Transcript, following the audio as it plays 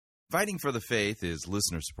Fighting for the Faith is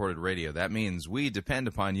listener-supported radio. That means we depend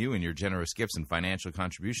upon you and your generous gifts and financial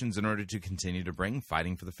contributions in order to continue to bring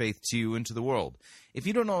Fighting for the Faith to you and to the world. If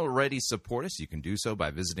you don't already support us, you can do so by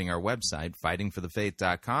visiting our website,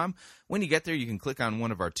 fightingforthefaith.com. When you get there, you can click on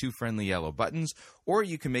one of our two friendly yellow buttons, or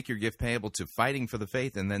you can make your gift payable to Fighting for the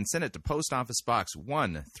Faith and then send it to Post Office Box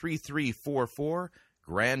 13344,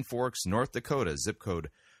 Grand Forks, North Dakota, zip code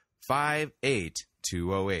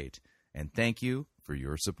 58208. And thank you for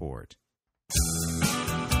your support.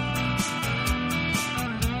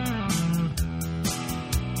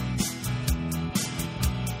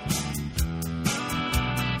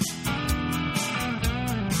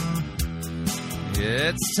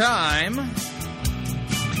 It's time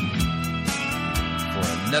for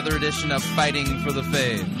another edition of Fighting for the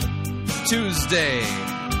Faith. Tuesday,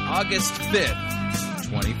 August 5th,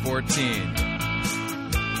 2014.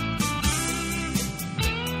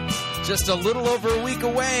 Just a little over a week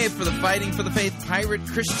away for the Fighting for the Faith Pirate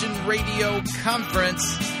Christian Radio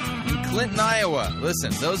Conference in Clinton, Iowa.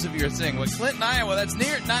 Listen, those of you who are saying, well, Clinton, Iowa, that's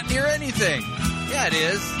not near anything. Yeah, it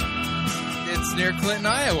is. It's near Clinton,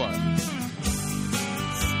 Iowa.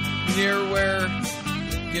 It's near where,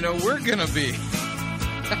 we're going to be.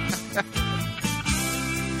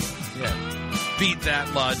 Yeah. Beat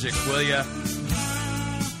that logic, will ya?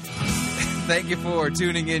 Thank you for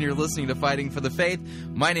tuning in. You're listening to Fighting for the Faith.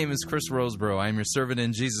 My name is Chris Roseborough. I'm your servant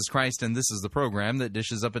in Jesus Christ, and this is the program that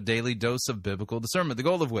dishes up a daily dose of biblical discernment, the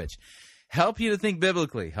goal of which, help you to think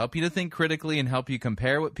biblically, help you to think critically, and help you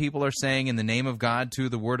compare what people are saying in the name of God to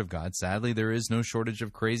the Word of God. Sadly, there is no shortage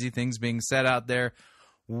of crazy things being said out there.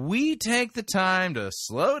 We take the time to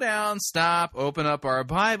slow down, stop, open up our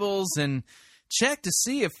Bibles, and check to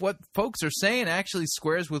see if what folks are saying actually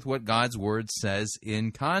squares with what God's Word says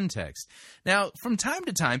in context. Now, from time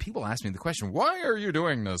to time, people ask me the question, why are you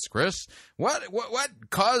doing this, Chris? What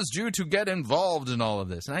caused you to get involved in all of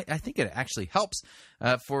this? And I think it actually helps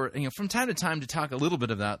from time to time to talk a little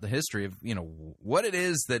bit about the history of, what it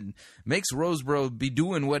is that makes Roseborough be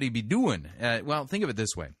doing what he be doing. Well, think of it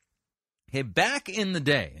this way. Hey, back in the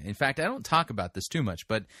day, in fact, I don't talk about this too much,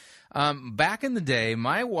 but back in the day,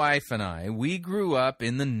 my wife and I, we grew up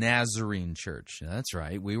in the Nazarene church. That's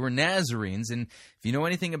right, we were Nazarenes, and if you know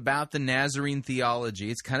anything about the Nazarene theology,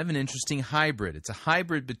 it's kind of an interesting hybrid. It's a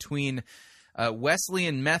hybrid between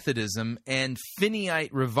Wesleyan Methodism and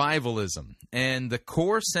Finneyite revivalism, and the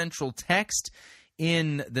core central text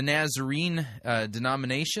in the Nazarene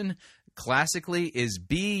denomination, classically, is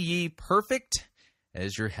 "Be ye perfect,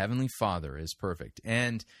 as your heavenly Father is perfect."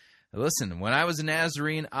 And listen, when I was a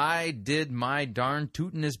Nazarene, I did my darn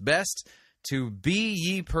tootin'est best to be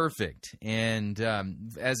ye perfect. And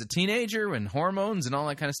as a teenager, and hormones and all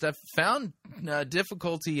that kind of stuff, found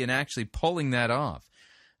difficulty in actually pulling that off.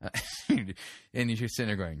 And you're sitting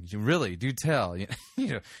there going, really, do tell.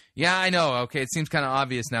 Yeah, I know. Okay, it seems kind of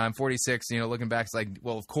obvious now. I'm 46, looking back, it's like,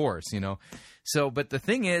 well, of course, So, but the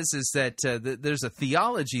thing is that there's a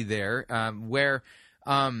theology there where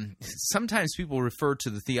sometimes people refer to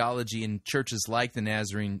the theology in churches like the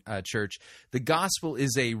Nazarene church. The gospel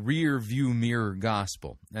is a rear view mirror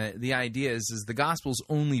gospel. The idea is the gospel's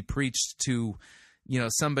only preached to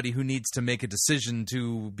somebody who needs to make a decision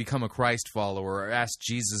to become a Christ follower or ask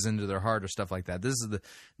Jesus into their heart or stuff like that. This is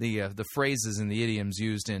the phrases and the idioms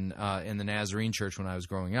used in the Nazarene church when I was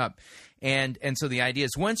growing up. And so the idea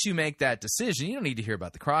is once you make that decision, you don't need to hear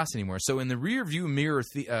about the cross anymore. So in the rear view mirror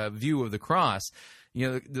view of the cross,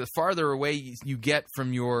 the farther away you get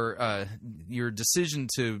from your decision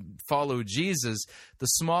to follow Jesus, the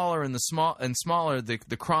smaller and smaller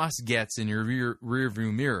the cross gets in your rear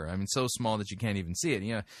view mirror. I mean, so small that you can't even see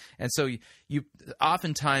it. And so you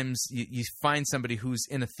oftentimes you find somebody who's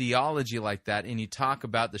in a theology like that, and you talk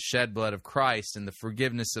about the shed blood of Christ and the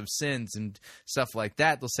forgiveness of sins and stuff like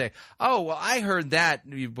that. They'll say, "Oh, well, I heard that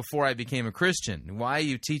before I became a Christian. Why are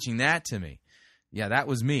you teaching that to me?" Yeah, that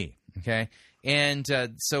was me. Okay. And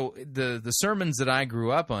so the sermons that I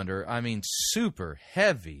grew up under, I mean, super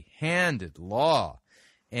heavy-handed law.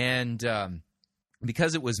 And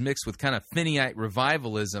because it was mixed with kind of Finneyite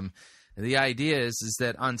revivalism, the idea is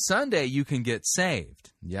that on Sunday you can get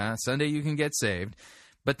saved. Yeah, Sunday you can get saved.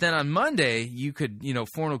 But then on Monday you could,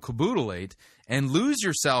 fornicaboodleate and lose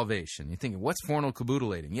your salvation. You're thinking, what's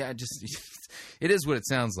fornicaboodleating? Yeah, it is what it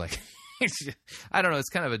sounds like. I don't know, it's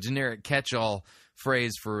kind of a generic catch-all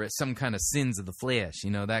phrase for some kind of sins of the flesh,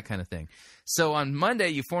 that kind of thing. So on Monday,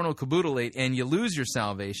 you fornicaboodleate and you lose your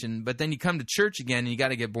salvation, but then you come to church again and you got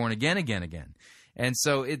to get born again. And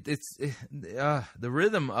so the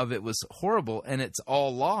rhythm of it was horrible, and it's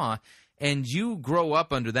all law. and you grow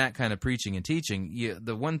up under that kind of preaching and teaching,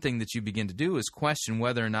 the one thing that you begin to do is question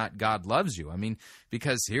whether or not God loves you. I mean,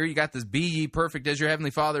 because here you got this, be ye perfect as your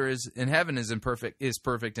heavenly Father is in heaven is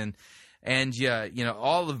perfect, and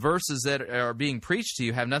all the verses that are being preached to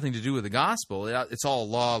you have nothing to do with the gospel. It's all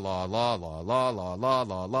law,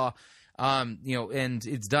 and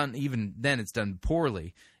it's done, even then it's done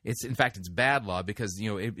poorly. In fact, it's bad law, because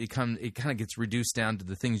it kind of gets reduced down to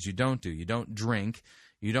the things you don't do. You don't drink,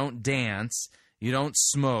 you don't dance, you don't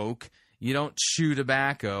smoke, you don't chew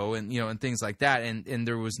tobacco, and things like that. And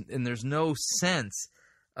there's no sense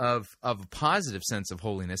of a positive sense of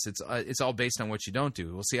holiness. It's all based on what you don't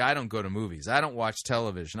do. Well, see, I don't go to movies, I don't watch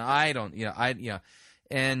television, I don't,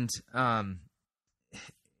 and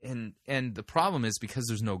the problem is, because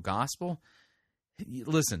there's no gospel.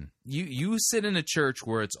 Listen, you sit in a church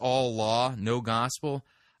where it's all law, no gospel,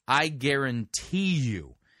 I guarantee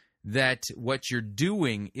you that what you're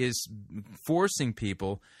doing is forcing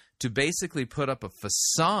people to basically put up a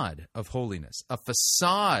facade of holiness, a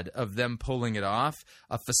facade of them pulling it off,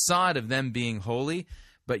 a facade of them being holy.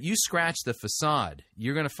 But you scratch the facade,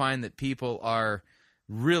 you're going to find that people are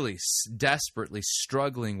really desperately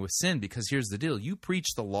struggling with sin, because here's the deal. You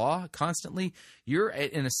preach the law constantly, you're,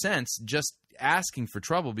 in a sense, just asking for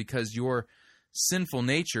trouble, because your sinful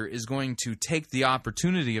nature is going to take the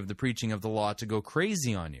opportunity of the preaching of the law to go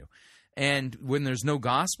crazy on you. And when there's no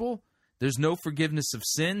gospel, there's no forgiveness of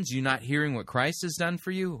sins, you're not hearing what Christ has done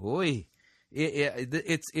for you. Oy.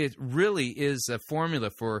 It really is a formula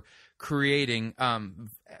for creating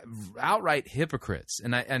outright hypocrites,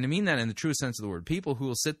 and I mean that in the true sense of the word. People who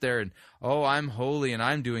will sit there and, I'm holy and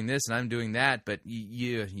I'm doing this and I'm doing that, but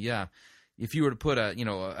if you were to put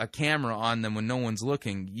a camera on them when no one's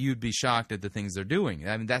looking, you'd be shocked at the things they're doing.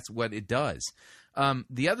 I mean, that's what it does.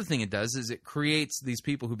 The other thing it does is it creates these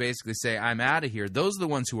people who basically say, I'm out of here. Those are the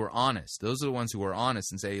ones who are honest. Those are the ones who are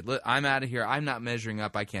honest and say, I'm out of here. I'm not measuring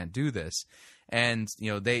up. I can't do this. And,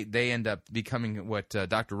 they end up becoming what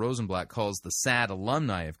Dr. Rosenblatt calls the sad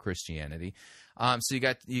alumni of Christianity. So you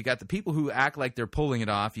got the people who act like they're pulling it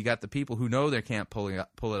off. You got the people who know they can't pull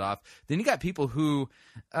it off. Then you got people who,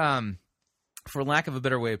 for lack of a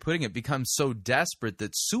better way of putting it, become so desperate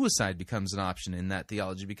that suicide becomes an option in that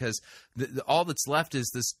theology, because all that's left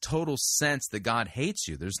is this total sense that God hates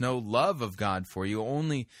you. There's no love of God for you,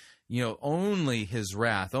 only His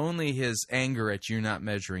wrath, only His anger at you not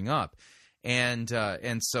measuring up. And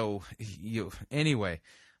so anyway,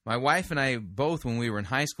 my wife and I both, when we were in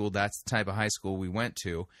high school, that's the type of high school we went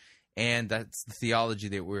to, and that's the theology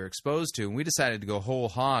that we were exposed to, and we decided to go whole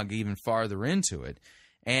hog even farther into it.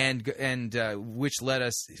 And which led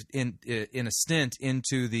us in a stint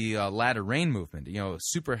into the latter rain movement,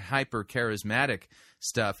 super hyper charismatic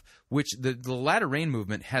stuff, which the latter rain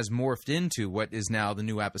movement has morphed into what is now the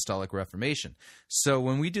New Apostolic Reformation. So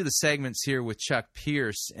when we do the segments here with Chuck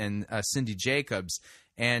Pierce and Cindy Jacobs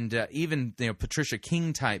and even Patricia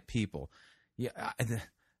King type people,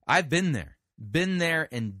 I've been there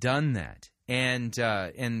and done that,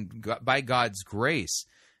 and by God's grace,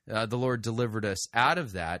 the Lord delivered us out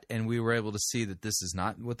of that, and we were able to see that this is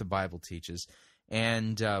not what the Bible teaches.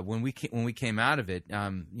 And when we came out of it,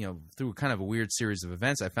 through kind of a weird series of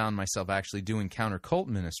events, I found myself actually doing counter cult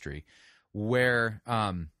ministry, where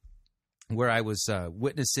I was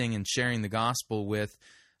witnessing and sharing the gospel with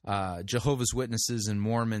Jehovah's Witnesses and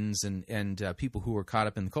Mormons and people who were caught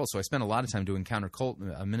up in the cult. So I spent a lot of time doing counter cult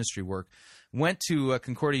ministry work. Went to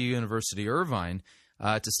Concordia University, Irvine,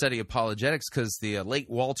 to study apologetics, because the late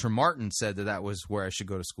Walter Martin said that was where I should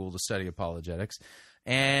go to school to study apologetics.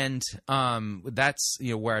 And that's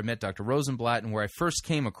where I met Dr. Rosenblatt, and where I first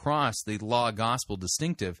came across the law-gospel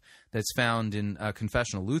distinctive that's found in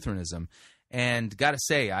confessional Lutheranism. And got to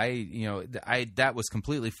say, that was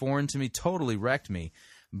completely foreign to me, totally wrecked me.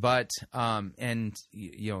 But that's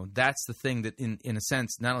the thing that, in a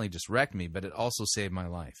sense, not only just wrecked me, but it also saved my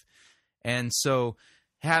life. And so,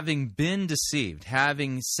 having been deceived,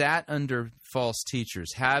 having sat under false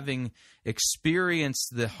teachers, having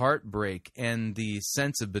experienced the heartbreak and the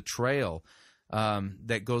sense of betrayal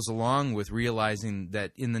that goes along with realizing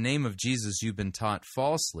that in the name of Jesus you've been taught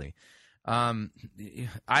falsely,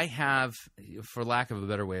 I have, for lack of a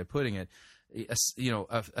better way of putting it,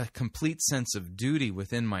 a complete sense of duty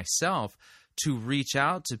within myself to reach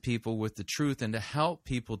out to people with the truth and to help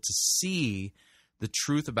people to see the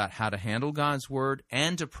truth about how to handle God's word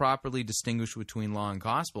and to properly distinguish between law and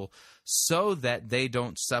gospel, so that they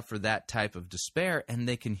don't suffer that type of despair and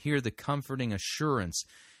they can hear the comforting assurance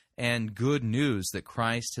and good news that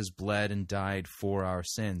Christ has bled and died for our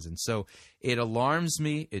sins. And so it alarms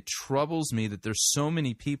me, it troubles me that there's so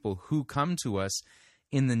many people who come to us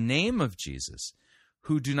in the name of Jesus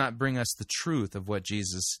who do not bring us the truth of what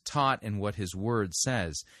Jesus taught and what his word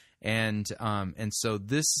says. And so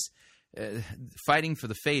this Fighting for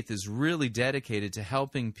the Faith is really dedicated to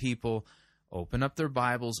helping people open up their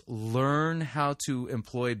Bibles, learn how to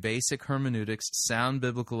employ basic hermeneutics, sound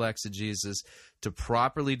biblical exegesis, to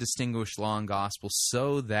properly distinguish law and gospel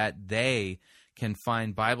so that they can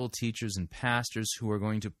find Bible teachers and pastors who are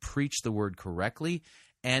going to preach the word correctly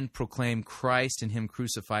and proclaim Christ and him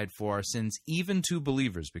crucified for our sins, even to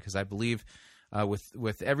believers, because I believe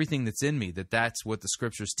with everything that's in me that's what the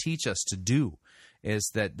Scriptures teach us to do,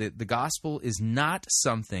 is that the gospel is not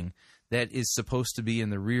something that is supposed to be in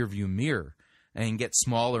the rearview mirror and get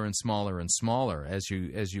smaller and smaller and smaller as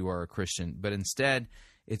you are a Christian, but instead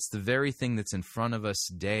it's the very thing that's in front of us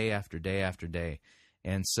day after day after day.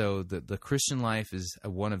 And so the Christian life is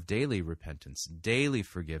one of daily repentance, daily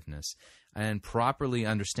forgiveness, and properly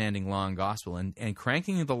understanding law and gospel, and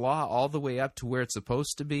cranking the law all the way up to where it's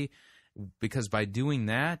supposed to be, because by doing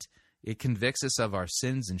that, it convicts us of our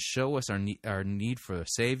sins and show us our need for a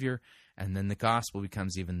Savior, and then the gospel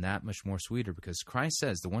becomes even that much more sweeter, because Christ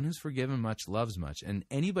says, the one who's forgiven much loves much, and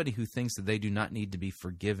anybody who thinks that they do not need to be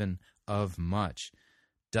forgiven of much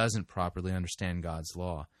doesn't properly understand God's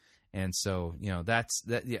law. And so,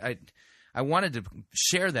 I wanted to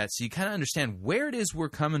share that so you kind of understand where it is we're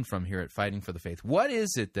coming from here at Fighting for the Faith. What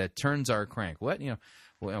is it that turns our crank?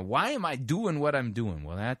 Why am I doing what I'm doing?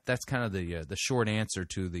 Well, that's kind of the short answer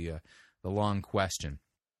to the long question.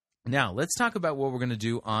 Now, let's talk about what we're going to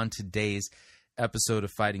do on today's episode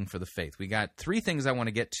of Fighting for the Faith. We got 3 things I want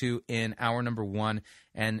to get to in hour number 1,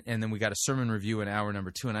 and then we got a sermon review in hour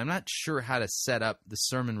number 2, and I'm not sure how to set up the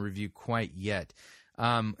sermon review quite yet.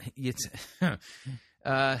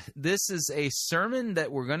 This is a sermon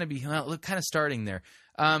that we're going to be kind of starting there.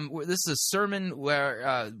 This is a sermon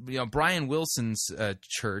where Brian Wilson's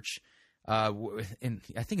church, and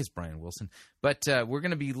I think it's Brian Wilson, but we're going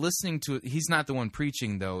to be listening to it. He's not the one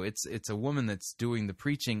preaching, though. It's a woman that's doing the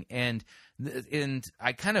preaching, and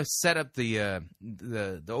I kind of set up the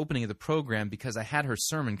opening of the program because I had her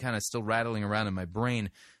sermon kind of still rattling around in my brain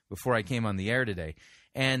before I came on the air today.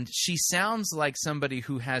 And she sounds like somebody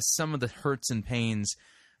who has some of the hurts and pains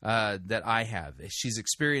that I have. She's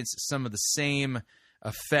experienced some of the same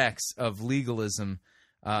effects of legalism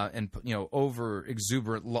and over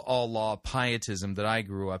exuberant all law pietism that I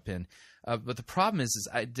grew up in. But the problem is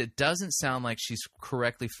it doesn't sound like she's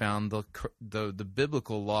correctly found the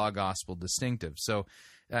biblical law gospel distinctive. So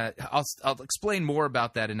I'll explain more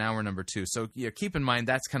about that in hour number 2. So keep in mind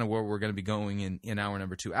that's kind of where we're going to be going in hour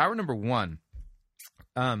number 2. Hour number 1.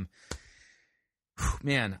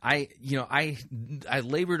 Man, I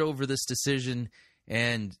labored over this decision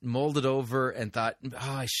and mulled it over and thought, oh,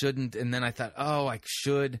 I shouldn't, and then I thought, oh, I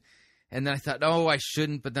should, and then I thought, oh, I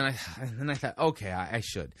shouldn't, but then I thought, okay, I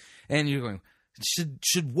should. And you're going,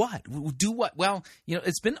 should what? Do what? Well,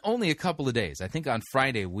 it's been only a couple of days. I think on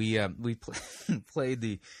Friday we played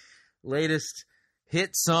the latest hit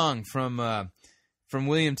song from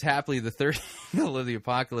William Tapley, the third angel of the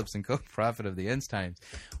apocalypse and co-prophet of the end times.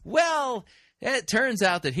 Well, it turns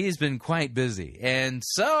out that he's been quite busy, and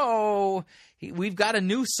so we've got a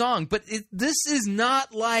new song. But this is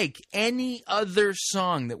not like any other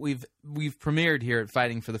song that we've premiered here at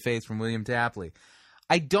Fighting for the Faith from William Tapley.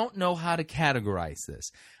 I don't know how to categorize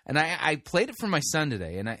this, and I played it for my son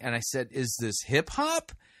today, and I said, "Is this hip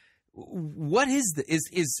hop? What is this?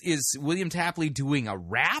 Is William Tapley doing a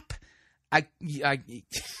rap?"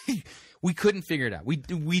 We couldn't figure it out.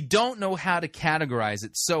 We don't know how to categorize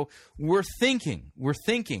it. So we're thinking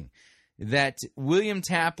that William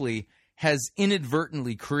Tapley has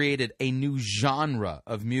inadvertently created a new genre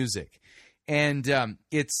of music, and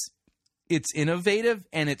it's innovative,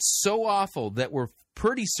 and it's so awful that we're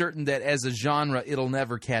pretty certain that as a genre it'll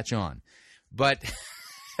never catch on. But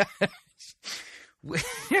I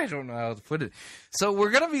don't know how to put it. So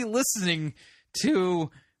we're going to be listening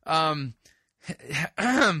to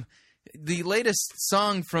the latest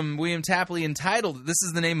song from William Tapley entitled, this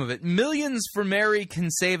is the name of it, Millions for Mary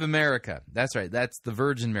Can Save America. That's right, that's the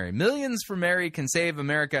Virgin Mary. Millions for Mary Can Save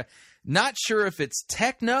America. Not sure if it's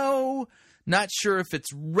techno, not sure if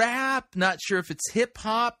it's rap, not sure if it's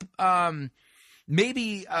hip-hop.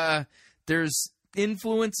 Maybe there's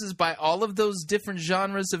influences by all of those different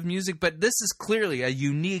genres of music, but this is clearly a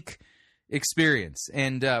unique experience,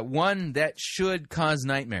 and one that should cause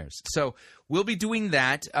nightmares. So we'll be doing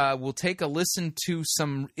that. We'll take a listen to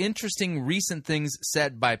some interesting recent things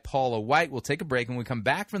said by Paula White. We'll take a break, and when we come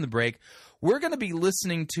back from the break, we're going to be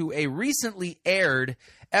listening to a recently aired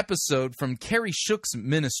episode from Kerry Shook's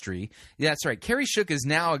ministry. Yeah, that's right. Kerry Shook is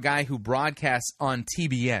now a guy who broadcasts on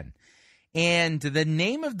TBN. And the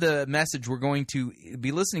name of the message we're going to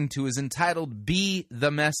be listening to is entitled Be the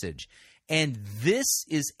Message. And this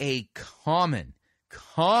is a common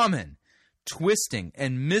twisting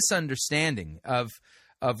and misunderstanding of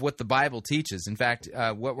what the Bible teaches. In fact,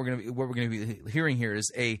 what we're going to be hearing here is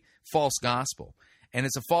a false gospel. And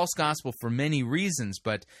it's a false gospel for many reasons,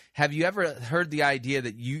 but have you ever heard the idea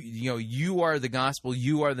that you are the gospel,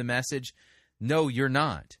 you are the message? No, you're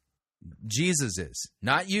not. Jesus is.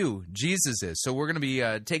 Not you. Jesus is. So we're going to be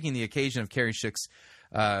taking the occasion of Kerry Shook's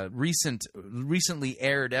recently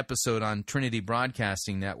aired episode on Trinity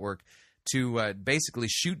Broadcasting Network to basically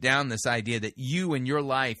shoot down this idea that you and your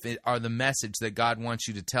life are the message that God wants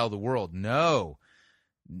you to tell the world. No.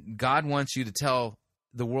 God wants you to tell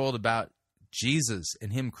the world about Jesus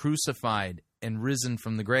and Him crucified and risen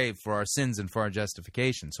from the grave for our sins and for our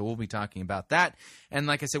justification. So we'll be talking about that. And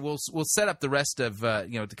like I said, we'll set up the rest of,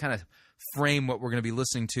 to kind of frame what we're going to be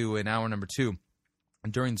listening to in hour number 2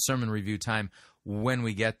 during the sermon review time when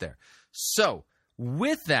we get there. So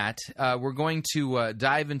with that, we're going to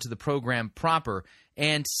dive into the program proper.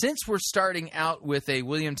 And since we're starting out with a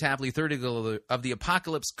William Tapley, third eagle of the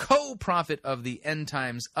Apocalypse, co-prophet of the End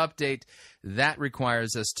Times update, that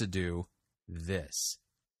requires us to do this.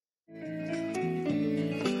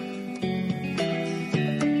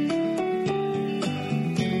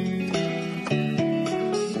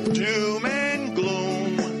 Doom and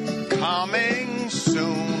gloom coming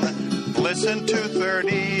soon. Listen to Third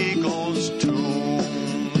Eagle's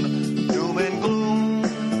tune. Doom and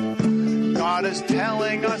gloom. God is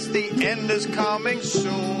telling us the end is coming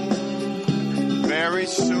soon. Very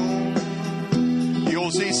soon.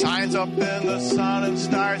 You'll see signs up in the sun and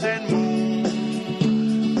stars and moon.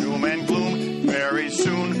 Doom and gloom. Very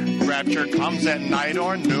soon. Rapture comes at night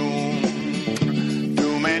or noon.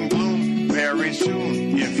 Doom and gloom. Very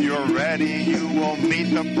soon. If you're ready, you will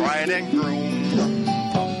meet the bride and groom.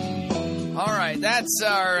 All right, that's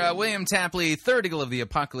our William Tapley, third eagle of the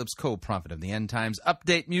Apocalypse, co-prophet of the End Times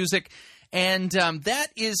update music. And that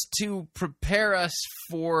is to prepare us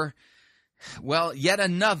for, well, yet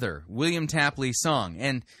another William Tapley song.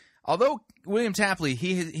 And although William Tapley,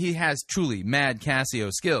 he has truly mad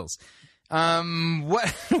Casio skills,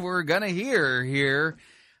 what we're going to hear here,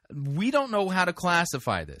 we don't know how to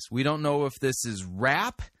classify this. We don't know if this is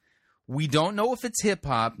rap. We don't know if it's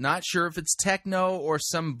hip-hop. Not sure if it's techno or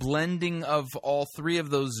some blending of all three of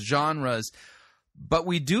those genres. But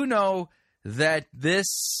we do know that this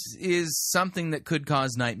is something that could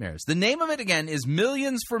cause nightmares. The name of it, again, is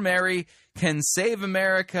Millions for Mary Can Save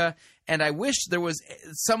America. And I wish there was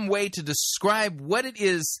some way to describe what it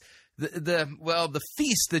is, the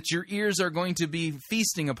feast that your ears are going to be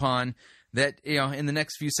feasting upon that, in the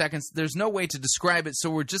next few seconds. There's no way to describe it, so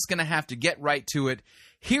we're just going to have to get right to it.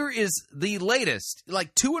 Here is the latest,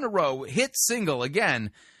 like 2 in a row, hit single,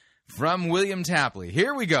 again, from William Tapley.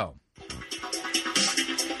 Here we go.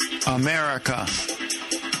 America.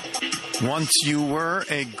 Once you were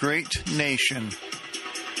a great nation.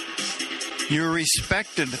 You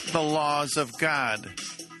respected the laws of God.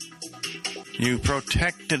 You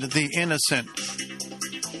protected the innocent.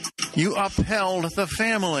 You upheld the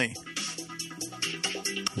family.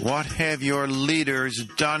 What have your leaders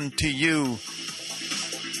done to you?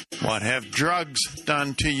 What have drugs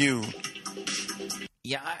done to you?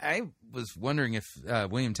 Yeah, I was wondering if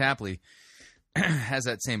William Tapley has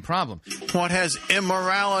that same problem. What has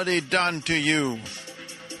immorality done to you?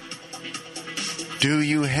 Do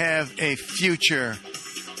you have a future?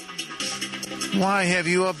 Why have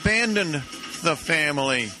you abandoned the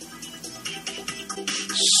family?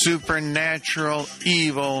 Supernatural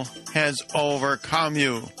evil has overcome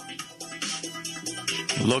you.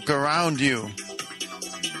 Look around you.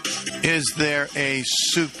 Is there a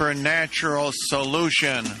supernatural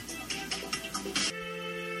solution?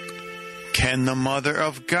 Can the Mother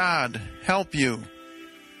of God help you?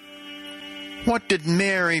 What did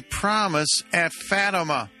Mary promise at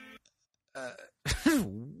Fatima?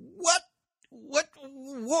 What?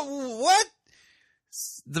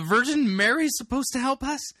 The Virgin Mary's supposed to help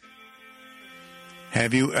us?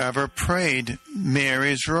 Have you ever prayed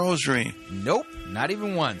Mary's rosary? Nope, not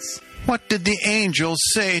even once. What did the angel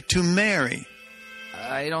say to Mary?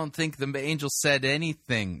 I don't think the angel said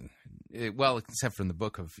anything. Well, except from the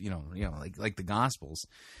book of, like the Gospels.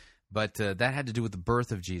 But that had to do with the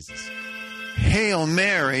birth of Jesus. Hail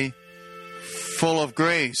Mary, full of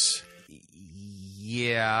grace.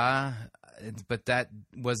 Yeah, but that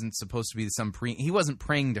wasn't supposed to be he wasn't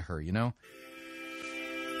praying to her, you know?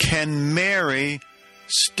 Can Mary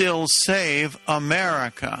still save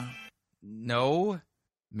America? No,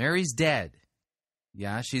 Mary's dead.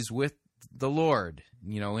 Yeah, she's with the Lord,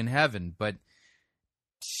 in heaven, but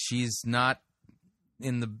she's not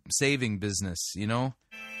in the saving business,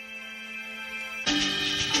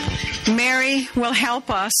 Mary will help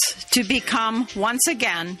us to become once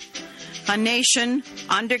again a nation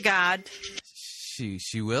under God.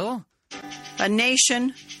 She will? A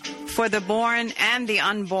nation for the born and the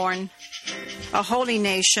unborn. A holy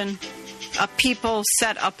nation. A people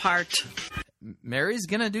set apart. Mary's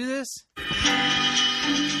gonna do this?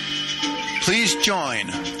 Please join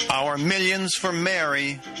our Millions for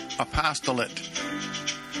Mary apostolate.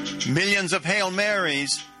 Millions of Hail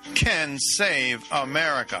Marys can save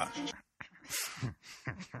America.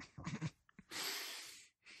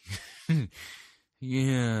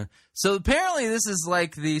 Yeah. So apparently this is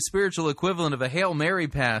like the spiritual equivalent of a Hail Mary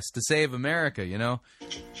pass to save America,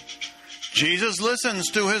 Jesus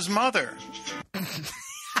listens to his mother.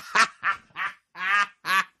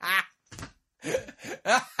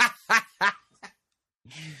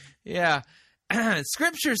 Yeah.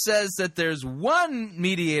 Scripture says that there's one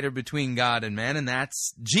mediator between God and man, and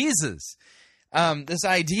that's Jesus. This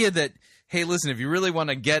idea that, hey, listen, if you really want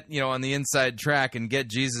to get, on the inside track and get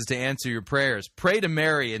Jesus to answer your prayers, pray to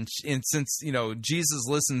Mary. And since, Jesus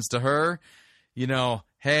listens to her,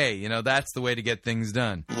 hey, that's the way to get things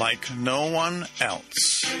done. Like no one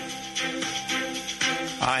else.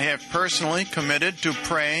 I have personally committed to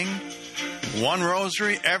praying one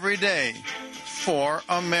rosary every day for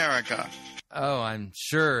America. Oh, I'm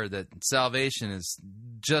sure that salvation is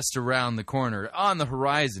just around the corner, on the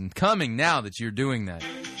horizon, coming now that you're doing that.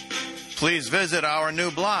 Please visit our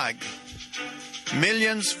new blog,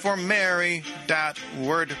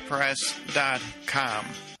 millionsformary.wordpress.com.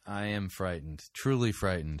 I am frightened, truly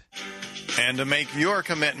frightened. And to make your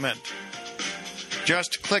commitment,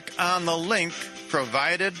 just click on the link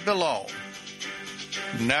provided below.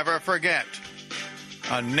 Never forget,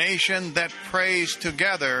 a nation that prays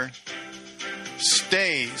together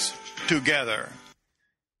stays together.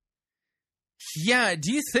 Yeah,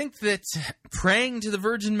 do you think that praying to the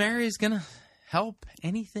Virgin Mary is going to help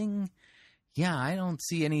anything? Yeah, I don't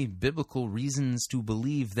see any biblical reasons to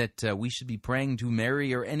believe that we should be praying to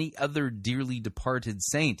Mary or any other dearly departed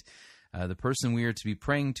saint. The person we are to be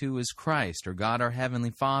praying to is Christ or God our Heavenly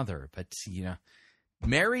Father. But,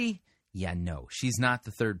 Mary, yeah, no, she's not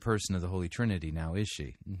the third person of the Holy Trinity now, is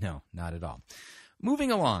she? No, not at all.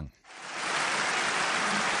 Moving along.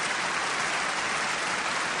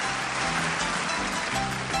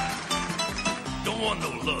 Don't want no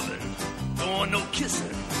loving, don't want no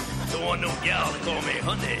kissing, don't want no gal to call me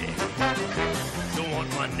honey. Don't want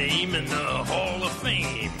my name in the Hall of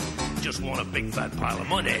Fame, just want a big fat pile of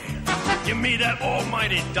money. Give me that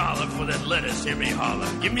almighty dollar for that lettuce, hear me holler.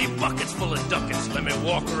 Give me buckets full of ducats, let me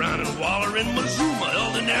walk around and waller in Mazuma,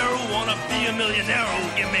 El Dinero, wanna be a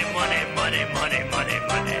millionaire. Give me money, money, money, money,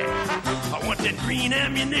 money. I want that green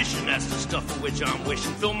ammunition, that's the stuff for which I'm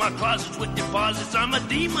wishing. Fill my closets with deposits, I'm a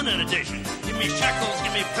demon in addition. Give me shekels,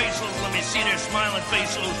 give me pesos, let me see their smiling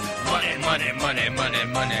faces. Money, money, money, money,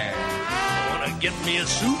 money. I wanna get me a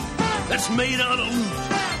suit that's made out of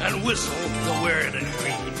loot and whistle to wear it in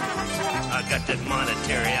green. I got that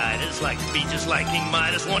monetary-itis, like to be just like King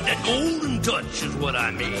Midas. Want that golden touch is what I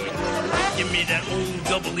mean. Give me that old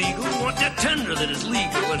double eagle. Want that tender that is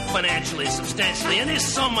legal and financially, substantially any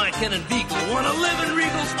sum I can inveigle. Want to live in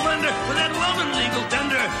regal splendor with that loving legal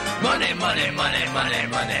tender. Money, money, money, money,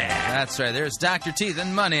 money. That's right. There's Dr. Teeth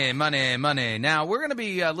and money, money, money. Now, we're going to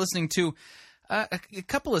be listening to a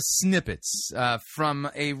couple of snippets from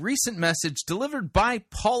a recent message delivered by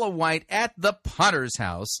Paula White at the Potter's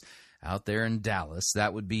House out there in Dallas.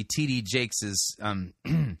 That would be T.D. Jakes'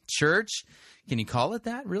 church. Can you call it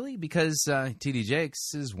that, really? Because T.D.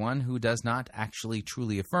 Jakes is one who does not actually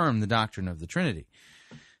truly affirm the doctrine of the Trinity.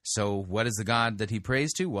 So what is the God that he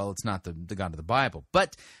prays to? Well, it's not the God of the Bible.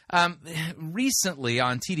 But recently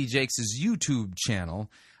on T.D. Jakes' YouTube channel,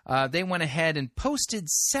 they went ahead and posted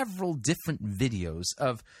several different videos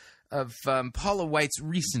of Paula White's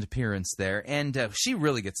recent appearance there, and she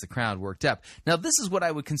really gets the crowd worked up. Now, this is what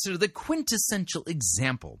I would consider the quintessential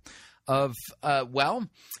example of,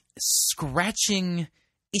 scratching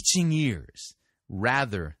itching ears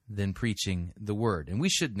rather than preaching the word. And we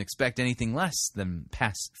shouldn't expect anything less than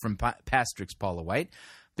from Pastrix Paula White,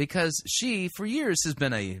 because she, for years, has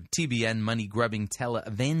been a TBN money-grubbing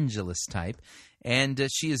televangelist type, and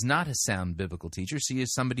she is not a sound biblical teacher. She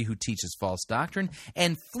is somebody who teaches false doctrine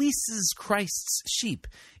and fleeces Christ's sheep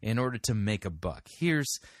in order to make a buck.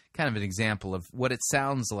 Here's kind of an example of what it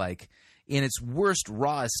sounds like in its worst,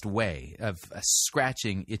 rawest way of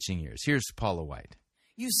scratching itching ears. Here's Paula White.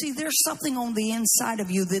 You see, there's something on the inside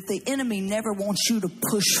of you that the enemy never wants you to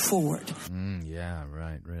push forward. Yeah,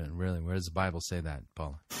 right. Really. Where does the Bible say that,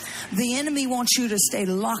 Paula? The enemy wants you to stay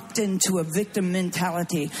locked into a victim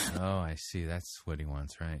mentality. Oh, I see. That's what he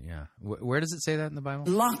wants, right? Yeah. Where does it say that in the Bible?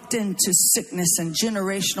 Locked into sickness and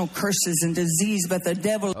generational curses and disease, but the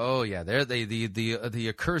devil... Oh, yeah. They're the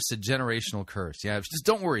accursed generational curse. Yeah, just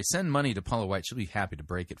don't worry. Send money to Paula White. She'll be happy to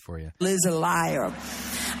break it for you. ...is a liar.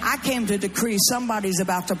 I came to decree somebody's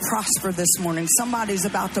about to prosper this morning. Somebody's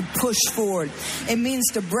about to push forward. It means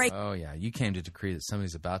to break... Oh, yeah. You came to decree that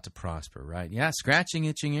somebody's about to prosper, right? Yeah, scratching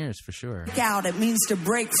itching ears for sure. Out. It means to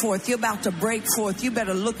break forth. You're about to break forth. You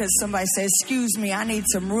better look at somebody and say, excuse me, I need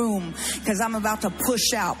some room because I'm about to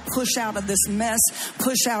push out of this mess,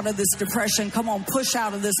 push out of this depression. Come on, push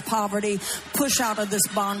out of this poverty, push out of this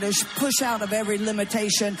bondage, push out of every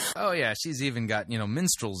limitation. Oh, yeah. She's even got,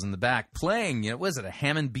 minstrels in the back playing, was it a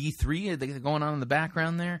Hammond B3 going on in the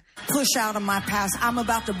background there? Push out of my past. I'm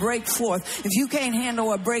about to break forth. If you can't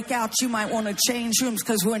handle a breakout, you might want to change rooms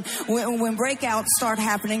because when breakouts start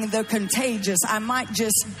happening, they're contagious. I might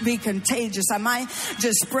just be contagious. I might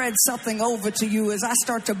just spread something over to you. As I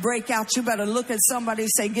start to break out, you better look at somebody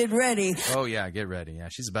and say, get ready. Oh, yeah, get ready. Yeah,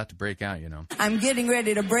 she's about to break out, I'm getting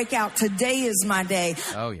ready to break out. Today is my day.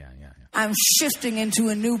 Oh, yeah. I'm shifting into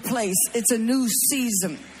a new place. It's a new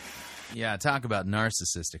season. Yeah, talk about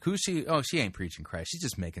narcissistic. Who's she? Oh, she ain't preaching Christ. She's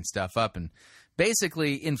just making stuff up and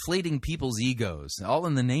basically inflating people's egos, all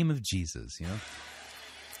in the name of Jesus,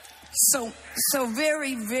 So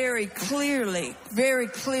very, very clearly,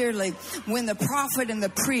 when the prophet and the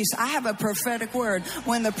priest, I have a prophetic word,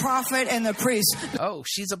 when the prophet and the priest. Oh,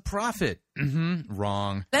 she's a prophet.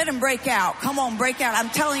 Wrong. Let him break out. Come on, break out. I'm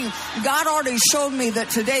telling you, God already showed me that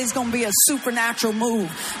today's going to be a supernatural move.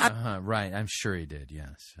 Right. I'm sure he did,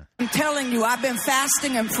 yes. I'm telling you, I've been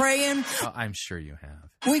fasting and praying. Oh, I'm sure you have.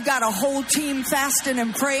 We've got a whole team fasting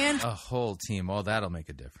and praying. A whole team. Oh, that'll make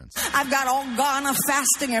a difference. I've got all Ghana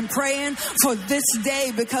fasting and praying for this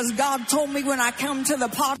day because God told me when I come to the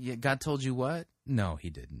pot. Yeah, God told you what? No, he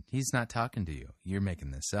didn't. He's not talking to you. You're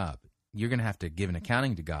making this up. You're going to have to give an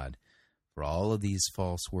accounting to God for all of these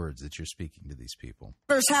false words that you're speaking to these people.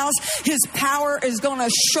 House, his power is going to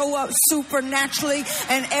show up supernaturally,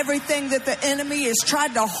 and everything that the enemy has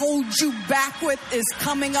tried to hold you back with is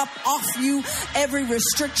coming up off you. Every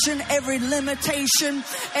restriction, every limitation,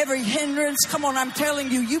 every hindrance. Come on, I'm telling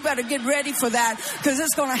you, you better get ready for that because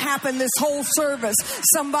it's going to happen this whole service.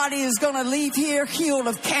 Somebody is going to leave here healed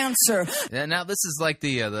of cancer. Yeah, now this is like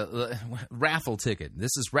the raffle ticket.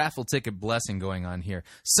 This is raffle ticket blessing going on here.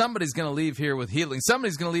 Somebody's going to leave here with healing.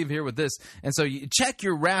 Somebody's going to leave here with this. And so you check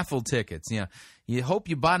your raffle tickets. You hope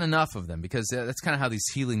you bought enough of them because that's kind of how these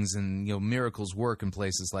healings and miracles work in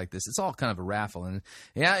places like this. It's all kind of a raffle. And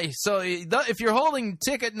yeah, so if you're holding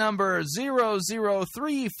ticket number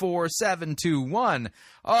 0034721,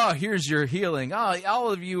 oh, here's your healing. Oh,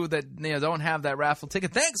 all of you that don't have that raffle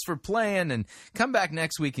ticket, thanks for playing, and come back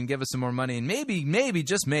next week and give us some more money, and maybe,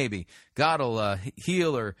 just maybe, God will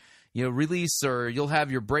heal or release, or you'll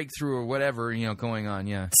have your breakthrough or whatever, going on,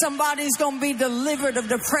 yeah. Somebody's going to be delivered of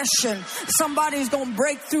depression. Somebody's going to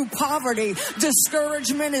break through poverty.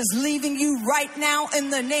 Discouragement is leaving you right now in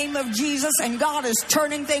the name of Jesus, and God is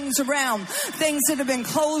turning things around. Things that have been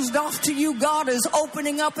closed off to you, God is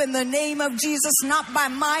opening up in the name of Jesus, not by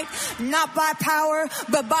might, not by power,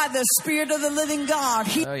 but by the Spirit of the living God.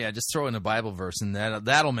 Oh, yeah, just throw in a Bible verse, and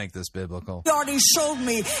that'll make this biblical. He already showed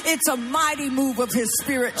me it's a mighty move of His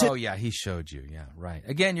Spirit. Oh, yeah, he showed you. Yeah, right.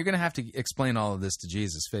 Again, you're going to have to explain all of this to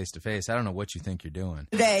Jesus face to face. I don't know what you think you're doing.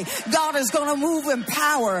 Today, God is going to move in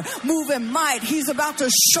power, move in might. He's about to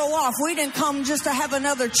show off. We didn't come just to have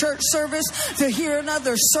another church service, to hear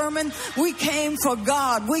another sermon. We came for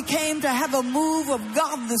God. We came to have a move of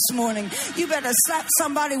God this morning. You better slap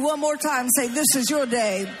somebody one more time and say, this is your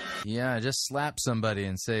day. Yeah, just slap somebody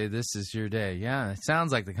and say, this is your day. Yeah, it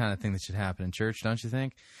sounds like the kind of thing that should happen in church, don't you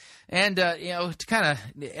think? And, to kind of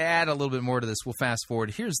add a little bit more to this, we'll fast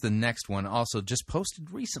forward. Here's the next one, also just posted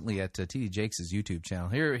recently at T.D. Jakes' YouTube channel.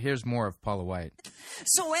 Here's more of Paula White.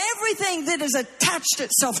 So everything that has attached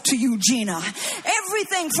itself to you, Gina,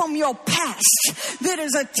 everything from your past that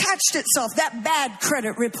has attached itself, that bad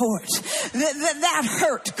credit report, that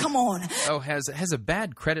hurt, come on. Oh, has a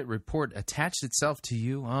bad credit report attached itself to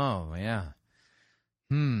you? Oh, yeah.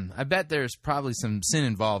 I bet there's probably some sin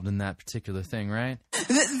involved in that particular thing, right?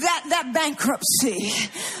 That bankruptcy.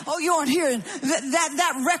 Oh, you aren't hearing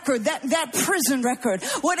that record, that prison record.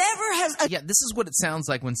 Whatever has. Yeah, this is what it sounds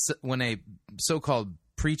like when a so-called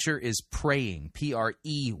preacher is praying,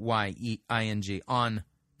 preying, on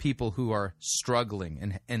people who are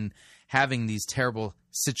struggling and having these terrible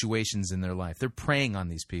situations in their life. They're preying on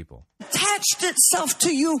these people. Attached itself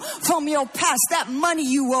to you from your past, that money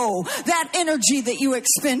you owe, that energy that you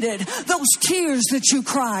expended, those tears that you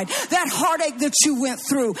cried, that heartache that you went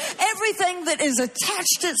through, everything that is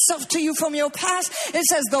attached itself to you from your past, it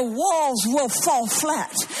says the walls will fall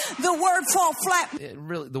flat. The word fall flat.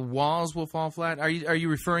 The walls will fall flat? Are you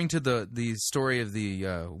referring to the story of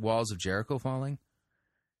the walls of Jericho falling?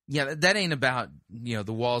 Yeah, that ain't about, the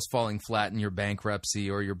walls falling flat in your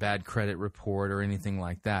bankruptcy or your bad credit report or anything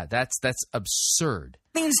like that. That's absurd.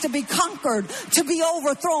 Means to be conquered, to be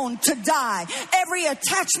overthrown, to die. Every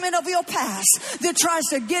attachment of your past that tries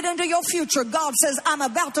to get into your future, God says, I'm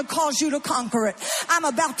about to cause you to conquer it. I'm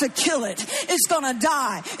about to kill it. It's going to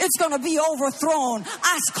die. It's going to be overthrown.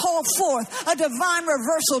 I call forth a divine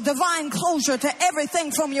reversal, divine closure to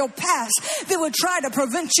everything from your past that would try to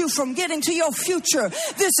prevent you from getting to your future.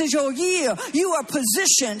 This is your year. You are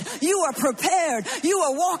positioned. You are prepared. You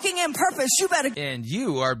are walking in purpose. And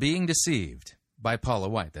you are being deceived by Paula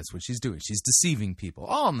White. That's what she's doing. She's deceiving people.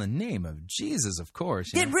 All in the name of Jesus, of course.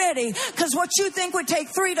 Get ready, because what you think would take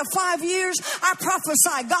 3 to 5 years, I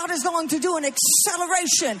prophesy God is going to do an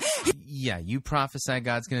acceleration. Yeah, you prophesy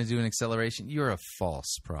God's going to do an acceleration. You're a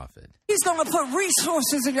false prophet. He's going to put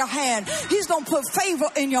resources in your hand. He's going to put favor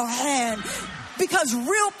in your hand. Because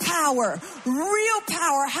real power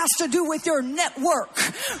has to do with your network.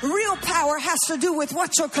 Real power has to do with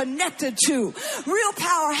what you're connected to. Real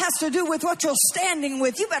power has to do with what you're standing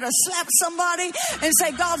with. You better slap somebody and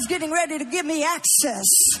say, God's getting ready to give me access.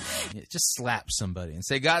 Yeah, just slap somebody and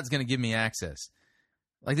say, God's going to give me access.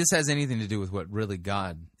 Like this has anything to do with what really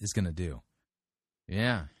God is going to do.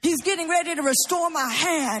 Yeah. He's getting ready to restore my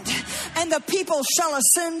hand, and the people shall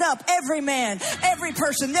ascend up, every man, every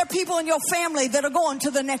person. There are people in your family that are going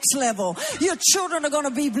to the next level. Your children are going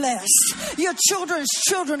to be blessed. Your children's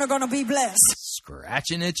children are going to be blessed.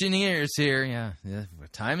 Scratching itching ears here. Yeah.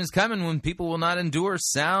 Time is coming when people will not endure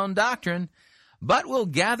sound doctrine, but will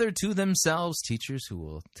gather to themselves teachers who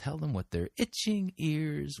will tell them what their itching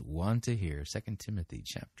ears want to hear. 2 Timothy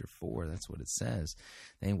chapter 4, that's what it says.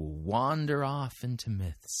 They will wander off into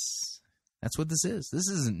myths. That's what this is. This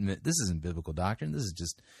isn't biblical doctrine. This is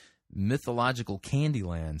just mythological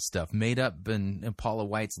Candyland stuff made up in Paula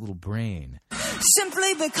White's little brain.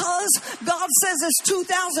 Simply because God says it's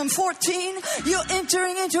 2014, you're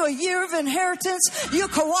entering into a year of inheritance, you're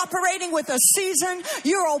cooperating with a season,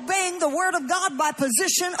 you're obeying the word of God by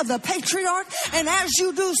position of the patriarch, and as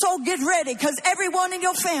you do so, get ready, because everyone in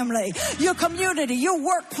your family, your community, your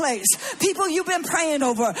workplace, people you've been praying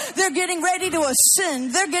over, they're getting ready to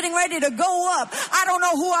ascend, they're getting ready to go up. I don't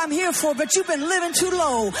know who I'm here for, but you've been living too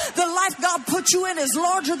low. The life God put you in is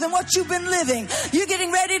larger than what you've been living. You're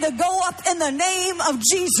getting ready to go up in the name of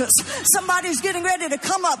Jesus. Somebody's getting ready to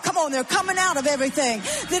come up. Come on, they're coming out of everything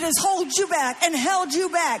that has held you back and held you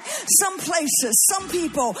back. Some places, some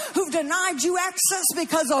people who've denied you access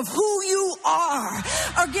because of who you are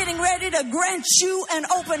getting ready to grant you an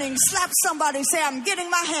opening. Slap somebody, say, I'm getting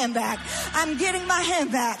my hand back. I'm getting my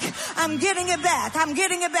hand back. I'm getting it back. I'm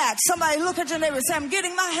getting it back. Somebody look at your neighbor and say, I'm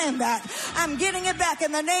getting my hand back. I'm getting it back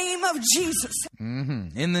in the name of Jesus.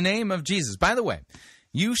 In the name of Jesus. By the way,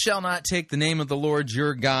 you shall not take the name of the Lord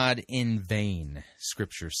your God in vain,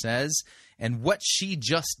 Scripture says. And what she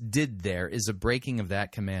just did there is a breaking of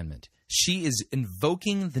that commandment. She is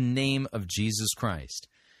invoking the name of Jesus Christ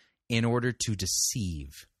in order to deceive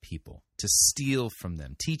people, to steal from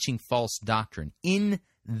them, teaching false doctrine in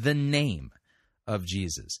the name of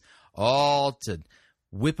Jesus. All to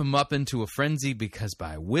whip him up into a frenzy, because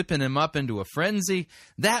by whipping him up into a frenzy,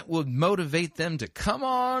 that would motivate them to come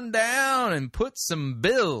on down and put some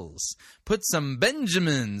bills, put some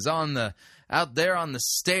Benjamins out there on the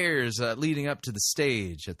stairs leading up to the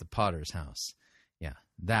stage at the Potter's house. Yeah,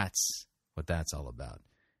 that's what that's all about.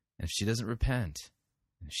 And if she doesn't repent,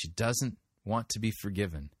 and if she doesn't want to be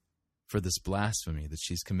forgiven for this blasphemy that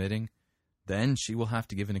she's committing, then she will have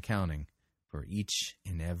to give an accounting for each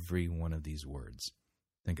and every one of these words.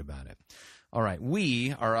 Think about it. All right,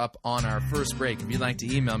 we are up on our first break. If you'd like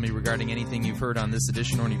to email me regarding anything you've heard on this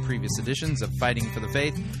edition or any previous editions of Fighting for the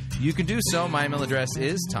Faith, you can do so. My email address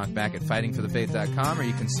is talkback@fightingforthefaith.com, or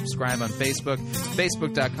you can subscribe on Facebook,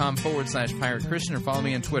 facebook.com/Pirate Christian, or follow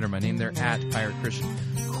me on Twitter. My name there, @Pirate Christian.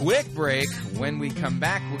 Quick break. When we come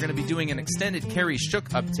back, we're going to be doing an extended Kerry Shook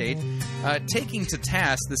update, taking to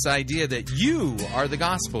task this idea that you are the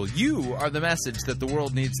gospel. You are the message that the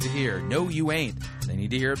world needs to hear. No, you ain't. They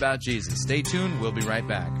need to hear about Jesus. Stay tuned. We'll be right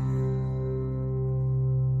back.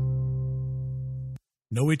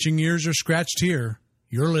 No itching ears are scratched here.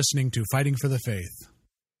 You're listening to Fighting for the Faith.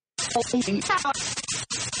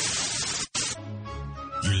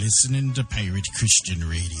 You're listening to Pirate Christian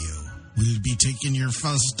Radio. We'll be taking your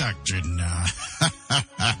false doctrine now.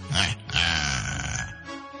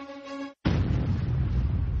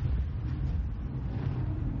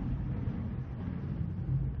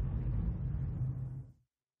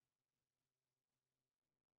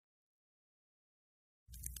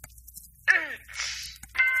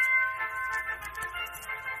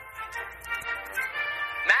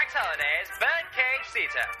 Max Holliday's Birdcage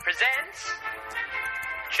Theater presents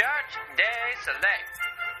Church Day Select.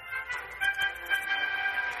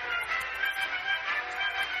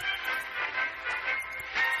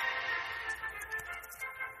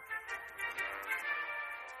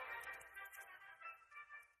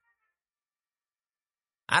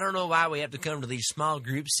 I don't know why we have to come to these small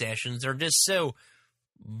group sessions. They're just so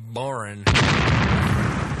boring.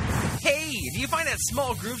 Hey, do you find that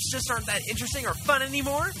small groups just aren't that interesting or fun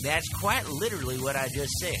anymore? That's quite literally what I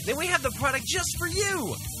just said. Then we have the product just for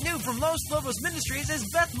you. New from Los Lobos Ministries is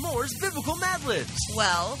Beth Moore's Biblical Mad Libs.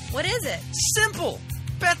 Well, what is it? Simple.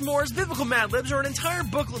 Beth Moore's Biblical Mad Libs are an entire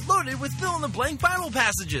booklet loaded with fill-in-the-blank Bible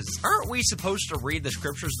passages. Aren't we supposed to read the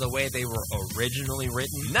scriptures the way they were originally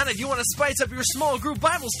written? Not if you want to spice up your small group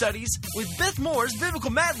Bible studies. With Beth Moore's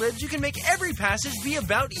Biblical Mad Libs, you can make every passage be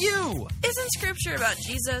about you. Isn't scripture about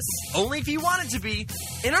Jesus? Only if you want it to be.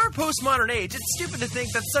 In our postmodern age, it's stupid to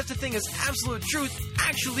think that such a thing as absolute truth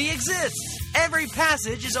actually exists. Every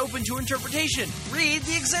passage is open to interpretation. Read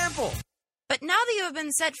the example. But now that you have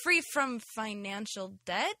been set free from financial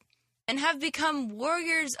debt and have become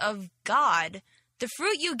warriors of God, the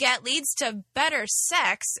fruit you get leads to better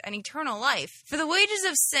sex and eternal life. For the wages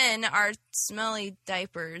of sin are smelly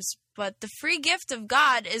diapers, but the free gift of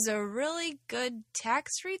God is a really good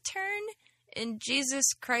tax return in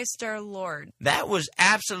Jesus Christ our Lord. That was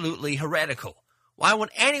absolutely heretical. Why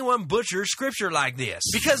would anyone butcher scripture like this?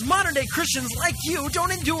 Because modern-day Christians like you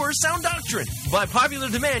don't endure sound doctrine. By popular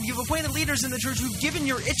demand, you've appointed leaders in the church who've given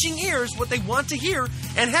your itching ears what they want to hear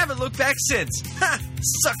and haven't looked back since. Ha!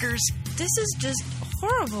 Suckers! This is just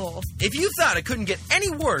horrible. If you thought it couldn't get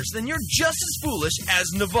any worse, then you're just as foolish as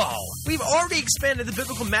Naval. We've already expanded the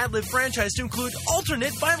Biblical Mad Lib franchise to include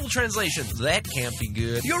alternate Bible translations. That can't be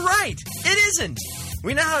good. You're right! It isn't!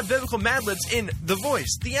 We now have Biblical Mad Libs in The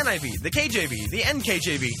Voice, the NIV, the KJV, the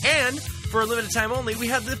NKJV, and, for a limited time only, we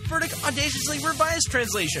have the Furtick Audaciously Revised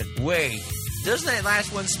translation. Wait, doesn't that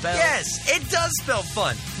last one spell? Yes, it does spell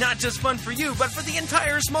fun. Not just fun for you, but for the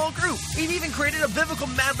entire small group. We've even created a Biblical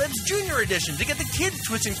Mad Libs Junior Edition to get the kids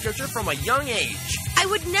twisting scripture from a young age. I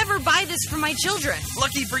would never buy this for my children.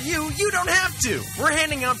 Lucky for you, you don't have to. We're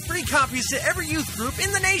handing out free copies to every youth group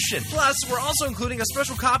in the nation. Plus, we're also including a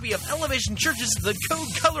special copy of Elevation Church's The Code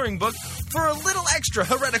Coloring Book for a little extra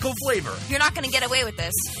heretical flavor. You're not going to get away with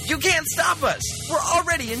this. You can't stop us. We're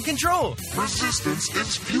already in control. Resistance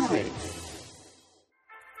is futile.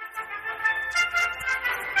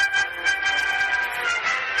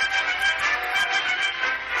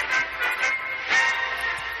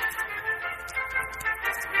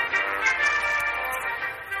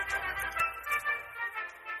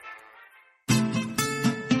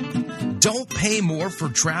 Don't pay more for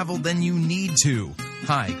travel than you need to.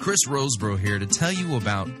 Hi, Chris Roseborough here to tell you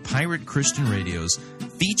about Pirate Christian Radio's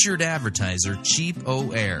featured advertiser,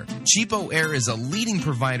 Cheap-O Air. Cheap-O Air is a leading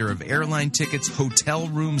provider of airline tickets, hotel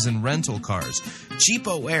rooms, and rental cars.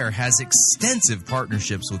 Cheap-O Air has extensive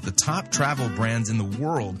partnerships with the top travel brands in the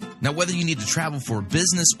world. Now, whether you need to travel for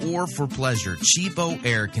business or for pleasure, Cheap-O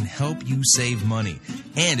Air can help you save money.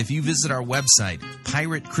 And if you visit our website,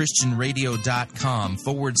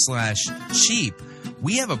 piratechristianradio.com/cheap,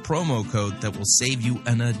 we have a promo code that will save you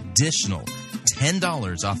an additional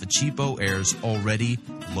 $10 off of Cheap-O Air's already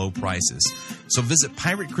low prices. So visit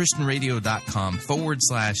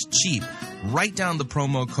piratechristianradio.com/cheap, write down the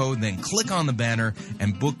promo code, then click on the banner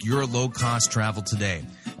and book your low-cost travel today.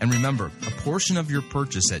 And remember, a portion of your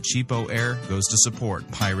purchase at Cheap-O Air goes to support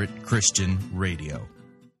Pirate Christian Radio.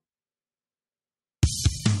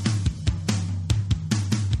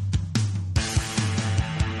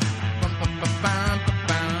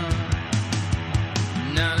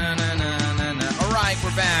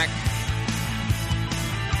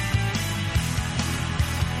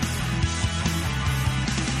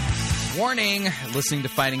 Warning, listening to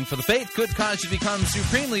Fighting for the Faith could cause you to become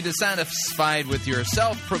supremely dissatisfied with your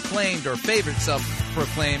self-proclaimed or favorite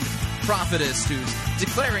self-proclaimed prophetess who's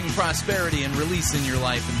declaring prosperity and release in your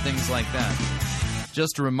life and things like that.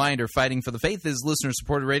 Just a reminder, Fighting for the Faith is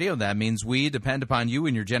listener-supported radio. That means we depend upon you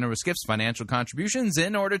and your generous gifts, financial contributions,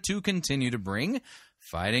 in order to continue to bring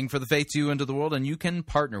Fighting for the Faith to you into the world, and you can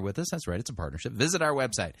partner with us. That's right, it's a partnership. Visit our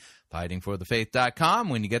website, fightingforthefaith.com.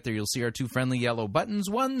 When you get there, you'll see our two friendly yellow buttons.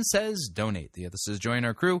 One says Donate. The other says Join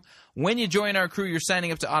Our Crew. When you join our crew, you're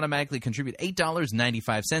signing up to automatically contribute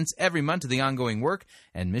 $8.95 every month to the ongoing work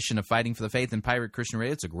and mission of Fighting for the Faith and Pirate Christian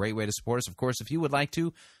Radio. It's a great way to support us. Of course, if you would like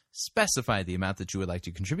to specify the amount that you would like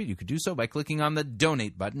to contribute, you could do so by clicking on the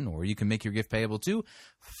Donate button, or you can make your gift payable to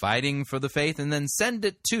Fighting for the Faith and then send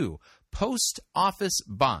it to Post Office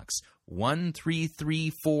Box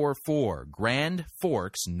 13344, Grand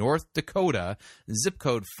Forks, North Dakota, zip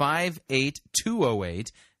code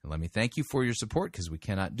 58208. And let me thank you for your support, because we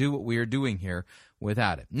cannot do what we are doing here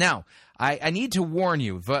without it. Now, I need to warn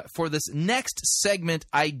you, for this next segment,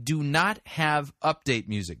 I do not have update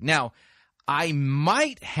music. Now, I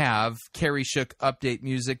might have Kerry Shook update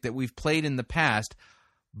music that we've played in the past,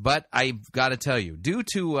 but I've got to tell you, due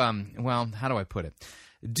to, how do I put it?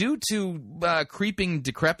 Due to creeping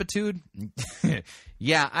decrepitude,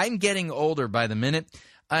 yeah, I'm getting older by the minute.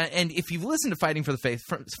 And if you've listened to Fighting for the Faith,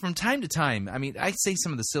 from time to time, I mean, I say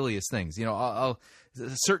some of the silliest things. You know,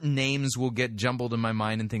 certain names will get jumbled in my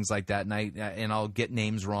mind and things like that, and I'll get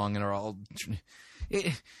names wrong, and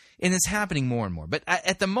it's happening more and more. But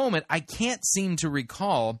at the moment, I can't seem to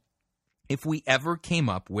recall if we ever came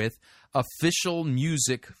up with official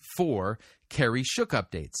music for Kerry Shook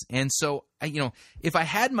updates. And so, if I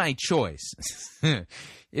had my choice,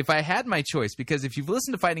 because if you've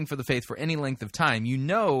listened to Fighting for the Faith for any length of time, you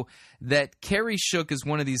know that Kerry Shook is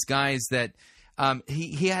one of these guys that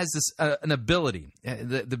he has this an ability.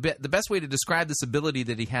 The best way to describe this ability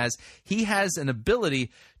that he has an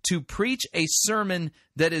ability to preach a sermon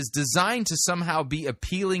that is designed to somehow be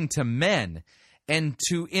appealing to men, and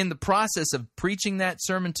to, in the process of preaching that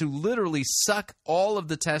sermon, to literally suck all of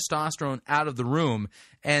the testosterone out of the room,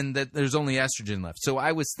 and that there's only estrogen left. So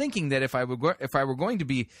I was thinking that if I were going to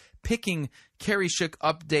be picking Kerry Shook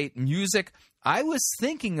update music, I was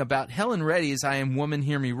thinking about Helen Reddy's "I Am Woman,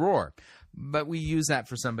 Hear Me Roar," but we use that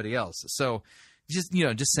for somebody else. So just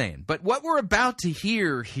saying. But what we're about to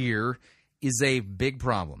hear here is a big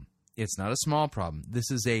problem. It's not a small problem.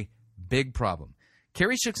 This is a big problem.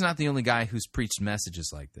 Kerry Shook's not the only guy who's preached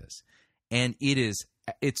messages like this. And it's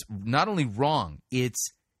not only wrong,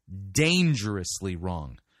 it's dangerously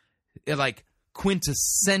wrong. Like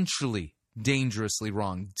quintessentially dangerously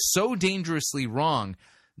wrong. So dangerously wrong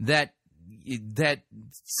that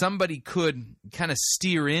somebody could kind of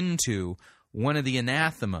steer into one of the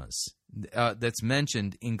anathemas that's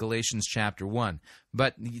mentioned in Galatians chapter 1.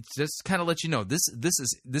 But just kind of let you know, this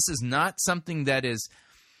is not something that is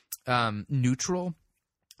neutral.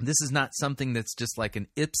 This is not something that's just like an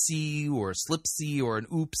ipsy or a slipsy or an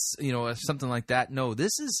oops, or something like that. No,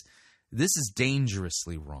 this is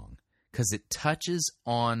dangerously wrong, because it touches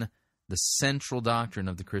on the central doctrine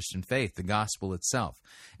of the Christian faith, the gospel itself.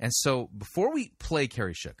 And so before we play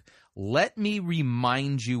Kerry Shook, let me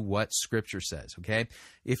remind you what Scripture says, okay?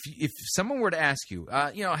 If someone were to ask you,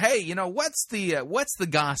 hey, what's the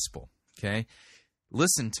gospel, okay?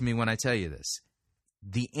 Listen to me when I tell you this.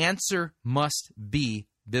 The answer must be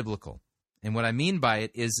biblical. And what I mean by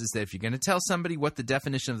it is that if you're going to tell somebody what the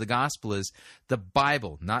definition of the gospel is, the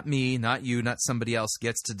Bible, not me, not you, not somebody else,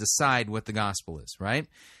 gets to decide what the gospel is, right?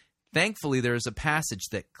 Thankfully, there is a passage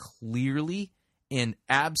that clearly and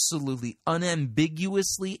absolutely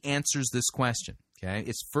unambiguously answers this question. Okay?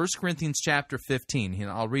 It's 1 Corinthians chapter 15. And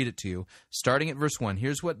I'll read it to you, starting at verse 1.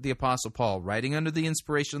 Here's what the Apostle Paul, writing under the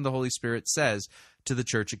inspiration of the Holy Spirit, says to the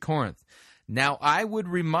church at Corinth. Now I would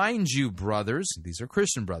remind you, brothers, these are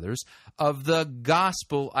Christian brothers, of the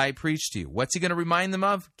gospel I preached to you. What's he going to remind them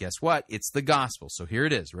of? Guess what? It's the gospel. So here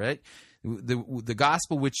it is, right? The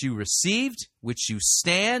gospel which you received, which you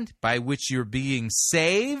stand, by which you're being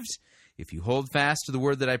saved, if you hold fast to the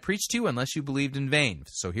word that I preached to you, unless you believed in vain.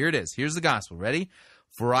 So here it is. Here's the gospel. Ready?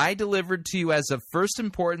 For I delivered to you as of first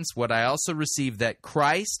importance what I also received, that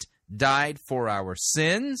Christ died for our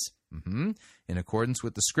sins, in accordance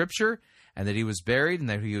with the Scripture, and that he was buried, and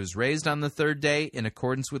that he was raised on the third day in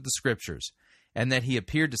accordance with the Scriptures, and that he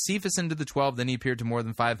appeared to Cephas and to the 12, then he appeared to more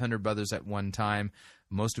than 500 brothers at one time,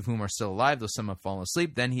 most of whom are still alive, though some have fallen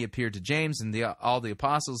asleep. Then he appeared to James and all the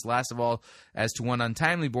apostles. Last of all, as to one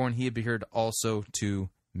untimely born, he appeared also to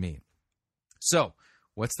me. So,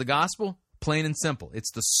 what's the gospel? Plain and simple.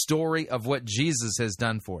 It's the story of what Jesus has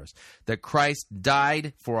done for us. That Christ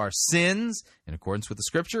died for our sins in accordance with the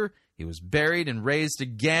Scripture. He was buried and raised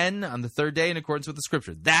again on the third day in accordance with the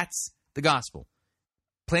Scripture. That's the gospel.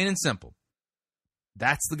 Plain and simple.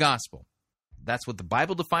 That's the gospel. That's what the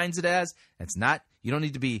Bible defines it as. It's not, you don't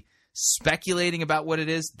need to be speculating about what it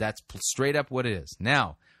is. That's straight up what it is.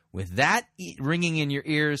 Now, with that ringing in your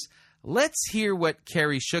ears, let's hear what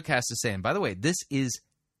Kerry Shook has to say. And by the way, this is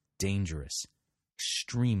dangerous.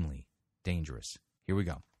 Extremely dangerous. Here we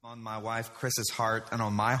go. On my wife Chris's heart and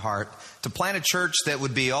on my heart to plant a church that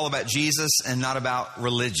would be all about Jesus and not about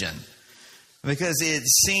religion. Because it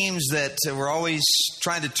seems that we're always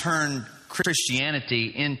trying to turn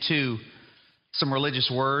Christianity into some religious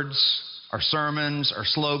words, or sermons, or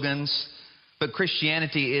slogans. But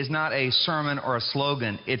Christianity is not a sermon or a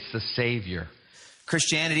slogan. It's the Savior.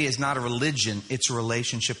 Christianity is not a religion. It's a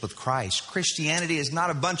relationship with Christ. Christianity is not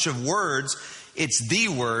a bunch of words. It's the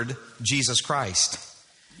word, Jesus Christ.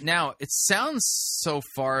 Now, it sounds so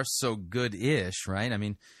far so good-ish, right? I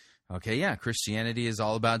mean, okay, yeah, Christianity is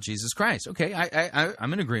all about Jesus Christ. Okay,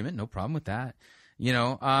 I'm in agreement. No problem with that. You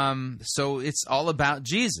know, so it's all about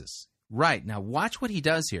Jesus. Right. Now, watch what he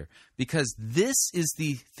does here, because this is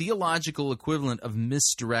the theological equivalent of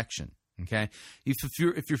misdirection. Okay? If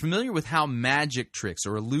you're familiar with how magic tricks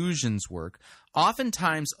or illusions work,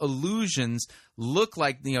 oftentimes illusions look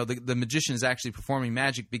like, you know, the magician is actually performing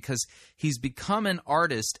magic because he's become an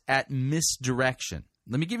artist at misdirection.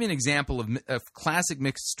 Let me give you an example of classic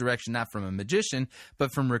misdirection, not from a magician,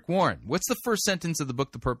 but from Rick Warren. What's the first sentence of the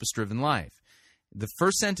book, The Purpose-Driven Life? The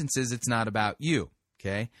first sentence is, it's not about you.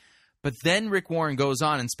 Okay? But then Rick Warren goes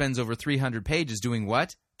on and spends over 300 pages doing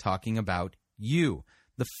what? Talking about you.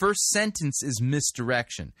 The first sentence is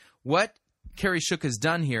misdirection. What Kerry Shook has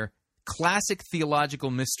done here, classic theological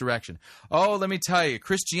misdirection. Oh, let me tell you,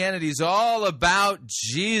 Christianity is all about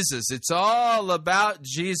Jesus. It's all about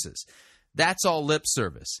Jesus. That's all lip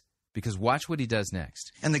service, because watch what he does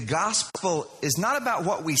next. And the gospel is not about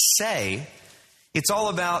what we say. It's all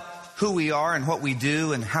about who we are and what we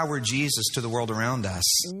do and how we're Jesus to the world around us.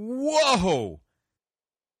 Whoa!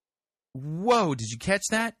 Whoa, did you catch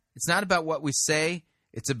that? It's not about what we say.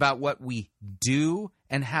 It's about what we do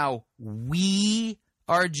and how we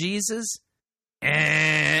are Jesus.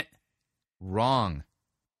 Wrong.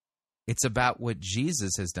 It's about what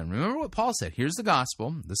Jesus has done. Remember what Paul said. Here's the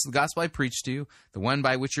gospel. This is the gospel I preach to you, the one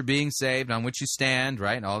by which you're being saved, on which you stand,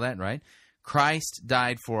 right? And all that, right? Christ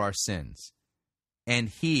died for our sins, and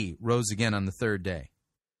he rose again on the third day.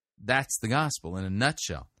 That's the gospel in a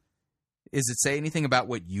nutshell. Does it say anything about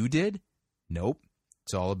what you did? Nope.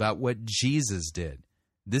 It's all about what Jesus did.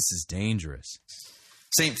 This is dangerous.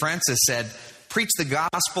 St. Francis said, preach the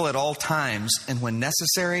gospel at all times, and when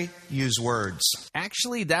necessary, use words.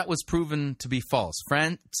 Actually, that was proven to be false.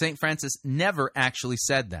 St. Francis never actually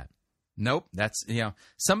said that. Nope, that's,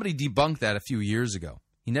 somebody debunked that a few years ago.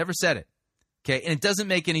 He never said it. Okay, and it doesn't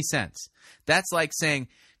make any sense. That's like saying,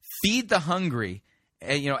 feed the hungry,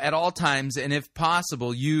 at all times, and if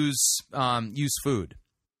possible, use food.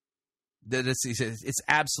 It's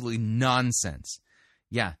absolutely nonsense.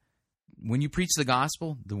 Yeah, when you preach the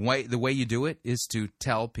gospel, the way you do it is to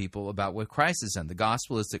tell people about what Christ has done. The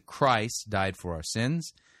gospel is that Christ died for our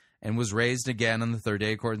sins and was raised again on the third day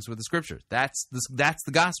in accordance with the Scriptures. That's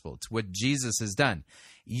the gospel. It's what Jesus has done.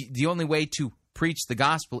 The only way to preach the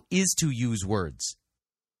gospel is to use words.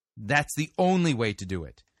 That's the only way to do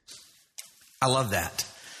it. I love that,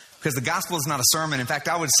 because the gospel is not a sermon. In fact,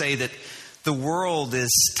 I would say that the world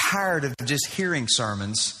is tired of just hearing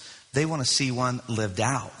sermons. They want to see one lived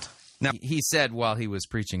out. Now, he said while he was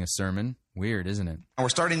preaching a sermon. Weird, isn't it? We're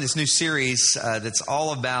starting this new series that's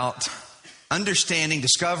all about understanding,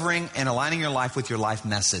 discovering, and aligning your life with your life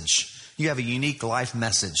message. You have a unique life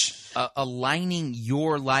message. Aligning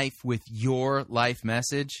your life with your life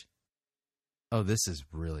message? Oh, this is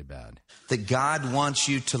really bad. That God wants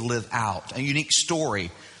you to live out. A unique story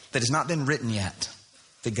that has not been written yet,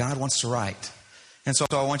 that God wants to write. And so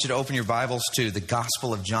I want you to open your Bibles to the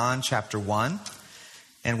Gospel of John, chapter 1.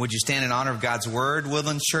 And would you stand in honor of God's Word,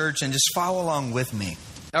 Woodland Church, and just follow along with me.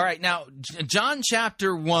 All right, now, John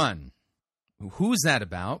chapter 1. Who's that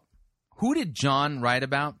about? Who did John write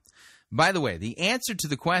about? By the way, the answer to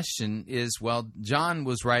the question is, well, John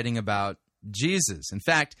was writing about Jesus. In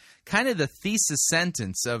fact, kind of the thesis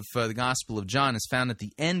sentence of the Gospel of John is found at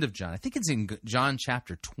the end of John. I think it's in John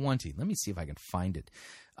chapter 20. Let me see if I can find it.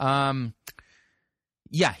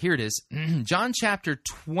 Yeah, here it is. John chapter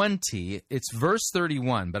 20, it's verse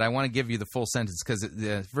 31, but I want to give you the full sentence because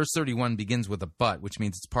verse 31 begins with a but, which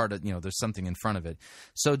means it's part of, there's something in front of it.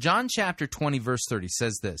 So John chapter 20, verse 30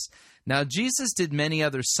 says this, "Now Jesus did many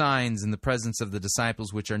other signs in the presence of the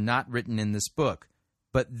disciples which are not written in this book,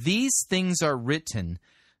 but these things are written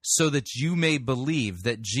so that you may believe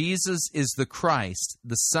that Jesus is the Christ,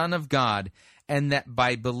 the Son of God, and that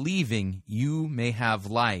by believing you may have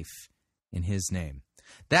life in his name."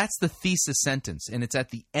 That's the thesis sentence, and it's at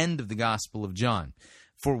the end of the Gospel of John.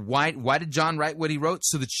 For why did John write what he wrote?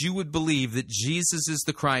 So that you would believe that Jesus is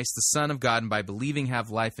the Christ, the Son of God, and by believing have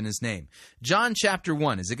life in his name. John chapter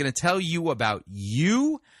 1, is it going to tell you about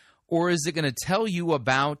you, or is it going to tell you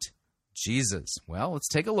about Jesus? Well, let's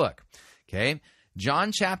take a look. Okay,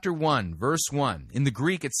 John chapter 1, verse 1. In the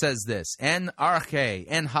Greek it says this, "En arche,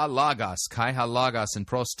 en halagos, kai halagos, en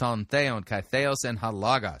proston theon, kai theos, en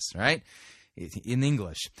halagos," right? In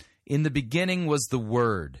English, "In the beginning was the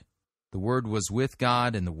Word. The Word was with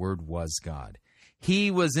God, and the Word was God.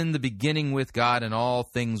 He was in the beginning with God, and all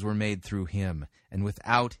things were made through him. And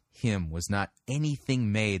without him was not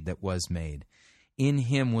anything made that was made. In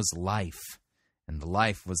him was life, and the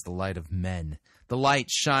life was the light of men. The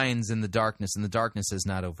light shines in the darkness, and the darkness has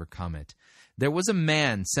not overcome it. There was a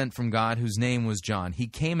man sent from God whose name was John. He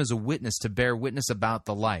came as a witness to bear witness about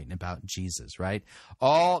the light," about Jesus, right?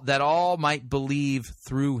 "That all might believe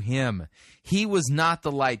through him. He was not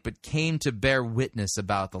the light, but came to bear witness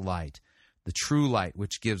about the light. The true light,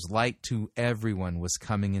 which gives light to everyone, was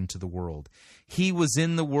coming into the world. He was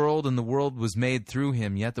in the world, and the world was made through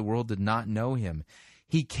him, yet the world did not know him.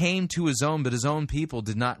 He came to his own, but his own people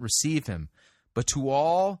did not receive him. But to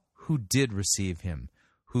all who did receive him,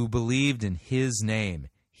 who believed in his name,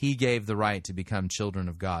 he gave the right to become children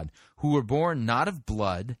of God, who were born not of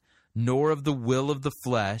blood, nor of the will of the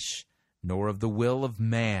flesh, nor of the will of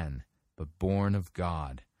man, but born of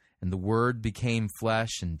God. And the Word became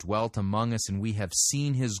flesh and dwelt among us, and we have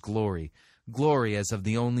seen his glory, glory as of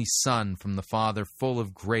the only Son from the Father, full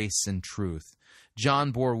of grace and truth.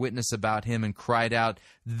 John bore witness about him and cried out,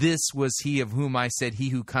 'This was he of whom I said, he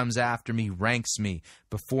who comes after me ranks me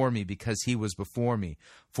before me, because he was before me.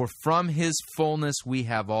 For from his fullness we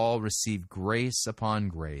have all received grace upon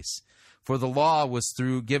grace. For the law was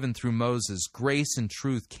given through Moses. Grace and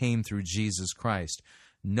truth came through Jesus Christ.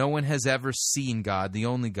 No one has ever seen God, the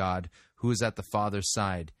only God, who is at the Father's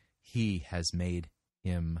side. He has made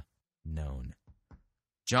him known.'"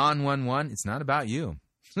 John 1:1, it's not about you.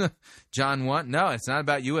 John 1, no, it's not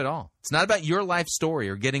about you at all. It's not about your life story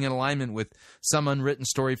or getting in alignment with some unwritten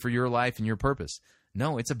story for your life and your purpose.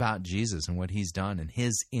 No, it's about Jesus and what he's done and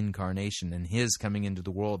his incarnation and his coming into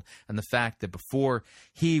the world and the fact that before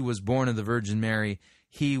he was born of the Virgin Mary,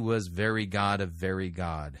 he was very God of very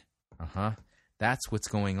God. That's what's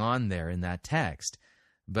going on there in that text.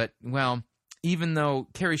 But, well, even though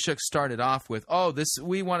Kerry Shook started off with,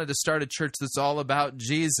 we wanted to start a church that's all about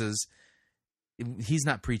Jesus, he's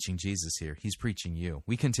not preaching Jesus here. He's preaching you.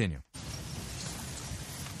 We continue.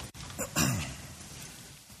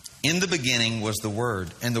 "In the beginning was the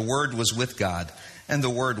Word, and the Word was with God, and the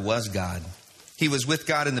Word was God. He was with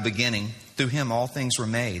God in the beginning. Through him all things were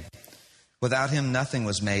made. Without him nothing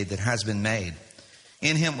was made that has been made.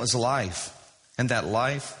 In him was life, and that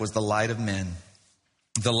life was the light of men.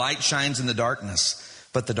 The light shines in the darkness,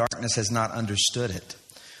 but the darkness has not understood it.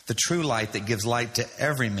 The true light that gives light to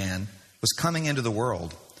every man was coming into the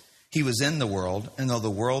world. He was in the world, and though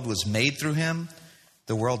the world was made through him,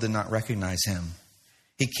 the world did not recognize him.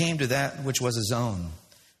 He came to that which was his own,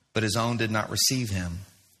 but his own did not receive him.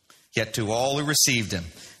 Yet to all who received him,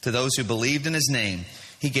 to those who believed in his name,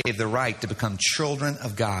 he gave the right to become children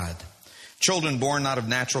of God. Children born not of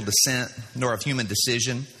natural descent, nor of human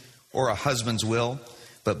decision, or a husband's will,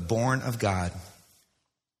 but born of God.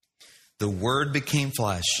 The Word became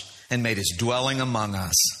flesh and made his dwelling among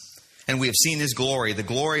us. And we have seen his glory, the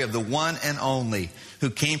glory of the one and only who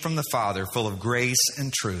came from the Father, full of grace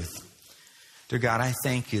and truth." Dear God, I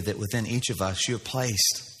thank you that within each of us you have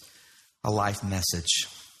placed a life message.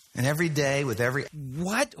 And every day with every...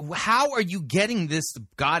 What? How are you getting this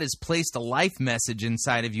God has placed a life message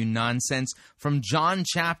inside of you nonsense from John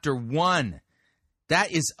chapter 1?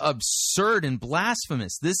 That is absurd and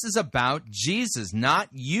blasphemous. This is about Jesus, not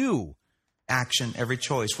you. Action, every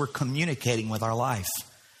choice. We're communicating with our life.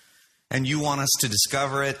 And you want us to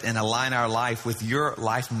discover it and align our life with your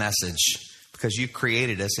life message because you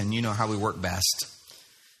created us and you know how we work best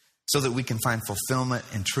so that we can find fulfillment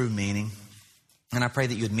and true meaning. And I pray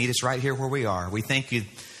that you would meet us right here where we are. We thank you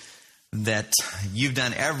that you've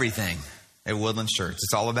done everything at Woodlands Church.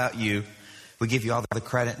 It's all about you. We give you all the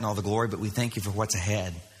credit and all the glory, but we thank you for what's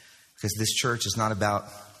ahead. Because this church is not about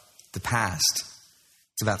the past.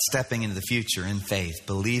 It's about stepping into the future in faith,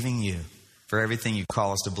 believing you for everything you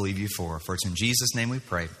call us to believe you for. For it's in Jesus' name we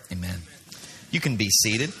pray. Amen. You can be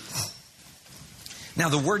seated. Now,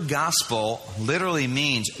 the word gospel literally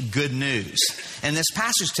means good news. And this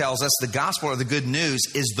passage tells us the gospel or the good news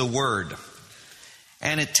is the word.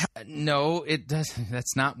 And it no, it doesn't.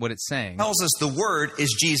 That's not what it's saying. Tells us the word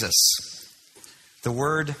is Jesus. The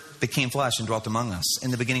Word became flesh and dwelt among us.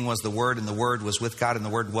 In the beginning was the Word, and the Word was with God, and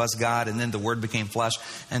the Word was God. And then the Word became flesh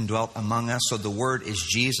and dwelt among us. So the Word is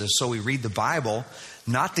Jesus. So we read the Bible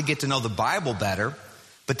not to get to know the Bible better,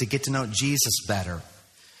 but to get to know Jesus better.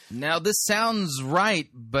 Now, this sounds right,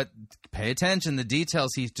 but pay attention. The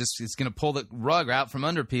details, he's going to pull the rug out from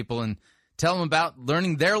under people and tell them about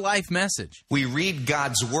learning their life message. We read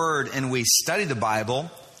God's Word and we study the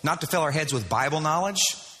Bible, not to fill our heads with Bible knowledge,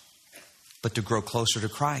 but to grow closer to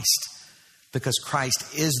Christ, because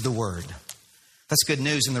Christ is the Word. That's good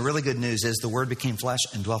news, and the really good news is the Word became flesh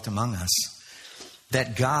and dwelt among us.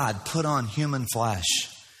 That God put on human flesh,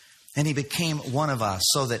 and He became one of us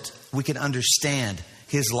so that we could understand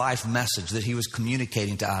His life message that He was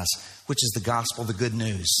communicating to us, which is the gospel, the good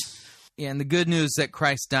news. Yeah, and the good news that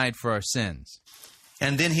Christ died for our sins.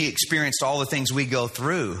 And then He experienced all the things we go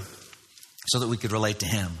through so that we could relate to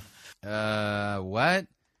Him. What?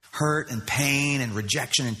 Hurt and pain and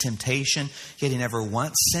rejection and temptation, yet He never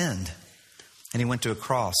once sinned. And He went to a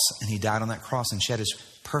cross, and He died on that cross and shed His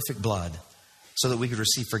perfect blood so that we could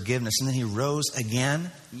receive forgiveness. And then He rose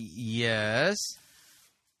again. Yes.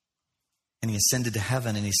 And He ascended to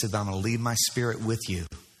heaven, and He said, I'm going to leave my Spirit with you.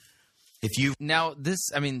 Now,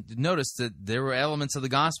 notice that there were elements of the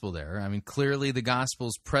gospel there. I mean, clearly the gospel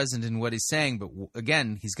is present in what He's saying, but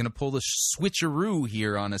again, He's going to pull the switcheroo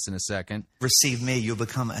here on us in a second. Receive me, you'll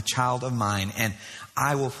become a child of mine, and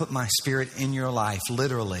I will put my Spirit in your life,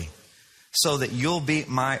 literally, so that you'll be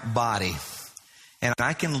my body, and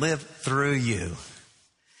I can live through you.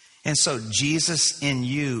 And so Jesus in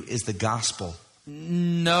you is the gospel.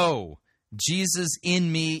 No. Jesus in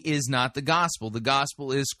me is not the gospel. The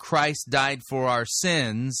gospel is Christ died for our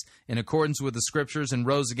sins in accordance with the Scriptures and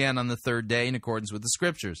rose again on the third day in accordance with the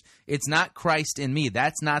Scriptures. It's not Christ in me.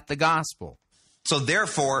 That's not the gospel. So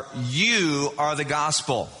therefore, you are the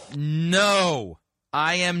gospel. No,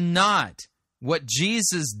 I am not. What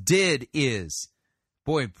Jesus did is,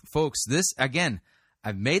 boy, folks, this, again,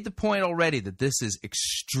 I've made the point already that this is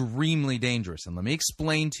extremely dangerous. And let me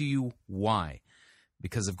explain to you why.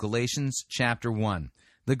 Because of Galatians chapter 1.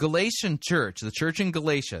 The Galatian church, the church in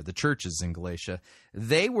Galatia, the churches in Galatia,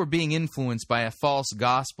 they were being influenced by a false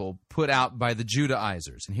gospel put out by the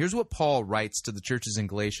Judaizers. And here's what Paul writes to the churches in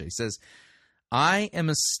Galatia. He says, I am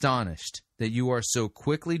astonished that you are so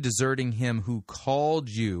quickly deserting Him who called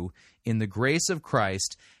you in the grace of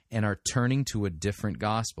Christ and are turning to a different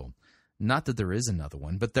gospel. Not that there is another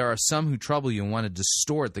one, but there are some who trouble you and want to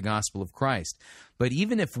distort the gospel of Christ. But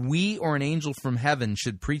even if we or an angel from heaven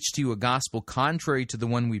should preach to you a gospel contrary to the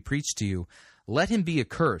one we preach to you, let him be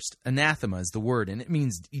accursed. Anathema is the word, and it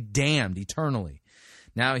means damned eternally.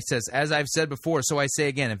 Now he says, as I've said before, so I say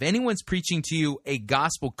again, if anyone's preaching to you a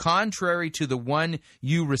gospel contrary to the one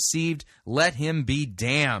you received, let him be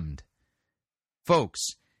damned. Folks,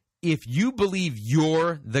 if you believe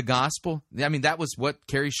you're the gospel, I mean, that was what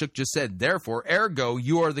Kerry Shook just said. Therefore, ergo,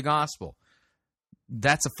 you are the gospel.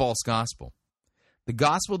 That's a false gospel. The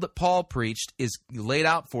gospel that Paul preached is laid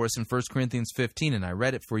out for us in 1 Corinthians 15, and I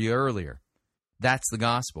read it for you earlier. That's the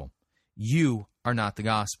gospel. You are not the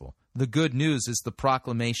gospel. The good news is the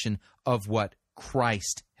proclamation of what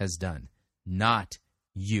Christ has done, not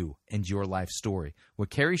you and your life story.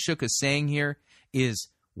 What Kerry Shook is saying here is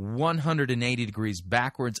 180 degrees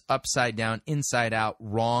backwards, upside down, inside out,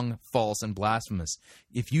 wrong, false, and blasphemous.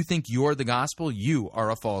 If you think you're the gospel, you are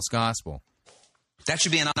a false gospel. That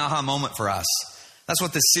should be an aha moment for us. That's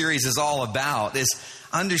what this series is all about, is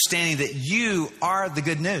understanding that you are the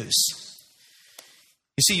good news.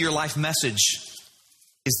 You see, your life message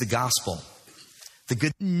is the gospel.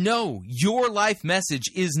 No, your life message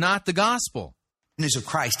is not the gospel. The news of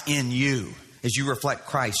Christ in you as you reflect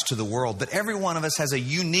Christ to the world. But every one of us has a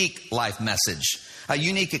unique life message, a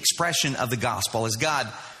unique expression of the gospel as God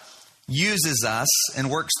uses us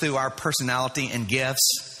and works through our personality and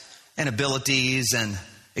gifts and abilities and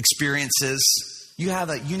experiences. You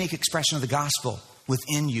have a unique expression of the gospel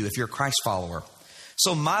within you if you're a Christ follower.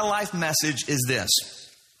 So my life message is this,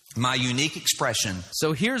 my unique expression.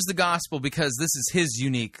 So here's the gospel, because this is his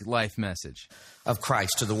unique life message of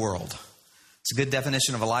Christ to the world. It's a good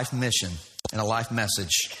definition of a life mission and a life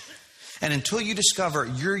message. And until you discover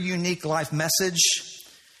your unique life message,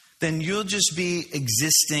 then you'll just be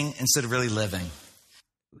existing instead of really living.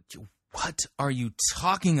 What are you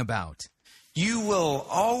talking about? You will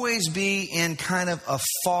always be in kind of a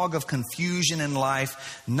fog of confusion in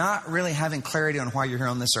life, not really having clarity on why you're here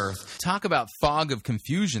on this earth. Talk about fog of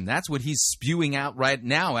confusion. That's what he's spewing out right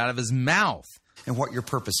now out of his mouth. And what your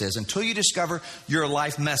purpose is. Until you discover your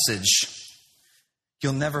life message,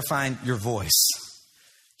 you'll never find your voice.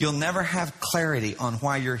 You'll never have clarity on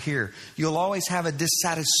why you're here. You'll always have a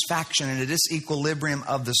dissatisfaction and a disequilibrium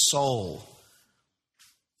of the soul.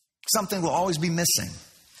 Something will always be missing.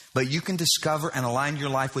 But you can discover and align your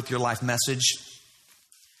life with your life message,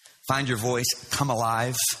 find your voice, come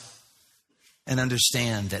alive, and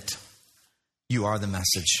understand that you are the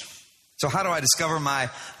message. So how do I discover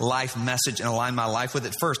my life message and align my life with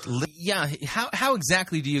it? First, how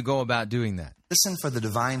exactly do you go about doing that? Listen for the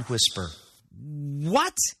divine whisper.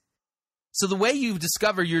 What? So the way you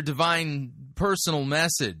discover your divine personal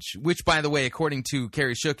message, which, by the way, according to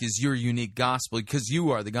Kerry Shook, is your unique gospel, because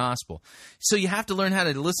you are the gospel. So you have to learn how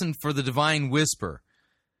to listen for the divine whisper.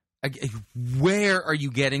 Where are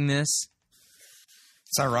you getting this?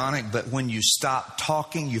 It's ironic, but when you stop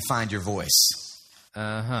talking, you find your voice.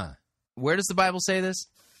 Uh-huh. Where does the Bible say this?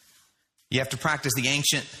 You have to practice the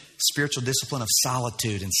ancient spiritual discipline of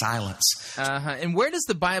solitude and silence. And where does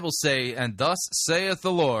the Bible say, and thus saith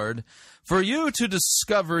the Lord, for you to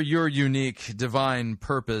discover your unique divine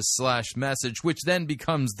purpose / message, which then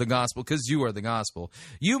becomes the gospel, because you are the gospel,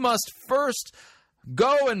 you must first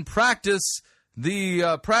go and practice the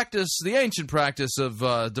ancient practice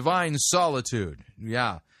of divine solitude.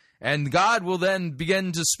 Yeah. And God will then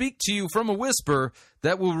begin to speak to you from a whisper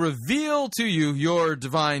that will reveal to you your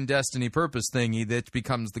divine destiny purpose thingy that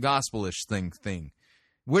becomes the gospel-ish thing.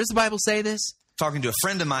 Where does the Bible say this? Talking to a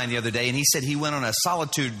friend of mine the other day, and he said he went on a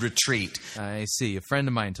solitude retreat. I see. A friend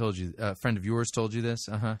of mine told you, a friend of yours told you this?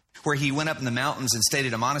 Uh-huh. Where he went up in the mountains and stayed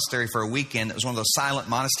at a monastery for a weekend. It was one of those silent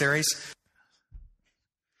monasteries.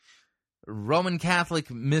 Roman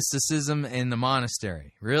Catholic mysticism in the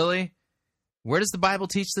monastery. Really? Where does the Bible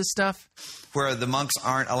teach this stuff? Where the monks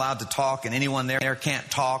aren't allowed to talk, and anyone there can't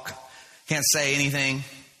talk, can't say anything.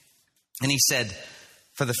 And he said,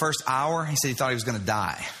 for the first hour, he said he thought he was going to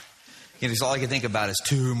die. All he could think about is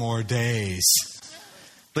 2 more days.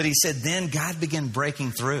 But he said, then God began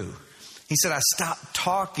breaking through. He said, I stopped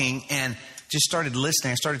talking and just started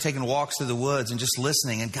listening. I started taking walks through the woods and just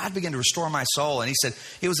listening. And God began to restore my soul. And he said,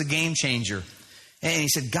 it was a game changer. And he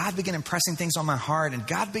said, God began impressing things on my heart. And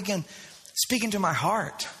God began speaking to my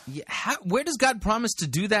heart. Yeah, where does God promise to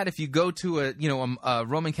do that if you go to a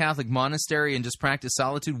Roman Catholic monastery and just practice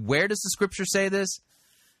solitude? Where does the Scripture say this?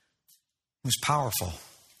 It was powerful.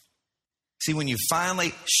 See, when you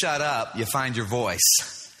finally shut up, you find your voice.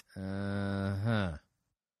 Uh-huh.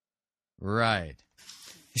 Right.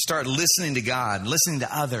 You start listening to God, listening to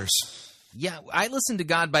others. Yeah, I listen to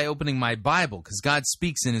God by opening my Bible, because God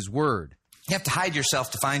speaks in His Word. You have to hide yourself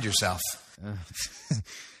to find yourself.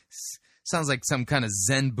 Sounds like some kind of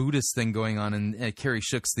Zen Buddhist thing going on in Kerry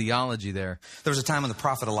Shook's theology there. There was a time when the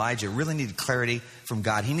prophet Elijah really needed clarity from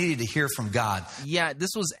God. He needed to hear from God. Yeah,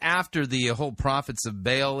 this was after the whole prophets of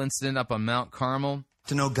Baal incident up on Mount Carmel.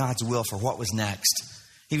 To know God's will for what was next.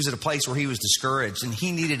 He was at a place where he was discouraged, and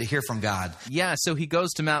he needed to hear from God. Yeah, so he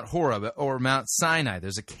goes to Mount Horeb, or Mount Sinai.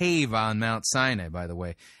 There's a cave on Mount Sinai, by the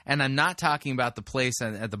way. And I'm not talking about the place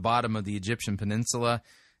at the bottom of the Egyptian peninsula.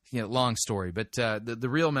 Long story, but the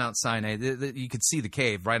real Mount Sinai, you could see the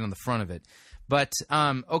cave right on the front of it. But,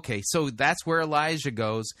 okay, so that's where Elijah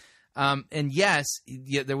goes. And yes,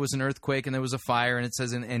 there was an earthquake and there was a fire, and it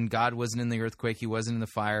says, and God wasn't in the earthquake, he wasn't in the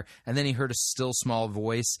fire. And then he heard a still small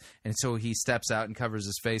voice, and so he steps out and covers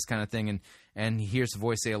his face kind of thing, and he hears the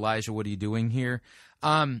voice say, Elijah, what are you doing here?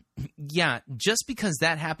 Yeah, just because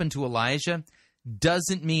that happened to Elijah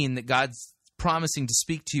doesn't mean that God's promising to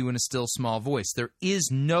speak to you in a still small voice. There is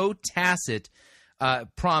no tacit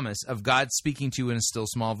promise of God speaking to you in a still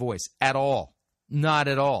small voice at all. Not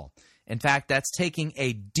at all. In fact, that's taking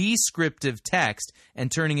a descriptive text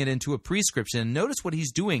and turning it into a prescription. And notice what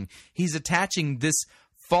he's doing. He's attaching this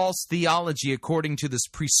false theology according to this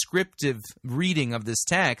prescriptive reading of this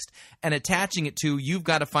text and attaching it to you've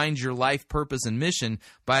got to find your life purpose and mission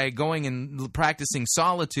by going and practicing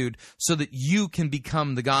solitude so that you can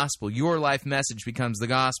become the gospel. Your life message becomes the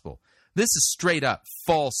gospel. This is straight up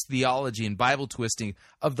false theology and Bible twisting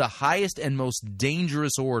of the highest and most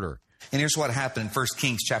dangerous order. And here's what happened in 1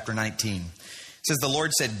 Kings chapter 19. It says, the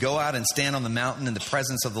Lord said, go out and stand on the mountain in the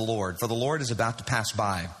presence of the Lord, for the Lord is about to pass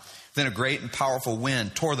by. Then a great and powerful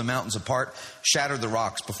wind tore the mountains apart, shattered the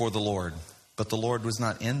rocks before the Lord. but the Lord was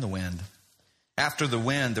not in the wind. After the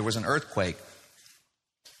wind, there was an earthquake,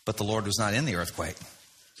 but the Lord was not in the earthquake.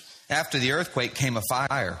 After the earthquake came a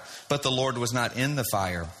fire, but the Lord was not in the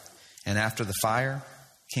fire. And after the fire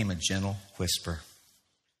came a gentle whisper.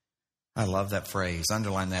 I love that phrase.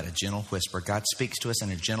 Underline that, a gentle whisper. God speaks to us in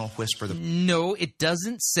a gentle whisper. No, it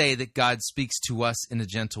doesn't say that God speaks to us in a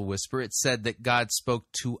gentle whisper. It said that God spoke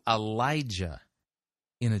to Elijah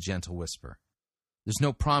in a gentle whisper. There's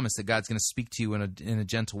no promise that God's going to speak to you in a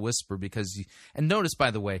gentle whisper because and notice,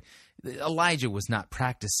 by the way, Elijah was not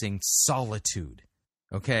practicing solitude,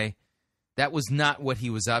 okay? That was not what he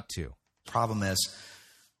was up to. Problem is,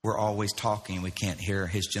 we're always talking. We can't hear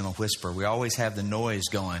his gentle whisper. We always have the noise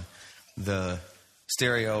going, the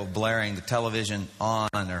stereo blaring, the television on,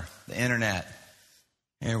 or the internet.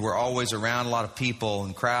 And we're always around a lot of people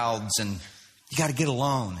and crowds, and you got to get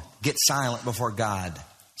alone, get silent before God,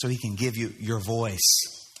 so he can give you your voice.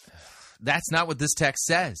 That's not what this text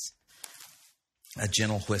says. A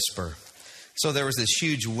gentle whisper. So there was this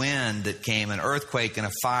huge wind that came, an earthquake and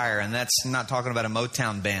a fire, and that's not talking about a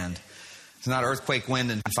Motown band. It's not earthquake, wind,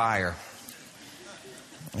 and fire.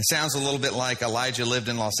 It sounds a little bit like Elijah lived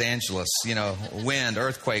in Los Angeles, wind,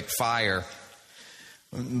 earthquake, fire.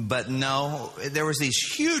 But no, there was these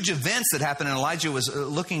huge events that happened, and Elijah was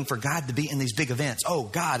looking for God to be in these big events. Oh,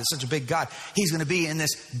 God is such a big God. He's going to be in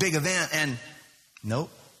this big event. And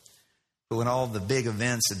nope. But when all the big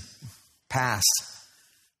events had passed,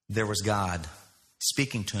 there was God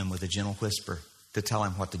speaking to him with a gentle whisper to tell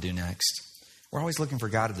him what to do next. We're always looking for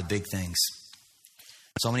God at the big things.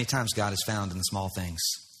 So many times God is found in the small things.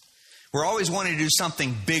 We're always wanting to do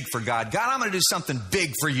something big for God. God, I'm going to do something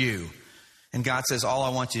big for you. And God says, all I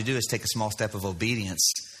want you to do is take a small step of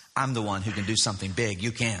obedience. I'm the one who can do something big.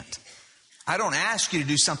 You can't. I don't ask you to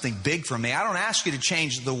do something big for me. I don't ask you to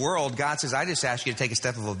change the world. God says, I just ask you to take a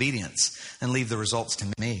step of obedience and leave the results to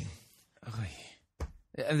me.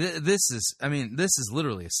 This is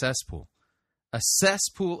literally a cesspool. A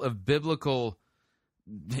cesspool of biblical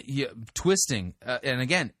twisting. And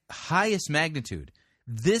again, highest magnitude.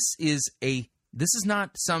 This is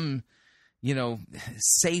not some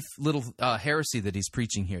safe little heresy that he's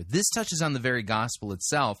preaching here. This touches on the very gospel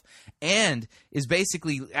itself and is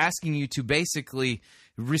basically asking you to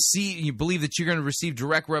you believe that you're going to receive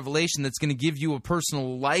direct revelation that's going to give you a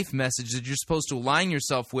personal life message that you're supposed to align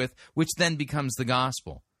yourself with, which then becomes the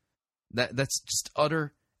gospel. That's just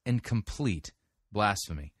utter and complete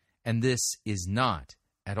blasphemy. And this is not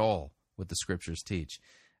at all what the scriptures teach.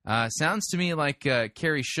 Sounds to me like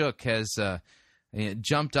Kerry Shook has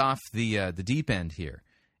jumped off the deep end here,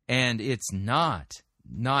 and it's not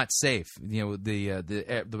safe.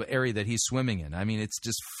 The area that he's swimming in. I mean, it's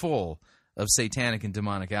just full of satanic and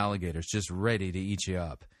demonic alligators, just ready to eat you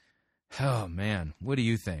up. Oh man, what do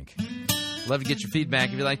you think? Love to get your feedback.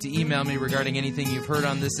 If you'd like to email me regarding anything you've heard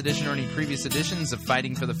on this edition or any previous editions of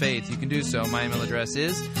Fighting for the Faith, you can do so. My email address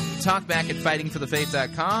is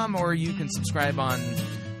talkback@fightingforthefaith.com, or you can subscribe on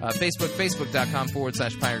Facebook,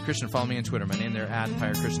 facebook.com/Pirate Christian. Follow me on Twitter. My name there,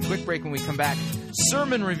 @Pirate Christian. Quick break. When we come back,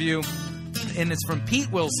 sermon review, and it's from Pete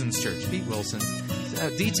Wilson's church. Pete Wilson's.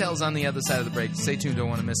 Details on the other side of the break. Stay tuned. Don't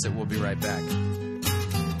want to miss it. We'll be right back.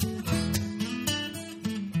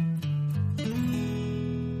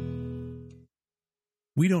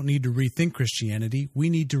 We don't need to rethink Christianity. We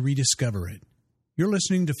need to rediscover it. You're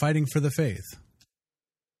listening to Fighting for the Faith.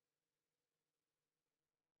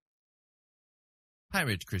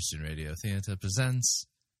 Pirate Christian Radio Theater presents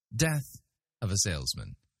Death of a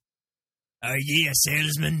Salesman. Are ye a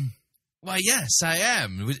salesman? Why, yes, I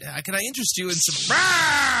am. Can I interest you in some...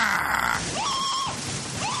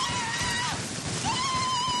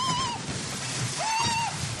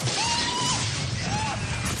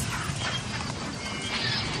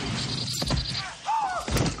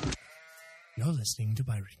 You're listening to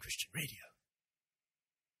Pirate Christian Radio.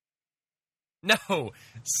 No,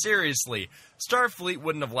 seriously. Starfleet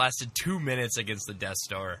wouldn't have lasted 2 minutes against the Death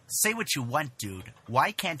Star. Say what you want, dude.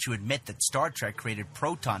 Why can't you admit that Star Trek created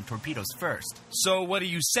proton torpedoes first? So what are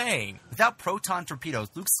you saying? Without proton torpedoes,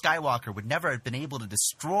 Luke Skywalker would never have been able to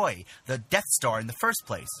destroy the Death Star in the first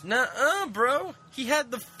place. Nuh-uh, bro. He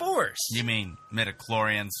had the Force. You mean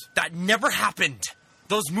midichlorians? That never happened.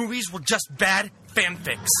 Those movies were just bad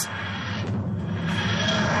fanfics.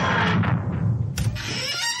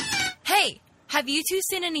 Hey, have you two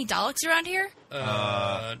seen any Daleks around here?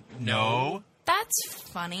 No. That's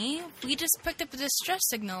funny. We just picked up a distress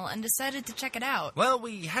signal and decided to check it out. Well,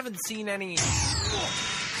 we haven't seen any... Come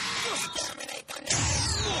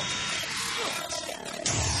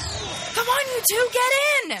on, you two, get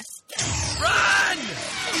in! Run!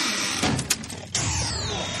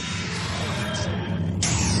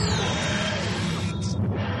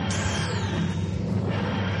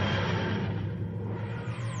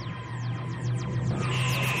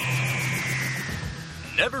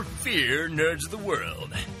 Never fear, nerds of the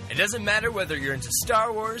world. It doesn't matter whether you're into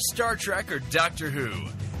Star Wars, Star Trek, or Doctor Who.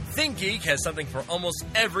 Think Geek has something for almost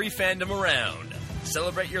every fandom around.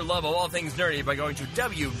 Celebrate your love of all things nerdy by going to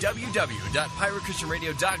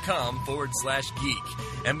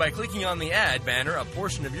www.piratechristianradio.com/geek. And by clicking on the ad banner, a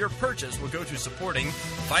portion of your purchase will go to supporting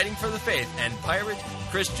Fighting for the Faith and Pirate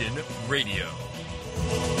Christian Radio.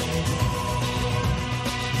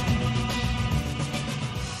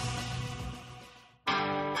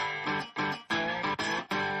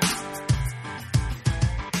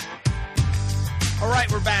 All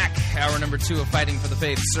right, we're back. Hour number 2 of Fighting for the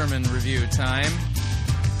Faith sermon review time.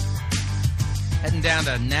 Heading down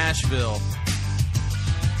to Nashville.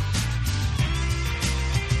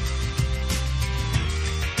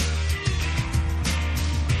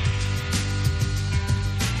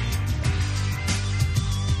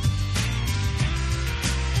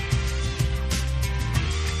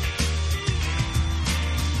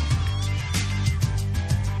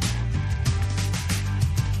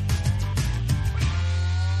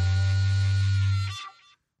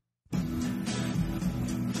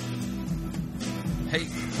 Hey,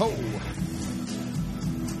 ho!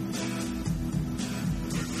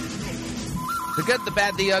 The good, the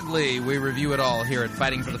bad, the ugly. We review it all here at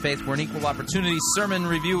Fighting for the Faith. We're an equal opportunity sermon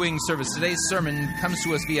reviewing service. Today's sermon comes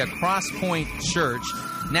to us via Crosspoint Church,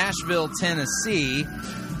 Nashville, Tennessee.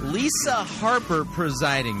 Lisa Harper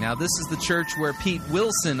presiding. Now, this is the church where Pete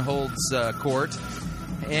Wilson holds court.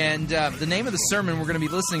 And the name of the sermon we're going to be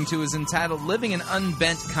listening to is entitled Living an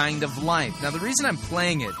Unbent Kind of Life. Now, the reason I'm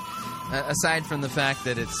playing it, aside from the fact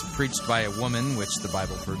that it's preached by a woman, which the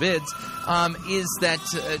Bible forbids, is that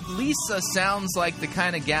Lisa sounds like the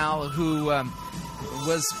kind of gal who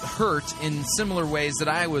was hurt in similar ways that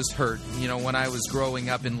I was hurt, when I was growing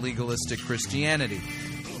up in legalistic Christianity.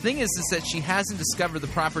 The thing is that she hasn't discovered the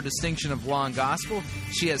proper distinction of law and gospel.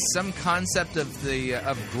 She has some concept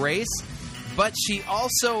of grace, but she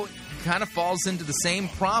also kind of falls into the same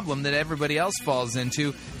problem that everybody else falls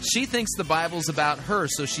into. She thinks the Bible's about her,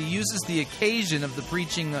 so she uses the occasion of the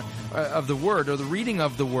preaching of the Word or the reading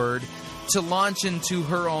of the Word to launch into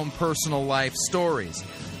her own personal life stories,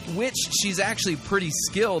 which she's actually pretty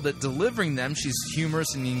skilled at delivering them. She's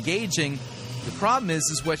humorous and engaging. The problem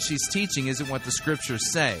is what she's teaching isn't what the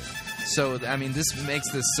Scriptures say. So, this makes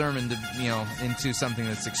this sermon into something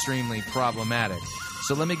that's extremely problematic.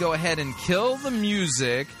 So let me go ahead and kill the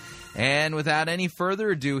music. And without any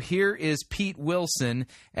further ado, here is Pete Wilson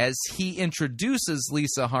as he introduces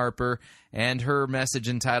Lisa Harper and her message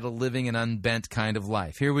entitled Living an Unbent Kind of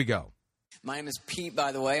Life. Here we go. My name is Pete,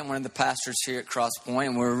 by the way. I'm one of the pastors here at Crosspoint,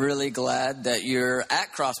 and we're really glad that you're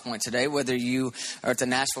at Crosspoint today, whether you are at the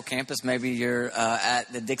Nashville campus, maybe you're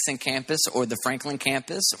at the Dixon campus or the Franklin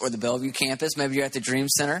campus or the Bellevue campus, maybe you're at the Dream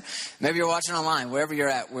Center, maybe you're watching online, wherever you're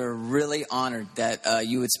at. We're really honored that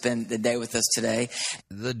you would spend the day with us today.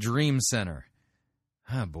 The Dream Center.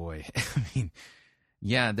 Oh, boy.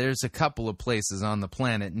 Yeah, there's a couple of places on the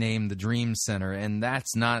planet named the Dream Center, and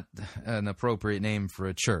that's not an appropriate name for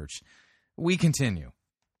a church. We continue.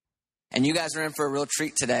 And you guys are in for a real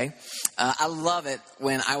treat today. I love it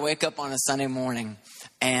when I wake up on a Sunday morning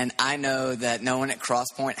and I know that no one at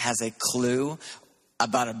Crosspoint has a clue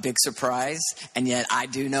about a big surprise, and yet I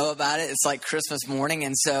do know about it. It's like Christmas morning,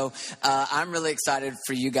 and so I'm really excited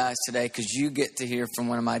for you guys today because you get to hear from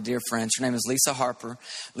one of my dear friends. Her name is Lisa Harper.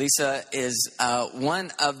 Lisa is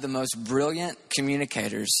one of the most brilliant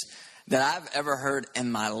communicators that I've ever heard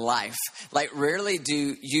in my life. Like, rarely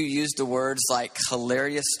do you use the words like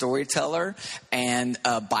hilarious storyteller and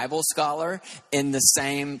Bible scholar in the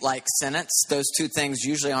same sentence. Those two things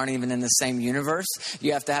usually aren't even in the same universe.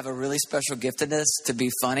 You have to have a really special giftedness to be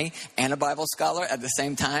funny and a Bible scholar at the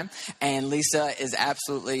same time. And Lisa is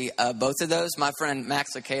absolutely both of those. My friend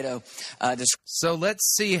Max Licato So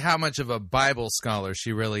let's see how much of a Bible scholar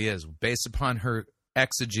she really is based upon her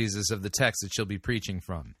exegesis of the text that she'll be preaching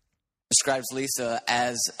from. Describes Lisa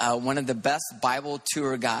as one of the best Bible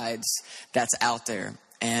tour guides that's out there.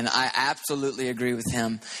 And I absolutely agree with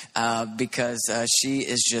him because she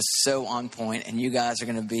is just so on point, and you guys are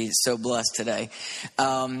going to be so blessed today.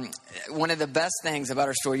 One of the best things about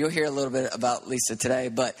her story, you'll hear a little bit about Lisa today,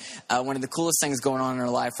 but one of the coolest things going on in her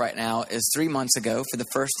life right now is 3 months ago, for the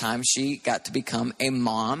first time, she got to become a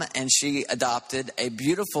mom, and she adopted a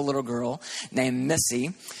beautiful little girl named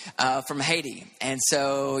Missy from Haiti. And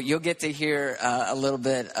so you'll get to hear a little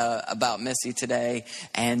bit about Missy today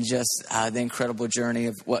and just the incredible journey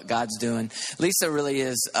of what God's doing. Lisa really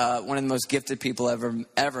is one of the most gifted people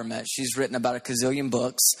ever met. She's written about a gazillion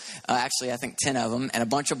books, actually I think 10 of them, and a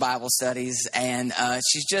bunch of Bible Bible studies, and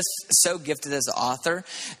she's just so gifted as an author.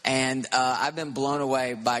 And I've been blown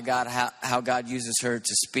away by God, how God uses her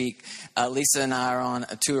to speak. Lisa and I are on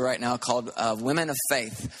a tour right now called Women of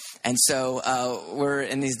Faith. And so we're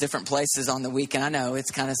in these different places on the weekend. I know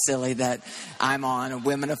it's kind of silly that I'm on a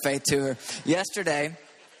Women of Faith tour. Yesterday,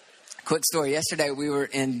 quick story. Yesterday, we were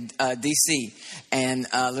in D.C., and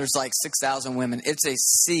there's like 6,000 women. It's a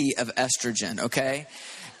sea of estrogen, okay?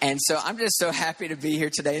 And so I'm just so happy to be here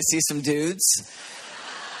today to see some dudes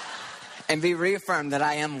and be reaffirmed that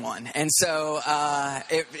I am one. And so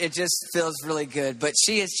it just feels really good. But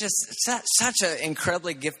she is just such an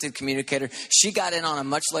incredibly gifted communicator. She got in on a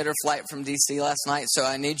much later flight from D.C. last night, so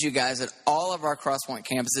I need you guys at all of our Crosspoint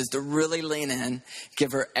campuses to really lean in,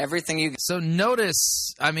 give her everything you... So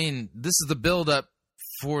notice, I mean, this is the build-up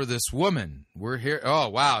for this woman. We're here... Oh,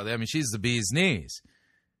 wow. I mean, she's the bee's knees.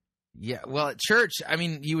 Yeah, well, at church, I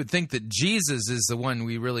mean, you would think that Jesus is the one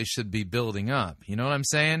we really should be building up. You know what I'm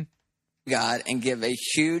saying? God, and give a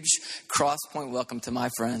huge Crosspoint welcome to my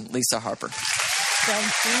friend, Lisa Harper. Thank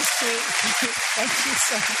you, sweet. Thank you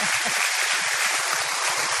so much.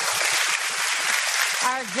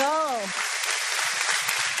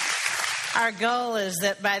 Our goal is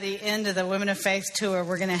that by the end of the Women of Faith tour,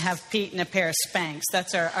 we're going to have Pete in a pair of Spanx.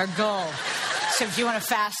 That's our goal. So if you want to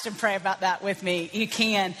fast and pray about that with me, you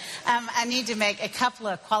can. I need to make a couple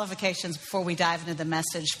of qualifications before we dive into the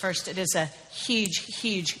message. First, it is a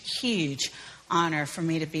huge honor for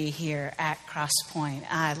me to be here at Crosspoint.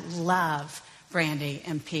 I love Brandy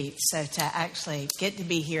and Pete. So to actually get to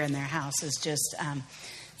be here in their house is just,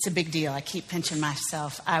 it's a big deal. I keep pinching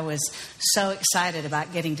myself. I was so excited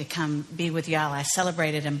about getting to come be with y'all. I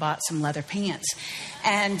celebrated and bought some leather pants.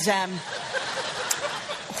 And...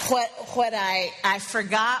 What I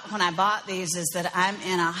forgot when I bought these is that I'm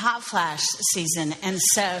in a hot flash season. And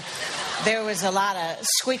so there was a lot of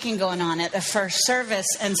squeaking going on at the first service.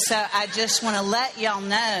 And so I just want to let y'all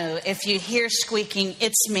know, if you hear squeaking,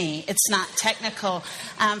 it's me. It's not technical.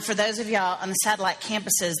 For those of y'all on the satellite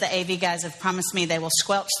campuses, the AV guys have promised me they will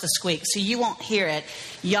squelch the squeak. So you won't hear it.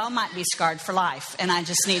 Y'all might be scarred for life. And I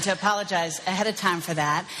just need to apologize ahead of time for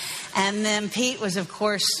that. And then Pete was, of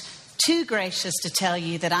course, too gracious to tell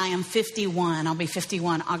you that I am 51. I'll be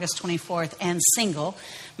 51 August 24th and single.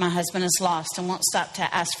 My husband is lost and won't stop to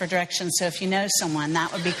ask for directions. So if you know someone,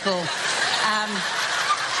 that would be cool.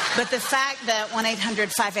 But the fact that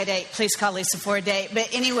 1-800-588, please call Lisa for a date. But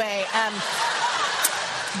anyway,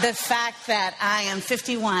 the fact that I am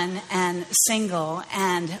 51 and single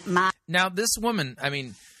and my... Now, this woman, I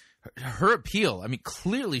mean... Her appeal, I mean,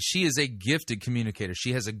 clearly she is a gifted communicator.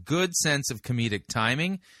 She has a good sense of comedic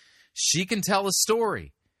timing. She can tell a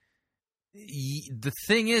story. The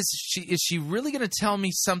thing is she really going to tell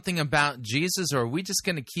me something about Jesus, or are we just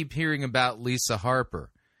going to keep hearing about Lisa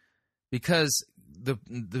Harper? Because the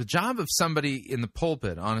job of somebody in the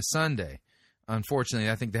pulpit on a Sunday, unfortunately,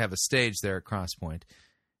 I think they have a stage there at Crosspoint,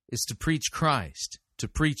 is to preach Christ, to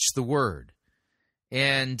preach the Word.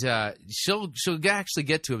 And she'll actually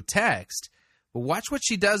get to a text, but watch what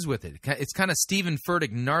she does with it. It's kind of Stephen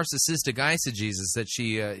Furtick narcissistic eisegesis that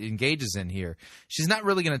she engages in here. She's not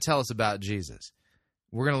really going to tell us about Jesus.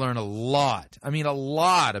 We're going to learn a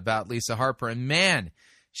lot about Lisa Harper. And man,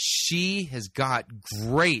 she has got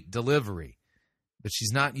great delivery, but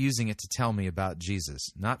she's not using it to tell me about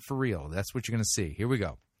Jesus. Not for real. That's what you're going to see. Here we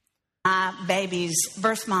go. My baby's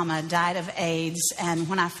birth mama died of AIDS, and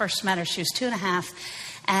when I first met her, she was 2.5,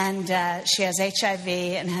 and she has HIV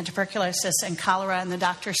and had tuberculosis and cholera, and the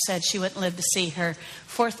doctor said she wouldn't live to see her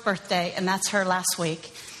 4th birthday, and that's her last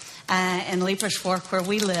week in Leapers Fork, where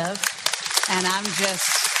we live. And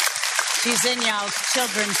she's in y'all's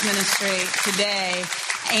children's ministry today.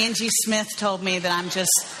 Angie Smith told me that I'm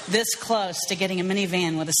just this close to getting a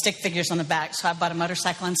minivan with the stick figures on the back, so I bought a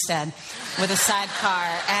motorcycle instead with a sidecar,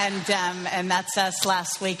 and that's us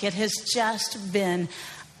last week. It has just been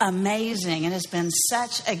amazing. It has been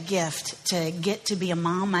such a gift to get to be a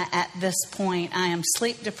mama at this point. I am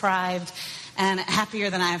sleep deprived and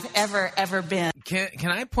happier than I've ever been.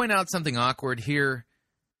 Can I point out something awkward here?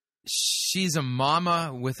 She's a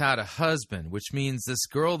mama without a husband, which means this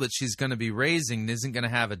girl that she's going to be raising isn't going to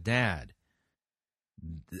have a dad.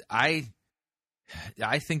 I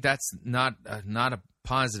think that's not a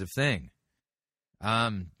positive thing.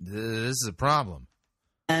 This is a problem.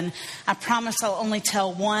 And I promise I'll only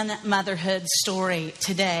tell one motherhood story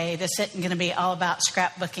today. This isn't going to be all about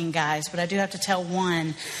scrapbooking, guys, but I do have to tell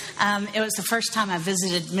one. It was the first time I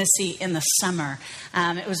visited Missy in the summer.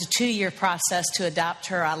 It was a 2-year process to adopt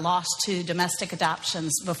her. I lost 2 domestic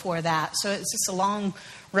adoptions before that. So it's just a long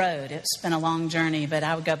road. It's been a long journey, but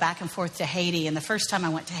I would go back and forth to Haiti. And the first time I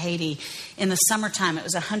went to Haiti in the summertime, it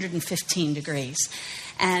was 115 degrees.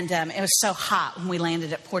 And it was so hot when we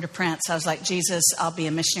landed at Port-au-Prince. I was like, Jesus, I'll be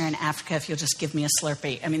a missionary in Africa if you'll just give me a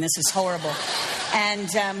Slurpee. I mean, this is horrible. And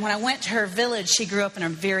when I went to her village, she grew up in a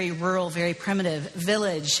very rural, very primitive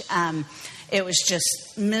village. It was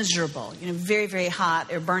just miserable, very, very hot.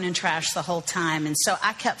 They were burning trash the whole time. And so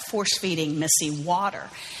I kept force-feeding Missy water.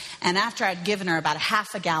 And after I'd given her about a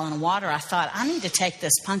half a gallon of water, I thought, I need to take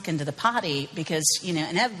this pumpkin to the potty because,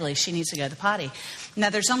 inevitably she needs to go to the potty.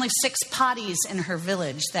 Now, there's only 6 potties in her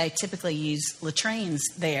village. They typically use latrines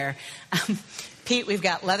there. Pete, we've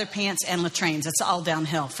got leather pants and latrines. It's all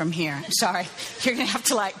downhill from here. I'm sorry. You're going to have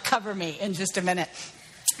to, cover me in just a minute.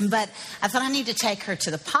 But I thought I need to take her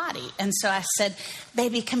to the potty. And so I said,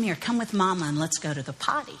 baby, come here. Come with Mama and let's go to the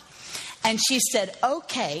potty. And she said,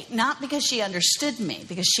 okay, not because she understood me,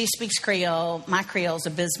 because she speaks Creole. My Creole's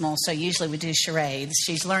abysmal, so usually we do charades.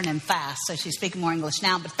 She's learning fast, so she's speaking more English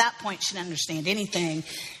now. But at that point, she didn't understand anything.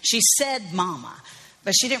 She said Mama,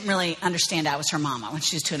 but she didn't really understand I was her mama when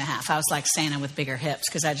she was 2.5. I was like Santa with bigger hips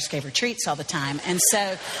because I just gave her treats all the time. And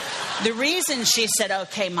so the reason she said,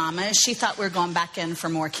 okay, Mama, is she thought we were going back in for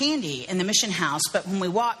more candy in the mission house. But when we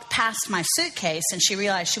walked past my suitcase and she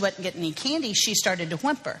realized she wasn't getting any candy, she started to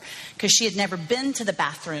whimper because she had never been to the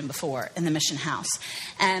bathroom before in the mission house.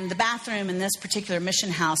 And the bathroom in this particular mission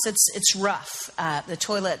house, it's rough. The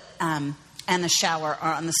toilet and the shower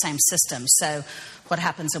are on the same system. So what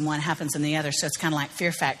happens in one happens in the other. So it's kind of like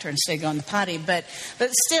Fear Factor instead of going to the potty. But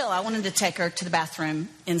still, I wanted to take her to the bathroom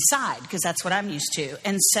inside because that's what I'm used to.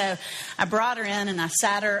 And so I brought her in and I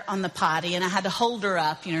sat her on the potty and I had to hold her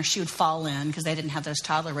up. She would fall in because they didn't have those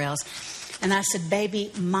toddler rails. And I said, baby,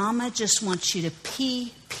 Mama just wants you to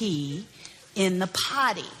pee in the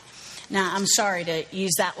potty. Now, I'm sorry to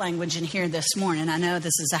use that language in here this morning. I know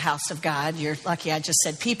this is a house of God. You're lucky I just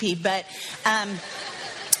said pee-pee. But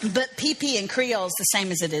pee-pee in Creole is the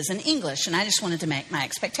same as it is in English, and I just wanted to make my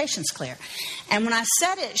expectations clear. And when I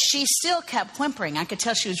said it, she still kept whimpering. I could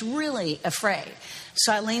tell she was really afraid.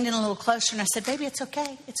 So I leaned in a little closer, and I said, baby, it's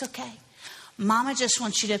okay. It's okay. Mama just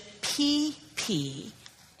wants you to pee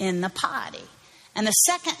in the potty. And the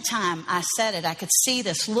second time I said it, I could see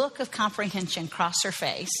this look of comprehension cross her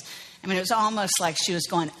face. I mean, it was almost like she was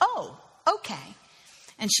going, oh, okay.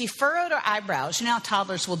 And she furrowed her eyebrows. You know how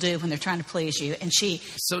toddlers will do when they're trying to please you. And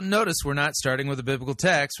So notice we're not starting with a biblical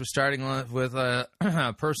text. We're starting with a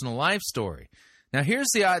personal life story. Now, here's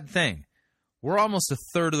the odd thing. We're almost a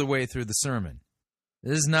third of the way through the sermon.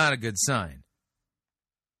 This is not a good sign.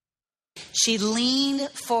 She leaned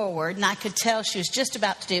forward, and I could tell she was just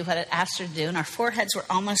about to do what it asked her to do, and our foreheads were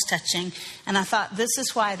almost touching. And I thought, this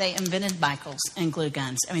is why they invented Michaels and glue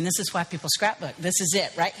guns. I mean, this is why people scrapbook. This is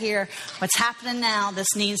it, right here. What's happening now,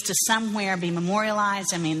 this needs to somewhere be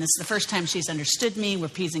memorialized. I mean, this is the first time she's understood me. We're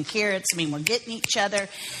peas and carrots. I mean, we're getting each other.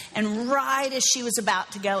 And right as she was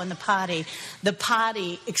about to go in the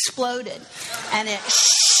potty exploded, and it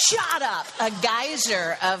shot up a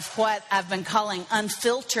geyser of what I've been calling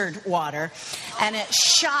unfiltered water, and it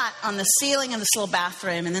shot on the ceiling of this little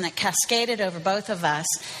bathroom, and then it cascaded over both of us,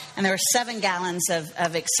 and there were 7 gallons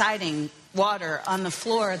of exciting water on the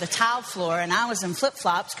floor, the tile floor, and I was in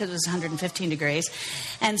flip-flops because it was 115 degrees.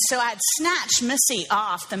 And so I'd snatched Missy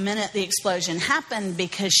off the minute the explosion happened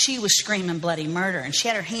because she was screaming bloody murder. And she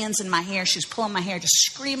had her hands in my hair. She was pulling my hair, just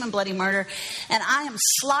screaming bloody murder. And I am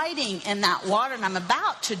sliding in that water, and I'm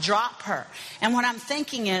about to drop her. And what I'm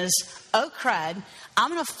thinking is, oh, crud, I'm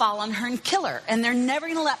going to fall on her and kill her. And they're never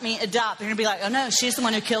going to let me adopt. They're going to be like, oh, no, she's the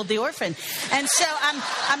one who killed the orphan. And so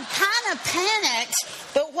I'm kind of panicked.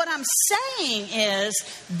 But what I'm saying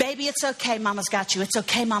is, baby, it's okay. Mama's got you. It's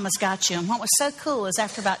okay. Mama's got you. And what was so cool is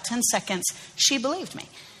after about 10 seconds, she believed me.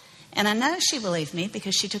 And I know she believed me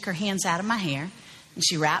because she took her hands out of my hair and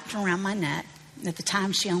she wrapped them around my neck. And at the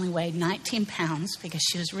time, she only weighed 19 pounds because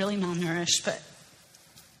she was really malnourished. But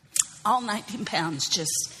all 19 pounds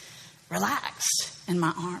just relaxed in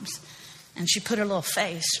my arms. And she put her little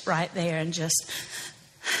face right there and just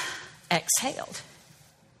exhaled.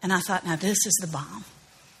 And I thought, now this is the bomb.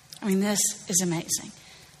 I mean, this is amazing.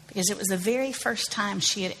 Because it was the very first time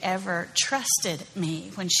she had ever trusted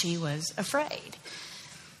me when she was afraid.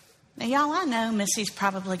 Now, y'all, I know Missy's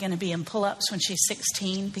probably going to be in pull-ups when she's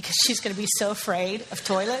 16 because she's going to be so afraid of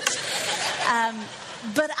toilets.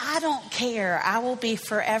 But I don't care. I will be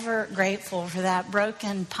forever grateful for that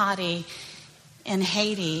broken potty in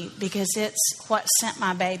Haiti because it's what sent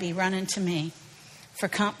my baby running to me for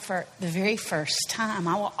comfort the very first time.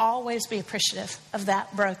 I will always be appreciative of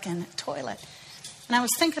that broken toilet. And I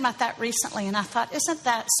was thinking about that recently, and I thought, isn't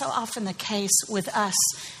that so often the case with us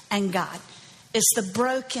and God? It's the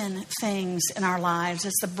broken things in our lives.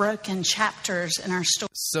 It's the broken chapters in our story.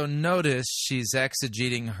 So notice she's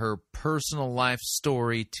exegeting her personal life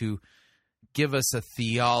story to give us a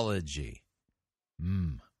theology.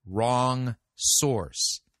 Wrong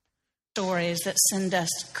source. Stories that send us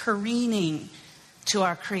careening to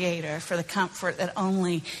our Creator for the comfort that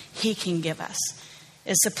only He can give us.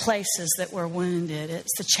 It's the places that we're wounded.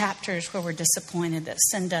 It's the chapters where we're disappointed that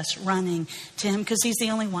send us running to Him, because He's the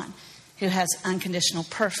only one who has unconditional,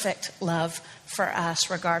 perfect love for us,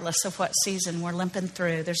 regardless of what season we're limping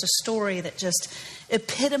through. There's a story that just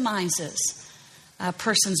epitomizes a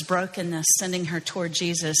person's brokenness, sending her toward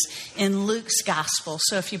Jesus in Luke's gospel.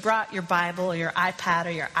 So if you brought your Bible or your iPad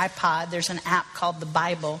or your iPod, there's an app called the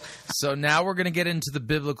Bible. So now we're going to get into the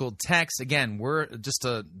biblical text. Again, we're just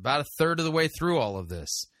about a third of the way through all of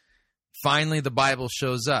this. Finally, the Bible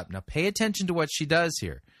shows up. Now pay attention to what she does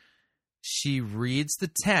here. She reads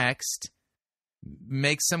the text,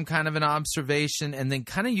 makes some kind of an observation, and then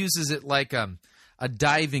kind of uses it like a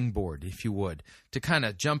diving board, if you would, to kind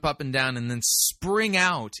of jump up and down and then spring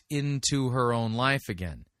out into her own life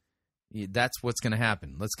again. That's what's going to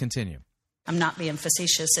happen. Let's continue. I'm not being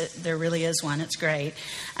facetious. There really is one. It's great.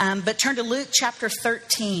 But turn to Luke chapter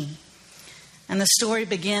 13. And the story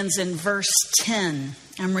begins in verse 10.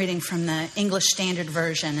 I'm reading from the English Standard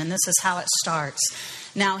Version, and this is how it starts.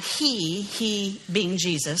 Now he being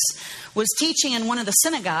Jesus, was teaching in one of the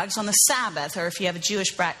synagogues on the Sabbath, or if you have a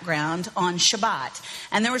Jewish background, on Shabbat.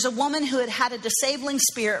 And there was a woman who had had a disabling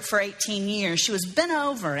spirit for 18 years. She was bent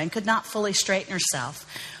over and could not fully straighten herself.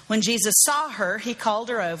 When Jesus saw her, He called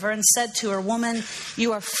her over and said to her, "Woman,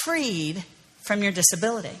 you are freed from your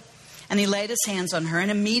disability." And He laid His hands on her,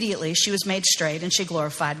 and immediately she was made straight, and she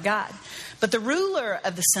glorified God. But the ruler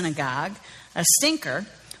of the synagogue, a stinker,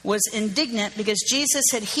 was indignant because Jesus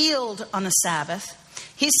had healed on the Sabbath.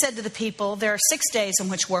 He said to the people, "There are 6 days in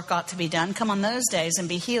which work ought to be done. Come on those days and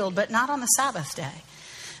be healed, but not on the Sabbath day."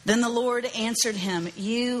 Then the Lord answered him,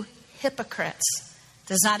 "You hypocrites!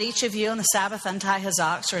 Does not each of you on the Sabbath untie his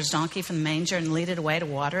ox or his donkey from the manger and lead it away to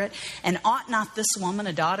water it? And ought not this woman,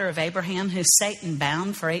 a daughter of Abraham, who Satan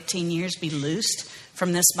bound for 18 years, be loosed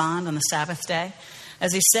from this bond on the Sabbath day?"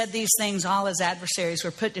 As He said these things, all His adversaries were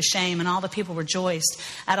put to shame, and all the people rejoiced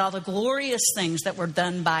at all the glorious things that were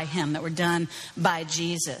done by Him, that were done by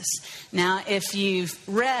Jesus. Now, if you've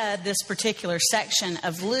read this particular section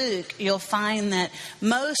of Luke, you'll find that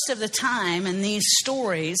most of the time in these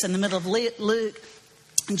stories, in the middle of Luke,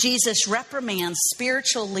 Jesus reprimands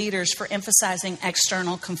spiritual leaders for emphasizing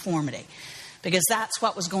external conformity. Because that's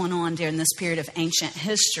what was going on during this period of ancient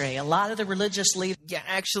history. A lot of the religious leaders... Yeah,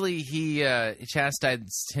 actually, he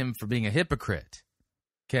chastised him for being a hypocrite,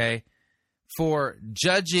 okay? For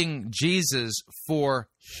judging Jesus for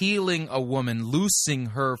healing a woman,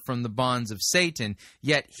 loosing her from the bonds of Satan,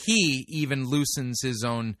 yet He even loosens His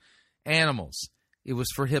own animals. It was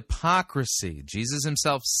for hypocrisy. Jesus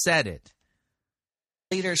Himself said it.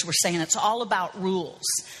 Leaders were saying it's all about rules.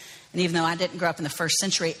 And even though I didn't grow up in the first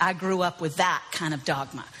century, I grew up with that kind of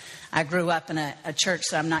dogma. I grew up in a church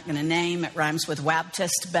that I'm not going to name. It rhymes with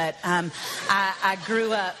Wabtist, but I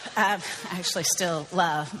grew up. I actually still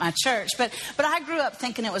love my church, but I grew up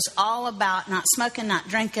thinking it was all about not smoking, not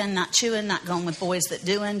drinking, not chewing, not going with boys that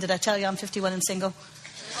doing. Did I tell you I'm 51 and single?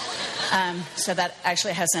 So that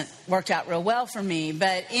actually hasn't worked out real well for me.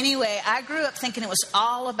 But anyway, I grew up thinking it was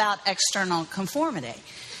all about external conformity.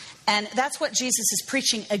 And that's what Jesus is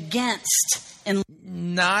preaching against.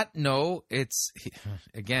 It's,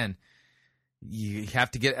 again, you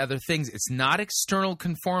have to get other things. It's not external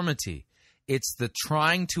conformity. It's the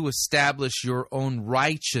trying to establish your own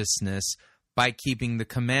righteousness by keeping the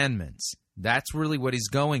commandments. That's really what He's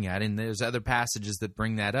going at, and there's other passages that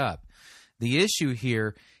bring that up. The issue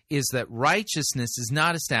here is that righteousness is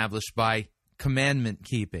not established by commandment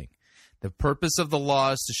keeping. The purpose of the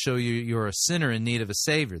law is to show you you're a sinner in need of a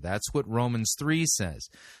Savior. That's what Romans 3 says.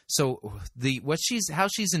 So how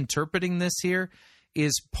she's interpreting this here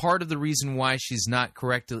is part of the reason why she's not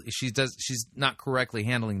not correctly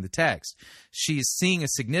handling the text. She's seeing a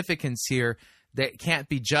significance here that can't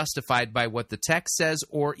be justified by what the text says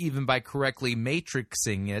or even by correctly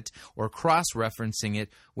matrixing it or cross-referencing it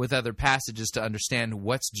with other passages to understand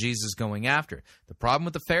what's Jesus going after. The problem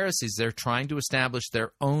with the Pharisees, they're trying to establish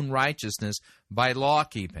their own righteousness by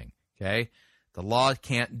law-keeping, okay? The law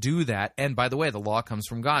can't do that, and by the way, the law comes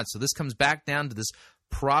from God. So this comes back down to this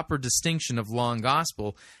proper distinction of law and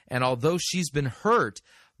gospel, and although she's been hurt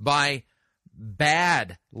by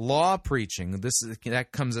bad law preaching,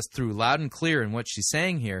 that comes us through loud and clear in what she's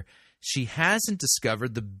saying here. she hasn't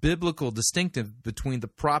discovered the biblical distinctive between the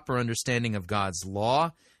proper understanding of God's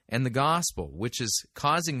law and the gospel, which is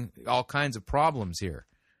causing all kinds of problems here.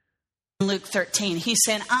 Luke 13, he's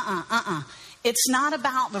saying, It's not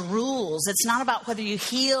about the rules. It's not about whether you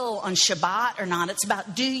heal on Shabbat or not. It's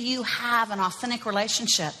about, do you have an authentic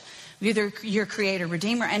relationship with your Creator,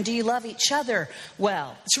 Redeemer, and do you love each other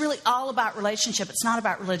well? It's really all about relationship. It's not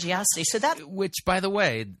about religiosity. So that, which, by the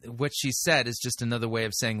way, what she said is just another way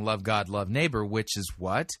of saying love God, love neighbor, which is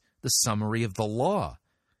what? The summary of the law.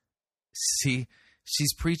 See,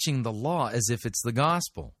 she's preaching the law as if it's the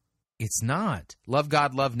gospel. It's not. Love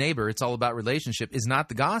God, love neighbor, it's all about relationship, is not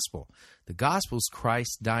the gospel. The gospel is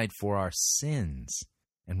Christ died for our sins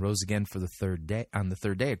and rose again for the third day, on the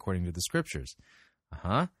third day, according to the scriptures.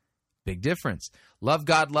 Big difference. Love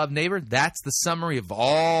God, love neighbor, that's the summary of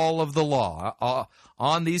all of the law.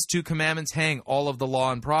 On these two commandments hang all of the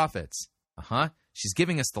law and prophets. She's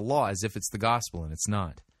giving us the law as if it's the gospel, and it's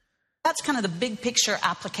not. That's kind of the big picture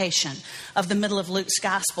application of the middle of Luke's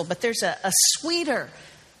gospel. But there's a sweeter,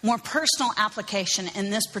 more personal application in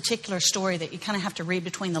this particular story that you kind of have to read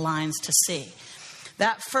between the lines to see.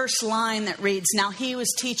 That first line that reads, now he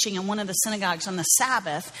was teaching in one of the synagogues on the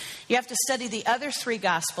Sabbath. You have to study the other three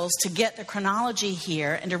Gospels to get the chronology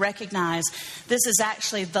here and to recognize this is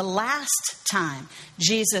actually the last time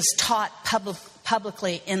Jesus taught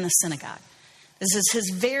publicly in the synagogue. This is his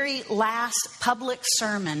very last public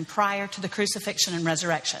sermon prior to the crucifixion and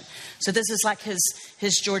resurrection. So this is like his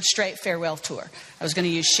George Strait farewell tour. I was going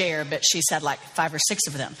to use Cher, but she said like 5 or 6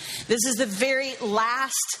 of them. This is the very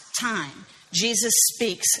last time Jesus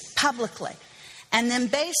speaks publicly. And then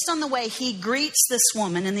based on the way he greets this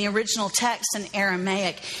woman in the original text in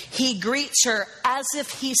Aramaic, he greets her as if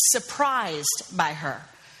he's surprised by her,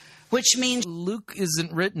 which means Luke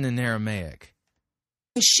isn't written in Aramaic.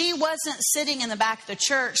 She wasn't sitting in the back of the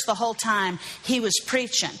church the whole time he was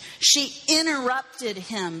preaching. She interrupted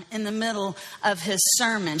him in the middle of his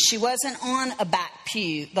sermon. She wasn't on a back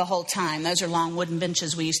pew the whole time. Those are long wooden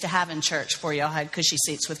benches we used to have in church for y'all had cushy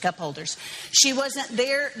seats with cup holders. She wasn't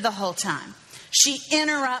there the whole time. She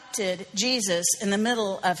interrupted Jesus in the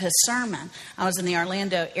middle of his sermon. I was in the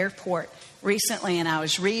Orlando airport recently, and I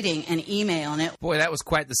was reading an email, and Boy, that was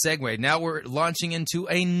quite the segue. Now we're launching into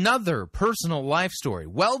another personal life story.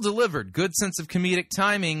 Well delivered, good sense of comedic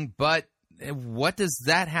timing, but what does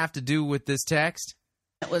that have to do with this text?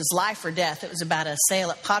 It was life or death. It was about a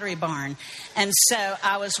sale at Pottery Barn. And so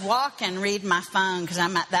I was walking, reading my phone, because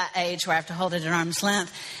I'm at that age where I have to hold it at arm's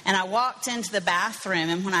length. And I walked into the bathroom,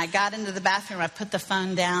 and when I got into the bathroom, I put the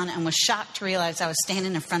phone down and was shocked to realize I was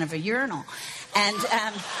standing in front of a urinal. And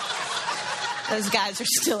those guys are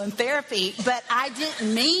still in therapy, but I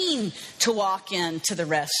didn't mean to walk into the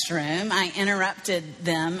restroom. I interrupted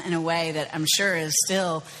them in a way that I'm sure is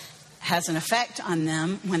still has an effect on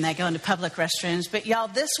them when they go into public restrooms. But y'all,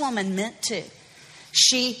 this woman meant to.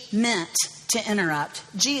 She meant to interrupt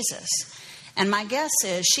Jesus. And my guess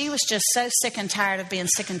is she was just so sick and tired of being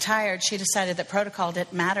sick and tired, she decided that protocol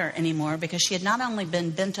didn't matter anymore because she had not only been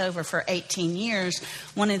bent over for 18 years,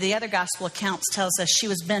 one of the other gospel accounts tells us she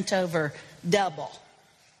was bent over double.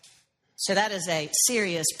 So that is a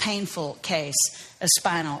serious, painful case of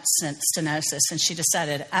spinal stenosis. And she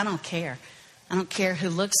decided, I don't care. I don't care who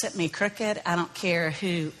looks at me crooked. I don't care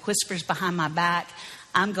who whispers behind my back.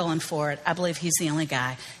 I'm going for it. I believe he's the only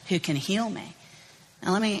guy who can heal me.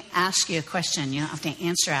 Now, let me ask you a question. You don't have to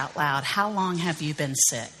answer out loud. How long have you been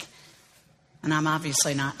sick? And I'm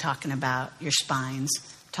obviously not talking about your spines.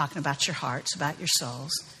 I'm talking about your hearts, about your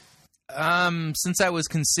souls. Since I was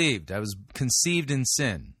conceived. I was conceived in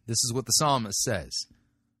sin. This is what the psalmist says.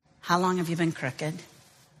 How long have you been crooked?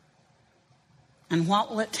 And what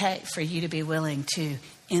will it take for you to be willing to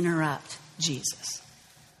interrupt Jesus?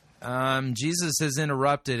 Jesus has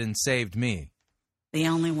interrupted and saved me. The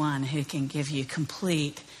only one who can give you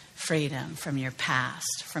complete freedom from your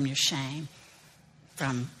past, from your shame,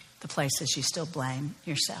 from the places you still blame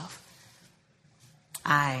yourself.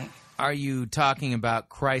 Are you talking about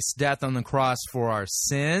Christ's death on the cross for our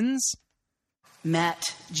sins?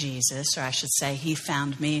 Met Jesus, or I should say he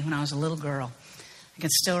found me when I was a little girl. I can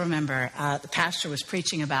still remember the pastor was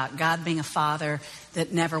preaching about God being a father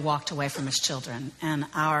that never walked away from his children. And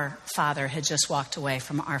our father had just walked away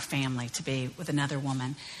from our family to be with another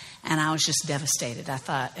woman. And I was just devastated. I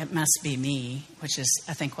thought, it must be me, which is,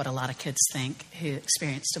 I think, what a lot of kids think who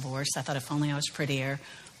experience divorce. I thought if only I was prettier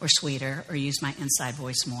or sweeter or used my inside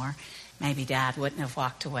voice more, maybe Dad wouldn't have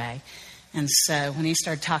walked away. And so when he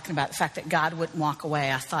started talking about the fact that God wouldn't walk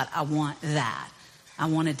away, I thought, I want that. I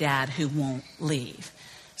want a dad who won't leave.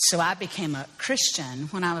 So I became a Christian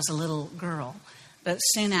when I was a little girl. But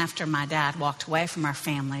soon after my dad walked away from our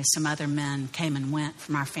family, some other men came and went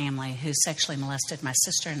from our family who sexually molested my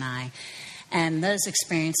sister and I. And those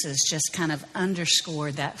experiences just kind of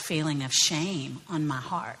underscored that feeling of shame on my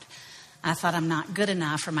heart. I thought I'm not good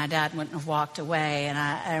enough, or my dad wouldn't have walked away, and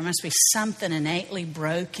there must be something innately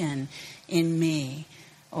broken in me,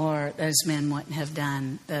 or those men wouldn't have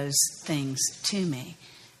done those things to me.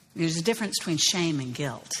 There's a difference between shame and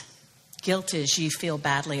guilt. Guilt is you feel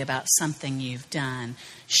badly about something you've done.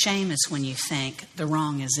 Shame is when you think the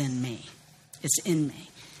wrong is in me. It's in me.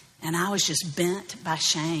 And I was just bent by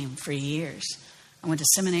shame for years. I went to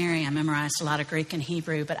seminary. I memorized a lot of Greek and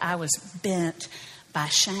Hebrew, but I was bent by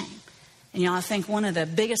shame. And, I think one of the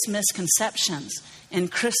biggest misconceptions in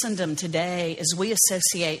Christendom today is we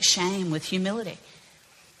associate shame with humility.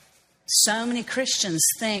 So many Christians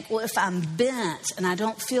think, well, if I'm bent and I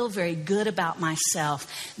don't feel very good about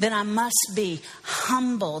myself, then I must be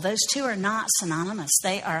humble. Those two are not synonymous.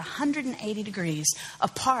 They are 180 degrees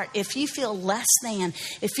apart. If you feel less than,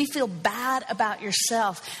 if you feel bad about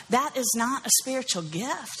yourself, that is not a spiritual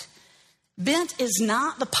gift. Bent is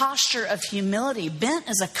not the posture of humility. Bent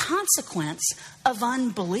is a consequence of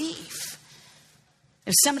unbelief.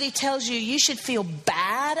 If somebody tells you you should feel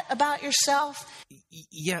bad about yourself.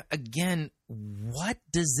 Yeah, again, what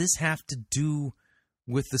does this have to do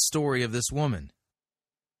with the story of this woman?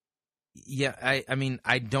 Yeah, I mean,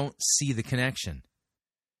 I don't see the connection.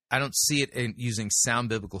 I don't see it in using sound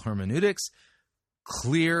biblical hermeneutics,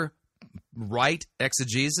 clear, right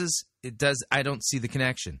exegesis. I don't see the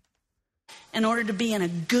connection. In order to be in a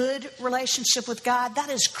good relationship with God, that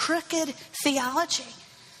is crooked theology.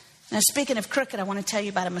 Now, speaking of crooked, I want to tell you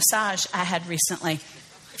about a massage I had recently.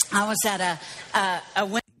 I was at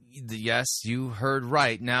a Yes, you heard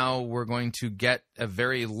right. Now we're going to get a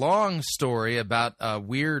very long story about a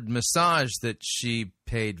weird massage that she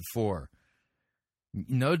paid for.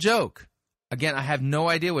 No joke. Again, I have no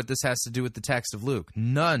idea what this has to do with the text of Luke.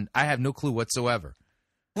 None. I have no clue whatsoever.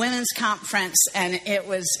 Women's conference, and it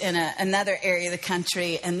was in another area of the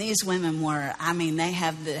country, and these women were, they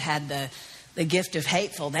had the gift of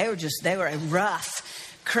hateful. They were a rough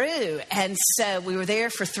crew. And so we were there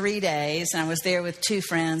for 3 days, and I was there with 2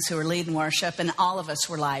 friends who were leading worship, and all of us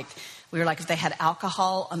were like, if they had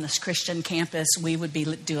alcohol on this Christian campus, we would be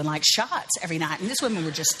doing like shots every night. And these women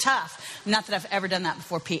were just tough. Not that I've ever done that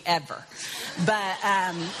before, Pete, ever. But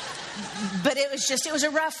it was a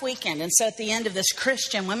rough weekend. And so at the end of this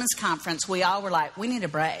Christian women's conference, we all were like, we need a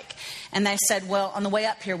break. And they said, well, on the way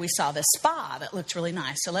up here, we saw this spa that looked really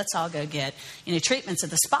nice. So let's all go get, treatments at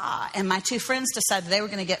the spa. And my 2 friends decided they were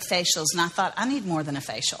going to get facials. And I thought, I need more than a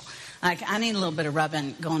facial. Like, I need a little bit of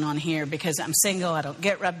rubbing going on here because I'm single. I don't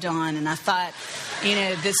get rubbed on. And I thought,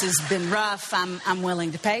 this has been rough. I'm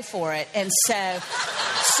willing to pay for it. And so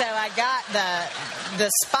I got the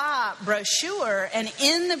spa brochure. And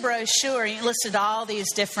in the brochure, it listed all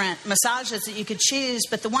these different massages that you could choose.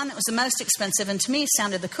 But the one that was the most expensive and to me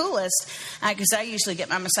sounded the coolest, because I usually get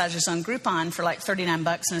my massages on Groupon for like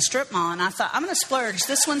 $39 in a strip mall. And I thought, I'm going to splurge.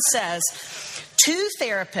 This one says 2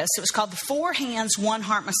 therapists. It was called the 4 Hands, 1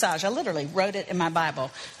 Heart Massage. I literally wrote it in my Bible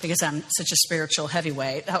because I'm such a spiritual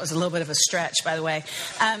heavyweight. That was a little bit of a stretch, by the way.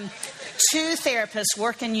 2 therapists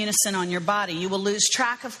work in unison on your body. You will lose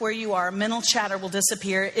track of where you are. Mental chatter will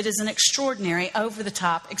disappear. It is an extraordinary,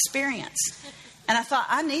 over-the-top experience. And I thought,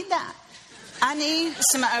 I need that. I need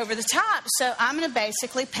some over the top. So I'm going to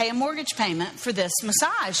basically pay a mortgage payment for this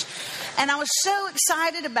massage. And I was so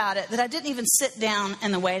excited about it that I didn't even sit down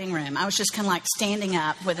in the waiting room. I was just kind of like standing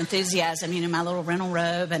up with enthusiasm, my little rental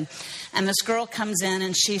robe. And this girl comes in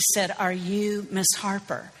and she said, "Are you Miss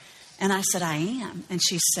Harper?" And I said, "I am." And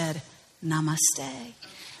she said, "Namaste."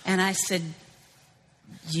 And I said,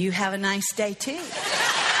 "You have a nice day too."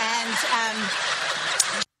 And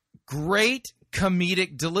great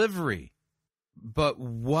comedic delivery. But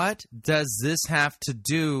what does this have to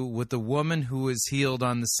do with the woman who was healed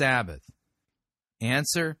on the Sabbath?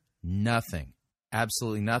 Answer, nothing.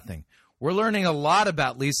 Absolutely nothing. We're learning a lot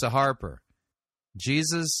about Lisa Harper.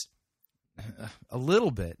 Jesus, a little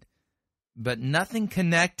bit, but nothing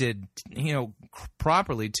connected,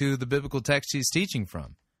 properly to the biblical text she's teaching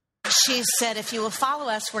from. She said, "If you will follow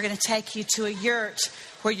us, we're going to take you to a yurt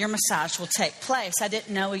where your massage will take place." I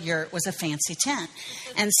didn't know a yurt was a fancy tent.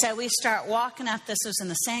 And so we start walking up. This was in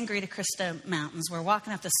the Sangre de Cristo Mountains. We're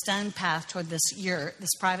walking up the stone path toward this yurt,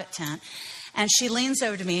 this private tent. And she leans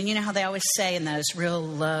over to me. And you know how they always say in those real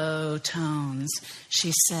low tones,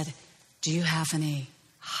 she said, "Do you have any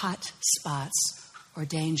hot spots or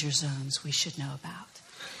danger zones we should know about?"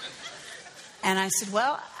 And I said,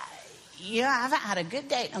 "Well, yeah, I haven't had a good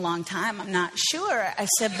date in a long time. I'm not sure. I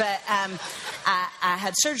said, but I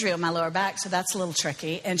had surgery on my lower back, so that's a little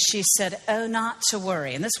tricky. And she said, oh, not to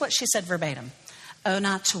worry. And this is what she said verbatim. Oh,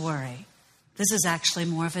 not to worry. This is actually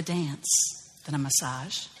more of a dance than a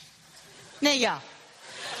massage. Now, y'all,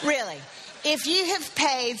 really, if you have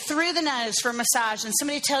paid through the nose for a massage and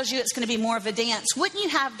somebody tells you it's going to be more of a dance, wouldn't you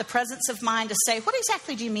have the presence of mind to say, what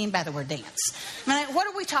exactly do you mean by the word dance? I mean, what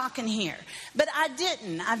are we talking here? But I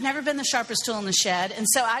didn't. I've never been the sharpest tool in the shed. And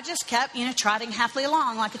so I just kept, trotting happily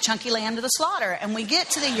along like a chunky lamb to the slaughter. And we get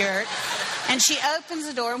to the yurt and she opens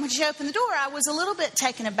the door. And when she opened the door, I was a little bit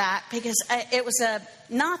taken aback because it was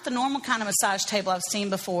not the normal kind of massage table I've seen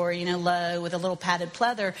before, low with a little padded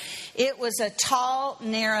pleather. It was a tall,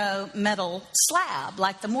 narrow metal slab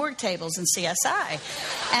like the morgue tables in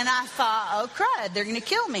CSI. And I thought, oh, crud, they're going to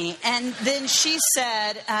kill me. And then she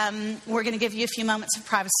said, we're going to give you a few moments of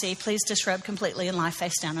privacy. Please disrobe completely and lie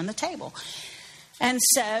face down on the table. And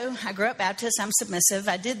so I grew up Baptist. I'm submissive.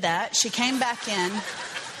 I did that. She came back in.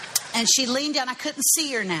 And she leaned down. I couldn't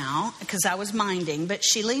see her now because I was minding. But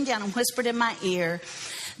she leaned down and whispered in my ear,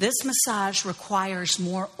 this massage requires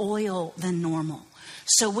more oil than normal.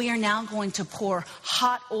 So we are now going to pour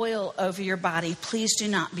hot oil over your body. Please do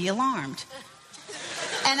not be alarmed.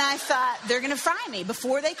 And I thought, they're going to fry me.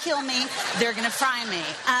 Before they kill me, they're going to fry me.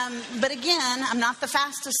 But again, I'm not the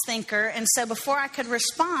fastest thinker. And so before I could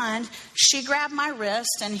respond, she grabbed my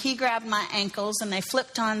wrist and he grabbed my ankles and they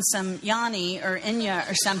flipped on some Yanni or Inya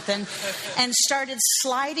or something and started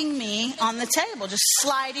sliding me on the table, just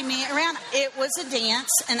sliding me around. It was a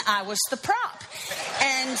dance and I was the prop.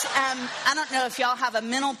 And I don't know if y'all have a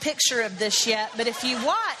mental picture of this yet, but if you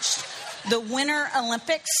watched the Winter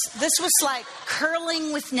Olympics, this was like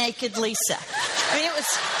curling with naked Lisa. I mean, it was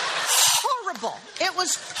horrible. It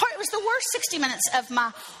was the worst 60 minutes of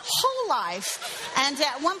my whole life. And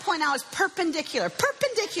at one point I was perpendicular.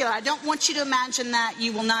 I don't want you to imagine that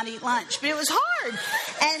you will not eat lunch, but it was hard.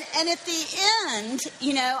 And at the end,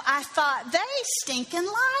 I thought, they stinking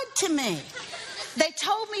lied to me. They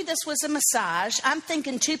told me this was a massage. I'm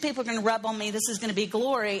thinking 2 people are going to rub on me. This is going to be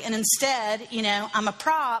glory. And instead, I'm a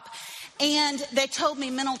prop. And they told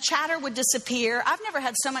me mental chatter would disappear. I've never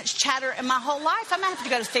had so much chatter in my whole life. I might have to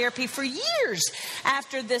go to therapy for years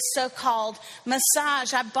after this so-called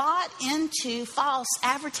massage. I bought into false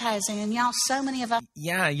advertising, and y'all, so many of us.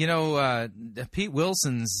 Yeah, Pete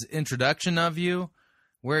Wilson's introduction of you,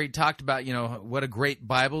 where he talked about, what a great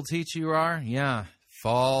Bible teacher you are. Yeah,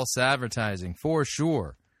 false advertising, for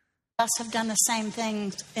sure. Us have done the same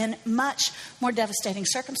thing in much more devastating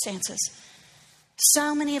circumstances.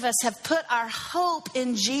 So many of us have put our hope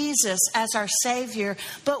in Jesus as our Savior,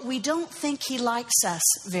 but we don't think He likes us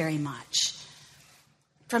very much.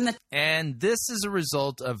 And this is a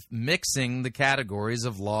result of mixing the categories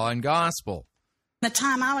of law and gospel. The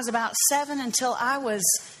time I was about 7 until I was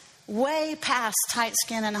way past tight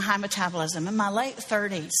skin and a high metabolism, in my late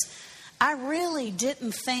 30s, I really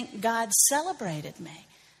didn't think God celebrated me.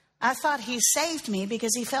 I thought He saved me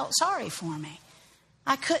because He felt sorry for me.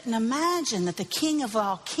 I couldn't imagine that the King of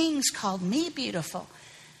all kings called me beautiful,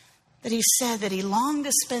 that He said that He longed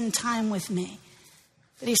to spend time with me,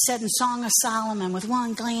 that He said in Song of Solomon, with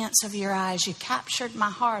one glance of your eyes, you captured my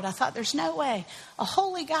heart. I thought, there's no way a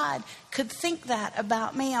holy God could think that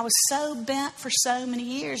about me. I was so bent for so many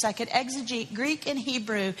years. I could exegete Greek and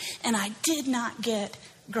Hebrew, and I did not get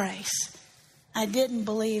grace. I didn't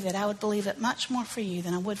believe it. I would believe it much more for you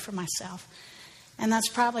than I would for myself. And that's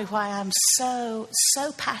probably why I'm so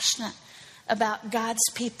passionate about God's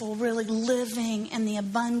people really living in the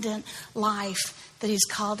abundant life that He's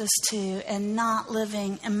called us to and not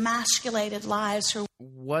living emasculated lives.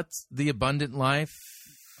 What's the abundant life?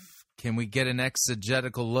 Can we get an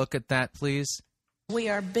exegetical look at that, please? We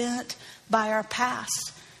are bent by our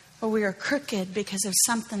past, or we are crooked because of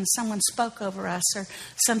something someone spoke over us, or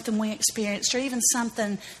something we experienced, or even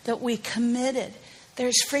something that we committed.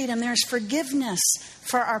 There's freedom. There's forgiveness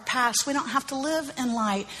for our past. We don't have to live in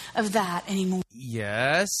light of that anymore.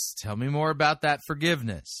 Yes. Tell me more about that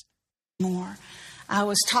forgiveness. I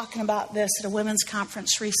was talking about this at a women's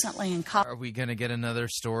conference recently in Colorado. Are we going to get another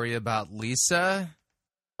story about Lisa?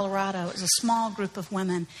 Colorado. It was a small group of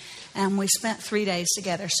women, and we spent 3 days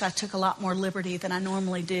together. So I took a lot more liberty than I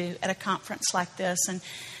normally do at a conference like this.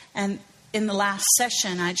 And in the last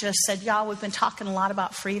session, I just said, y'all, we've been talking a lot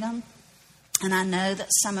about freedom. And I know that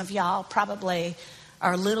some of y'all probably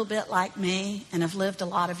are a little bit like me and have lived a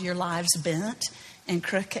lot of your lives bent and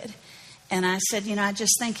crooked. And I said, I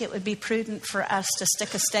just think it would be prudent for us to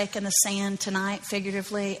stick a stake in the sand tonight,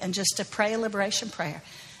 figuratively, and just to pray a liberation prayer.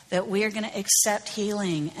 that we are going to accept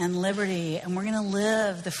healing and liberty, and we're going to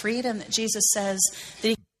live the freedom that Jesus says that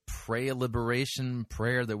He... Pray a liberation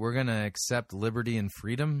prayer that we're going to accept liberty and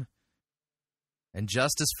freedom and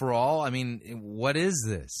justice for all? I mean, what is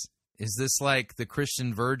this? Is this like the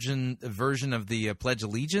Christian version of the Pledge of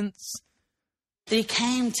Allegiance? That He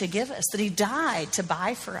came to give us, that He died to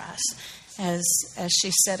buy for us, as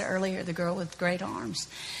she said earlier, the girl with great arms.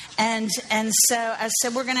 And so I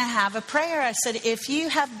said, we're going to have a prayer. I said, if you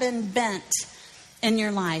have been bent in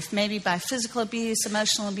your life, maybe by physical abuse,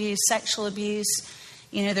 emotional abuse, sexual abuse,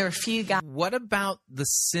 you know, there are a few guys. What about the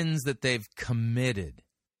sins that they've committed?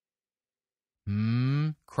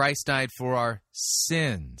 Christ died for our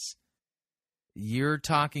sins. You're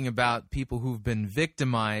talking about people who've been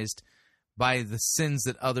victimized by the sins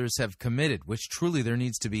that others have committed, which truly there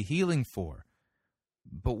needs to be healing for.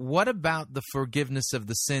 But what about the forgiveness of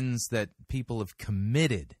the sins that people have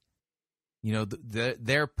committed? You know,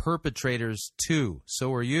 they're perpetrators too.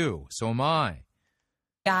 So are you. So am I.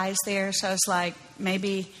 Guys there, so I was like,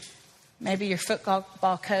 maybe your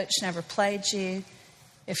football coach never played you.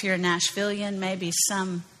 If you're a Nashvilleian, maybe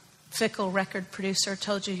some fickle record producer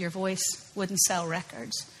told you your voice wouldn't sell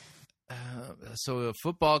records. So a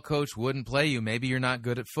football coach wouldn't play you. Maybe you're not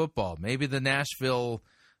good at football. Maybe the Nashville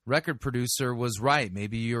record producer was right.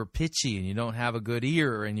 Maybe you're pitchy and you don't have a good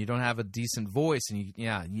ear and you don't have a decent voice. And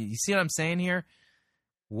you see what I'm saying here?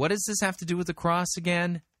 What does this have to do with the cross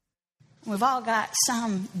again? We've all got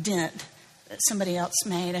some dent that somebody else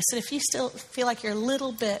made. I said, if you still feel like you're a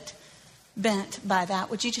little bit bent by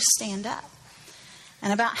that, would you just stand up?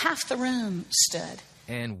 And about half the room stood.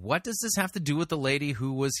 And what does this have to do with the lady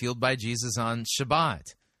who was healed by Jesus on Shabbat?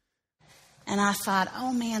 And I thought,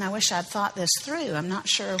 oh man, I wish I'd thought this through. I'm not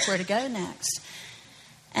sure where to go next.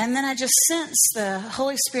 And then I just sensed the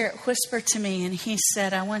Holy Spirit whisper to me, and He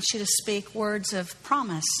said, I want you to speak words of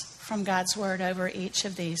promise from God's Word over each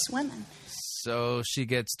of these women. So she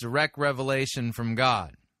gets direct revelation from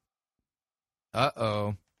God.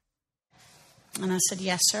 Uh-oh. And I said,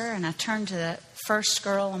 yes, sir. And I turned to the first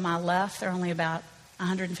girl on my left. There are only about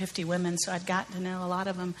 150 women, so I'd gotten to know a lot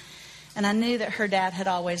of them. And I knew that her dad had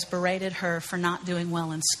always berated her for not doing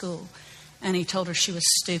well in school. And he told her she was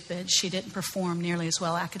stupid. She didn't perform nearly as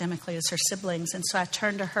well academically as her siblings. And so I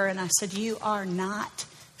turned to her and I said, you are not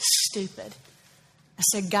stupid. I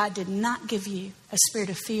said, God did not give you a spirit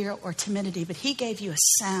of fear or timidity, but He gave you a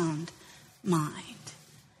sound mind.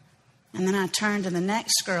 And then I turned to the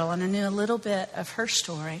next girl and I knew a little bit of her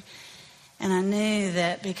story. And I knew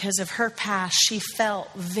that because of her past, she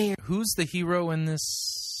felt very... Who's the hero in this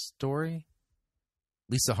story?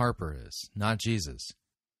 Lisa Harper is, not Jesus.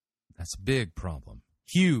 That's a big problem.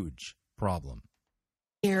 Huge problem.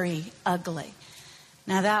 Very ugly.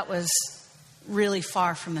 Now that was really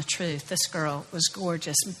far from the truth. This girl was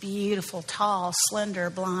gorgeous, beautiful, tall, slender,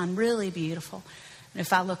 blonde, really beautiful. And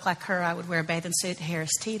if I looked like her, I would wear a bathing suit to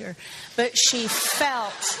Harris Teeter. But she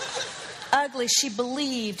felt ugly. She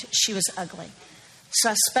believed she was ugly.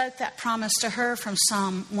 So I spoke that promise to her from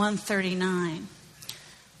Psalm 139.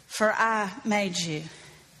 For I made you.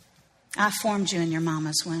 I formed you in your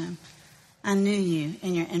mama's womb. I knew you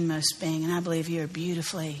in your inmost being, and I believe you are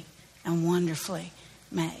beautifully and wonderfully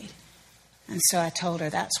made. And so I told her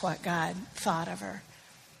that's what God thought of her.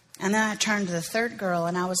 And then I turned to the third girl,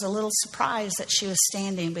 and I was a little surprised that she was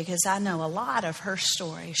standing because I know a lot of her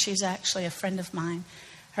story. She's actually a friend of mine.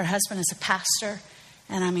 Her husband is a pastor,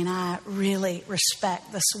 and I really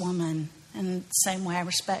respect this woman in the same way I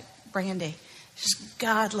respect Brandy. She's a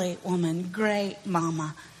godly woman, great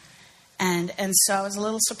mama. And so I was a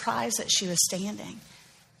little surprised that she was standing.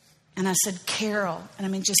 And I said, Carol,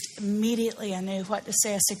 and just immediately I knew what to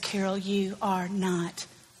say. I said, Carol, you are not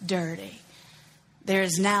dirty. There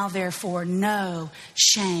is now, therefore, no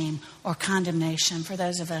shame or condemnation for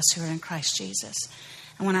those of us who are in Christ Jesus.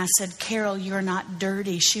 And when I said, Carol, you're not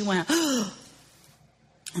dirty, she went, oh.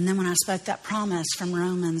 And then when I spoke that promise from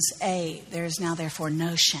Romans 8, there is now, therefore,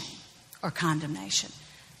 no shame or condemnation.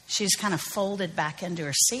 She just kind of folded back into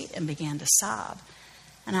her seat and began to sob.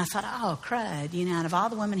 And I thought, oh, crud. Out of all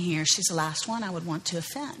the women here, she's the last one I would want to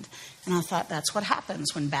offend. And I thought, that's what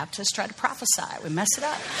happens when Baptists try to prophesy. We mess it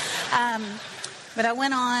up. But I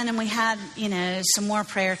went on and we had, some more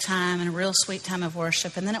prayer time and a real sweet time of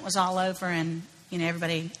worship. And then it was all over and,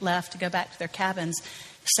 everybody left to go back to their cabins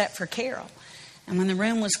except for Carol. And when the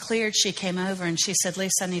room was cleared, she came over and she said,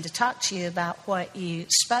 Lisa, I need to talk to you about what you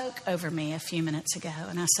spoke over me a few minutes ago.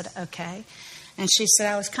 And I said, okay. And she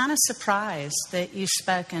said, I was kind of surprised that you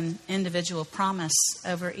spoke an individual promise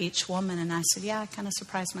over each woman. And I said, yeah, I kind of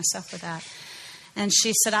surprised myself with that. And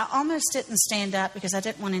she said, I almost didn't stand up because I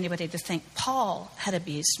didn't want anybody to think Paul had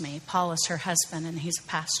abused me. Paul is her husband, and he's a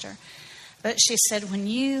pastor. But she said, when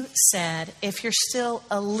you said, if you're still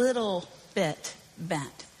a little bit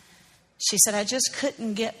bent, she said, I just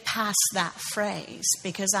couldn't get past that phrase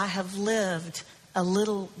because I have lived a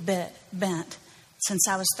little bit bent since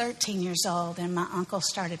I was 13 years old and my uncle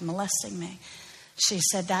started molesting me. She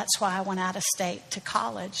said, that's why I went out of state to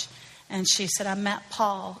college. And she said, I met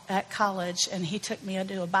Paul at college and he took me to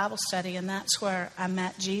do a Bible study, and that's where I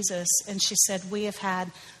met Jesus. And she said, we have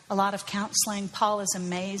had a lot of counseling. Paul is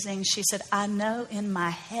amazing. She said, I know in my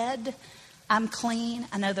head I'm clean.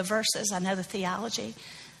 I know the verses. I know the theology.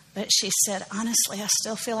 But she said, honestly, I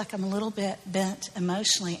still feel like I'm a little bit bent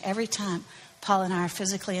emotionally. Every time Paul and I are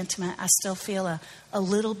physically intimate, I still feel a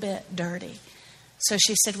little bit dirty. So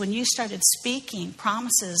she said, when you started speaking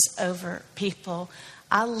promises over people,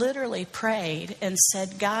 I literally prayed and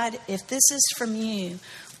said, God, if this is from you,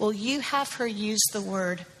 will you have her use the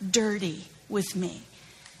word dirty with me?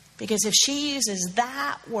 Because if she uses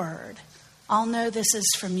that word, I'll know this is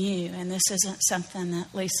from you and this isn't something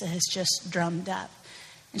that Lisa has just drummed up.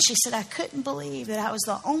 And she said, I couldn't believe that I was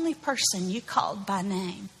the only person you called by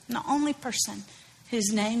name, the only person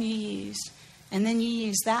whose name you used. And then you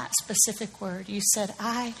used that specific word. You said,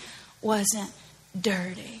 I wasn't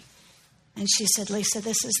dirty. And she said, Lisa,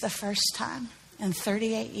 this is the first time in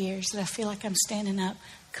 38 years that I feel like I'm standing up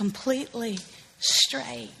completely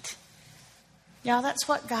straight. Y'all, that's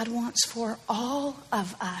what God wants for all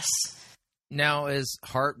of us. Now, as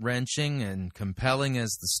heart-wrenching and compelling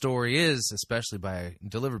as the story is, especially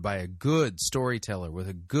delivered by a good storyteller with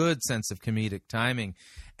a good sense of comedic timing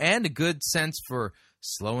and a good sense for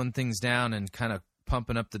slowing things down and kind of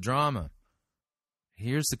pumping up the drama,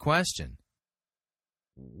 here's the question.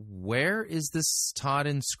 Where is this taught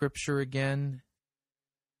in Scripture again?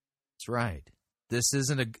 That's right. This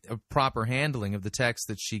isn't a proper handling of the text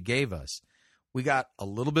that she gave us. We got a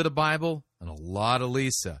little bit of Bible and a lot of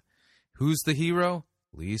Lisa. Who's the hero?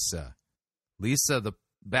 Lisa. Lisa, the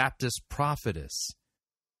Baptist prophetess.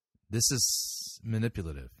 This is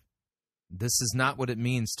manipulative. This is not what it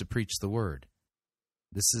means to preach the word.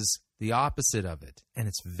 This is the opposite of it. And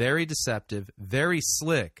it's very deceptive, very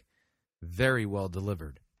slick, very well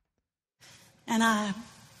delivered. And I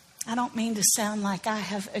don't mean to sound like I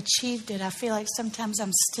have achieved it. I feel like sometimes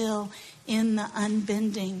I'm still in the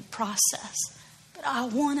unbending process. But I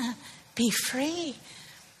want to be free.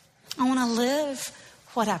 I want to live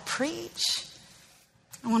what I preach.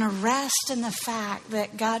 I want to rest in the fact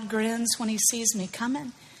that God grins when he sees me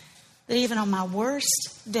coming. That even on my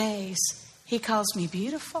worst days, he calls me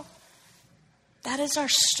beautiful. That is our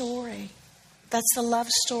story. That's the love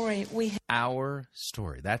story we have. Our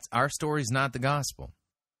story. Our story is not the gospel.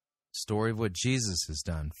 The story of what Jesus has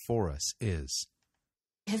done for us is.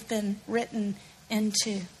 Have been written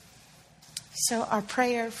into. So our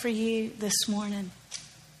prayer for you this morning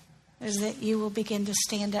is that you will begin to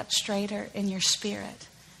stand up straighter in your spirit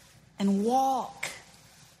and walk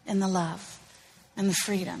in the love and the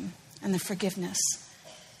freedom and the forgiveness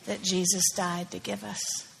that Jesus died to give us.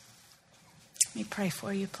 Let me pray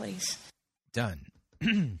for you, please. Done.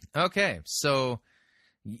 Okay, so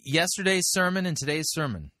yesterday's sermon and today's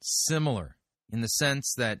sermon, similar in the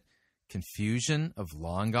sense that confusion of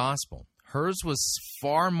law and gospel. Hers was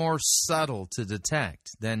far more subtle to detect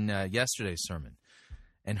than yesterday's sermon.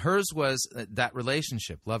 And hers was that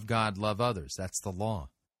relationship, love God, love others. That's the law.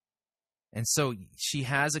 And so she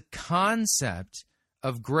has a concept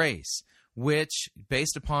of grace, which,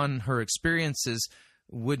 based upon her experiences,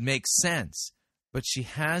 would make sense. But she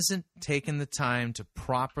hasn't taken the time to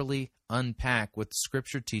properly unpack what the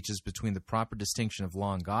Scripture teaches between the proper distinction of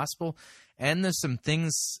law and gospel. And there's some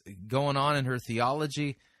things going on in her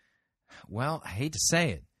theology, well, I hate to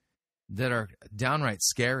say it, that are downright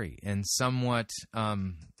scary and somewhat,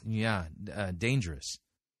 dangerous,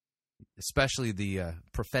 especially the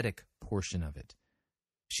prophetic portion of it.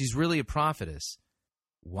 She's really a prophetess.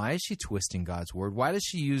 Why is she twisting God's word? Why does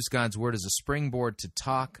she use God's word as a springboard to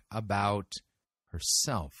talk about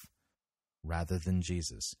herself rather than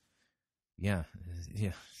Jesus? Yeah,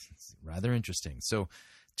 it's rather interesting. So,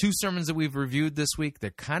 two sermons that we've reviewed this week,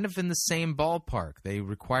 they're kind of in the same ballpark. They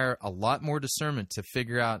require a lot more discernment to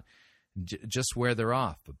figure out just where they're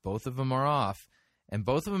off, but both of them are off, and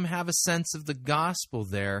both of them have a sense of the gospel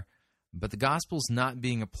there, but the gospel's not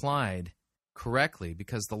being applied correctly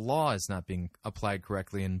because the law is not being applied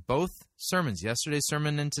correctly. In both sermons, yesterday's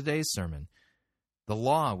sermon and today's sermon, the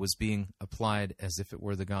law was being applied as if it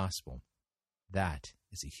were the gospel. That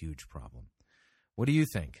is a huge problem. What do you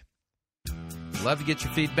think? Love to get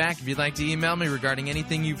your feedback. If you'd like to email me regarding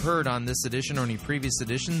anything you've heard on this edition or any previous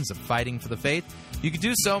editions of Fighting for the Faith, you can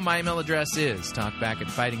do so. My email address is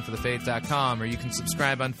talkback@fightingforthefaith.com, or you can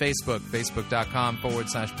subscribe on Facebook,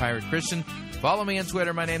 facebook.com/Pirate Christian. Follow me on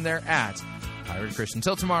Twitter, my name there, @Pirate Christian.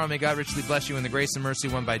 Until tomorrow, may God richly bless you in the grace and mercy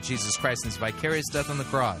won by Jesus Christ and his vicarious death on the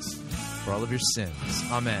cross for all of your sins.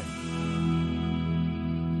 Amen.